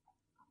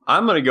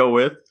 I'm going to go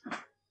with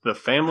the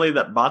family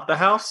that bought the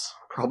house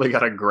probably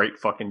got a great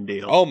fucking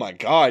deal. Oh my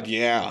god,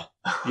 yeah.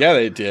 Yeah,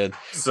 they did.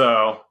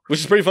 So, which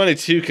is pretty funny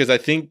too, because I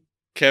think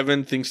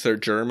Kevin thinks they're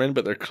German,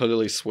 but they're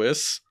clearly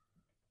Swiss.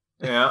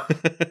 Yeah.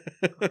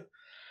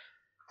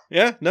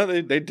 Yeah, no,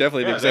 they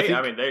definitely yeah,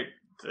 did.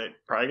 They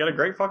probably got a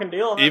great fucking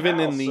deal on that even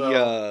house,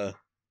 in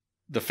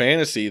the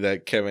fantasy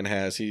that Kevin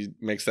has, he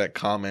makes that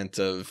comment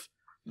of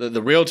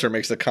the realtor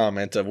makes the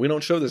comment of, we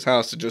don't show this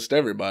house to just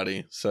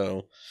everybody.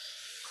 So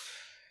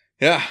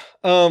yeah.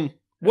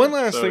 One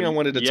last thing I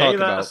wanted to talk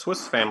about.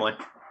 Swiss family.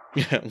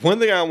 Yeah, one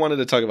thing I wanted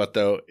to talk about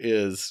though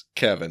is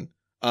Kevin.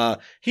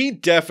 He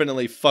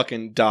definitely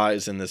fucking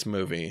dies in this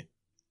movie.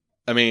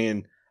 I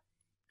mean,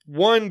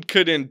 one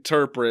could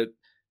interpret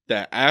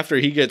that after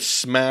he gets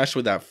smashed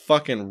with that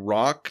fucking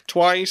rock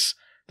twice,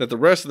 that the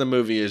rest of the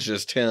movie is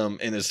just him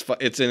in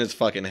it's in his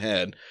fucking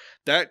head.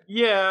 I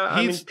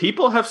mean,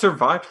 people have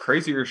survived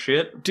crazier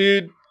shit.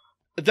 Dude,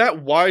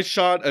 that wide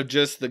shot of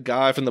just the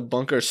guy from the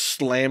bunker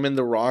slamming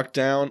the rock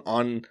down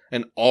on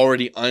an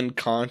already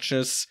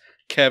unconscious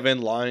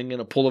Kevin lying in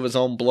a pool of his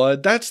own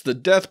blood, that's the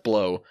death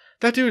blow.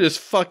 That dude is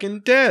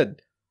fucking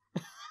dead.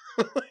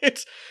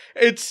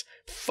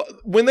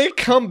 When they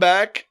come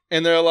back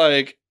and they're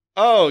like,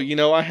 oh, you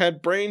know, I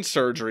had brain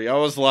surgery. I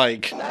was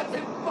like, that's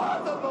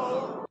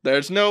impossible.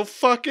 There's no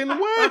fucking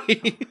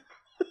way.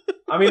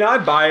 I mean, I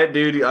buy it,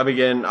 dude. I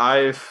mean,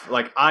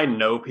 I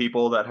know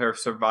people that have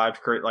survived.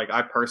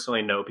 I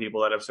personally know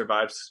people that have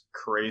survived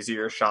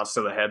crazier shots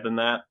to the head than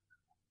that.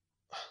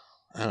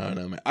 I don't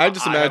know, man. I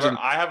just imagine.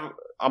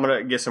 I'm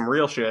gonna get some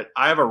real shit.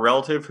 I have a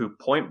relative who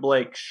point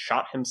blank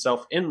shot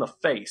himself in the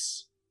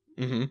face.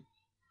 Mm-hmm.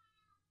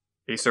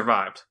 He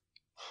survived.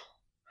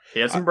 He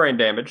had some brain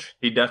damage.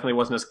 He definitely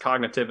wasn't as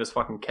cognitive as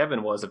fucking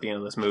Kevin was at the end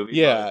of this movie.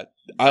 Yeah,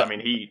 I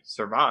mean, he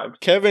survived.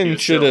 Kevin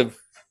should have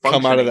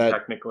come out of that.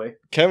 Technically,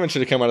 Kevin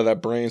should have come out of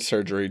that brain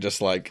surgery just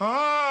like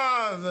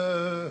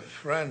the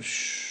French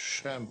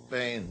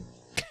champagne,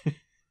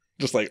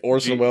 just like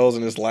Orson Welles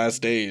in his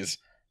last days.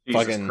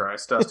 Jesus fucking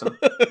Christ, Dustin.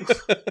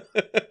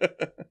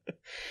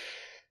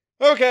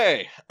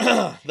 Okay,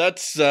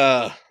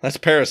 that's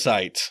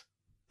Parasite.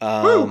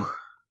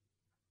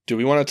 Do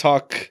we want to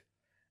talk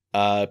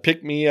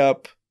pick me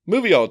up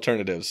movie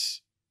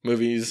alternatives?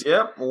 Movies.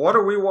 Yep. What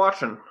are we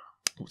watching?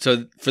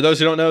 So, for those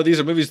who don't know, these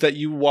are movies that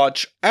you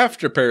watch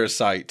after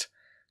Parasite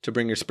to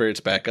bring your spirits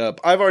back up.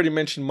 I've already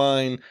mentioned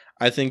mine.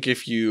 I think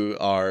if you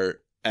are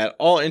at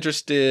all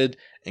interested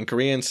in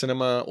Korean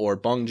cinema or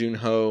Bong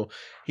Joon-ho,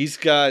 he's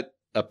got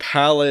a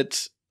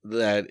palette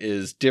that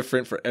is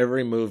different for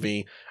every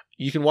movie.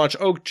 You can watch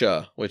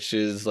Okja, which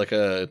is like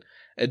a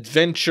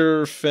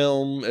adventure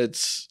film.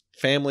 It's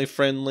family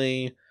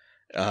friendly.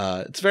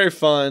 It's very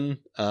fun.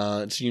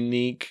 It's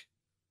unique.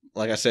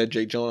 Like I said,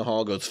 Jake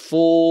Gyllenhaal goes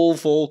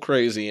full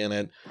crazy in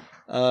it.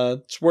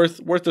 It's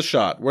worth a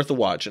shot, worth a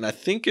watch, and I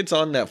think it's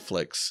on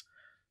Netflix.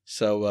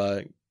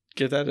 So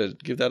give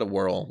that a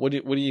whirl. What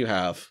do you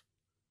have?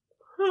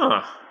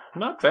 Huh?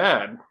 Not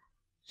bad.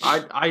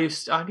 I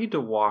need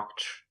to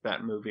watch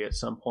that movie at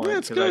some point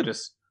because I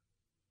just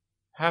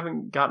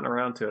haven't gotten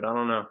around to it. I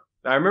don't know.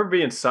 I remember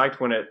being psyched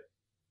when it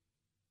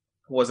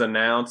was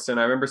announced, and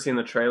I remember seeing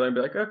the trailer and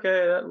be like,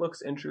 okay, that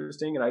looks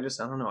interesting, and I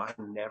don't know, I've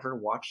never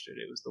watched it.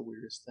 It was the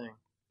weirdest thing.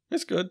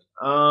 It's good.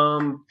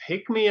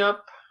 Pick me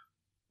up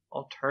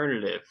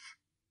alternative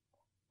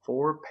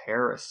for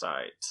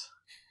Parasite.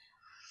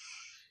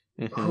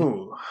 Mm-hmm.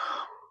 Ooh,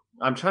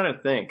 I'm trying to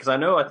think, because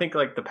I think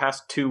like the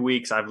past 2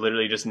 weeks I've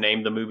literally just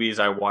named the movies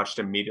I watched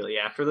immediately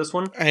after this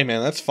one. Hey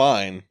man, that's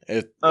fine.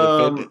 If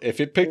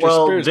it picked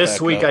your spirits this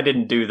back week up. I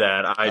didn't do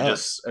that. I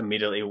just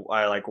immediately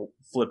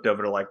flipped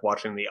over to like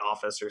watching The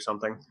Office or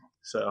something.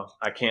 So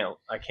I can't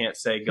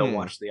say go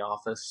watch The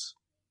Office.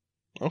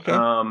 Okay.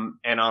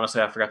 And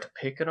honestly, I forgot to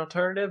pick an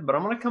alternative, but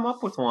I'm gonna come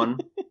up with one.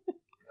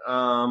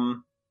 I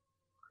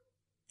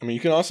mean, you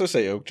can also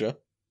say Okja.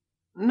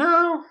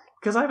 No,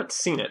 because I haven't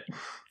seen it.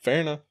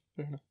 Fair enough.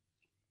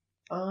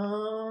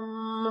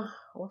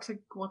 What's a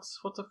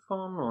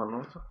fun one?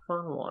 What's a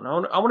fun one?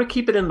 I want to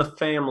keep it in the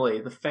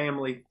family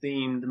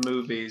themed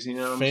movies. You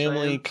know, what family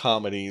I'm saying?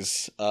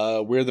 Comedies.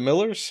 We're the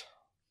Millers.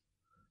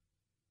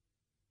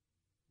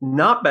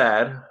 Not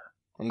bad.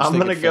 I'm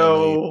gonna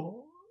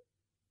go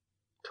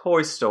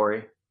Toy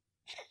Story.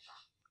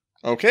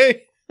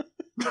 Okay.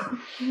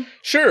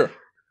 Sure.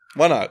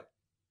 Why not?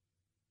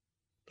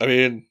 I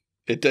mean,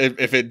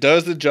 if it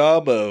does the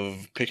job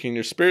of picking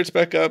your spirits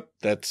back up,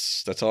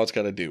 that's all it's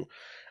got to do.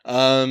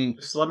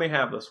 Just let me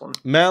have this one.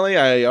 Mally,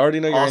 I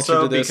already know your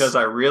answer to this. Because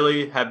I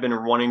really have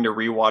been wanting to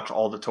rewatch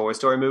all the Toy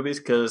Story movies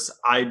because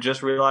I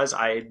just realized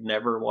I had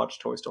never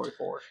watched Toy Story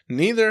 4.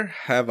 Neither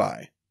have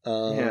I.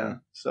 Yeah,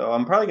 so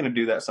I'm probably going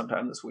to do that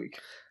sometime this week.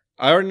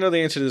 I already know the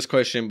answer to this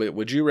question, but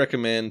would you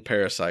recommend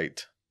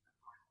Parasite?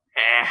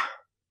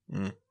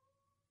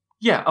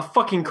 Yeah, a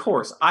fucking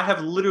course. I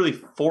have literally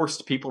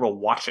forced people to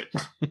watch it.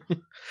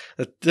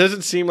 It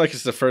doesn't seem like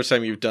it's the first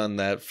time you've done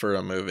that for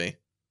a movie.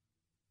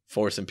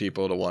 Forcing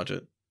people to watch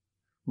it.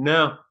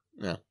 No.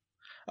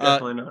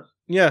 Definitely not.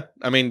 Yeah,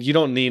 I mean, you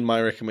don't need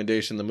my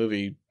recommendation. The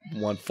movie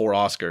won 4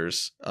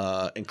 Oscars,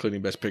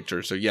 including Best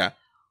Picture. So yeah,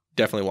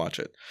 definitely watch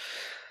it.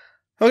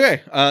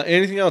 Okay,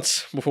 anything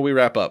else before we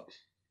wrap up?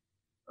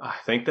 I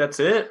think that's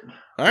it.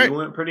 All right. We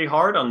went pretty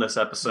hard on this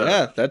episode.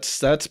 Yeah,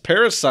 that's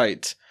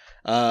Parasite.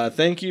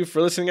 Thank you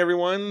for listening,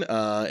 everyone.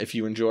 If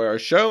you enjoy our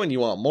show and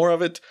you want more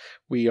of it,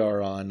 we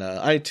are on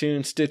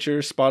iTunes, Stitcher,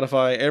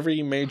 Spotify,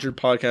 every major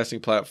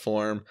podcasting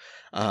platform.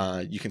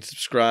 You can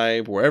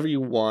subscribe wherever you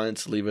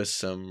want. Leave us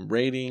some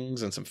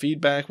ratings and some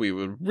feedback. We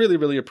would really,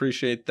 really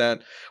appreciate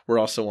that. We're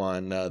also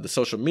on the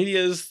social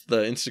medias,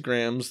 the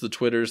Instagrams, the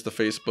Twitters, the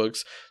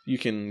Facebooks. You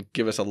can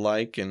give us a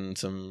like and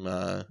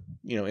some,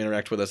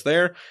 interact with us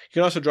there. You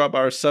can also drop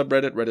our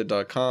subreddit,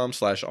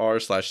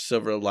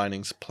 reddit.com/r/Silver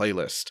Linings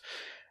Playlist.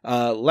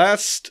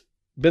 Last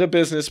bit of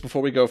business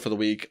before we go for the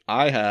week.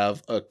 I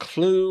have a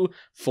clue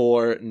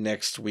for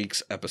next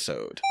week's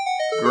episode.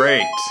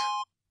 Great.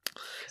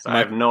 I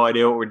have no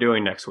idea what we're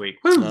doing next week.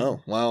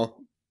 Oh,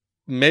 well,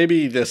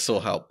 maybe this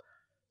will help.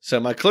 So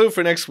my clue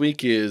for next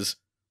week is,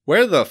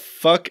 where the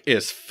fuck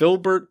is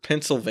Filbert,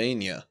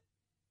 Pennsylvania?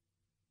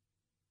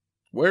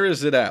 Where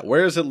is it at?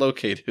 Where is it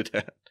located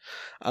at?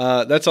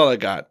 That's all I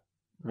got.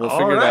 We'll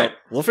figure it out.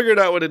 We'll figure it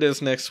out what it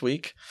is next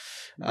week.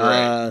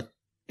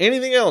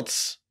 Anything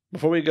else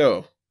before we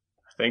go?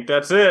 I think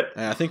that's it.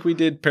 I think we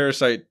did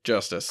Parasite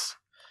justice.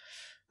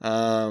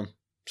 So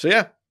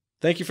yeah.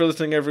 Thank you for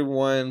listening,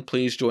 everyone.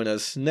 Please join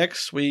us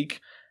next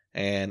week.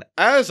 And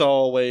as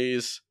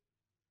always,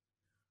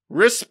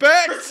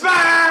 respect!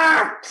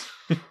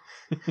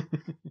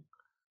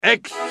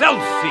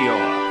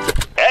 Excelsior!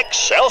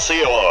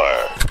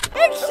 Excelsior!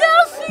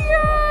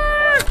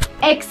 Excelsior!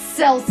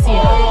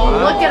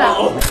 Excelsior! Look it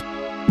up.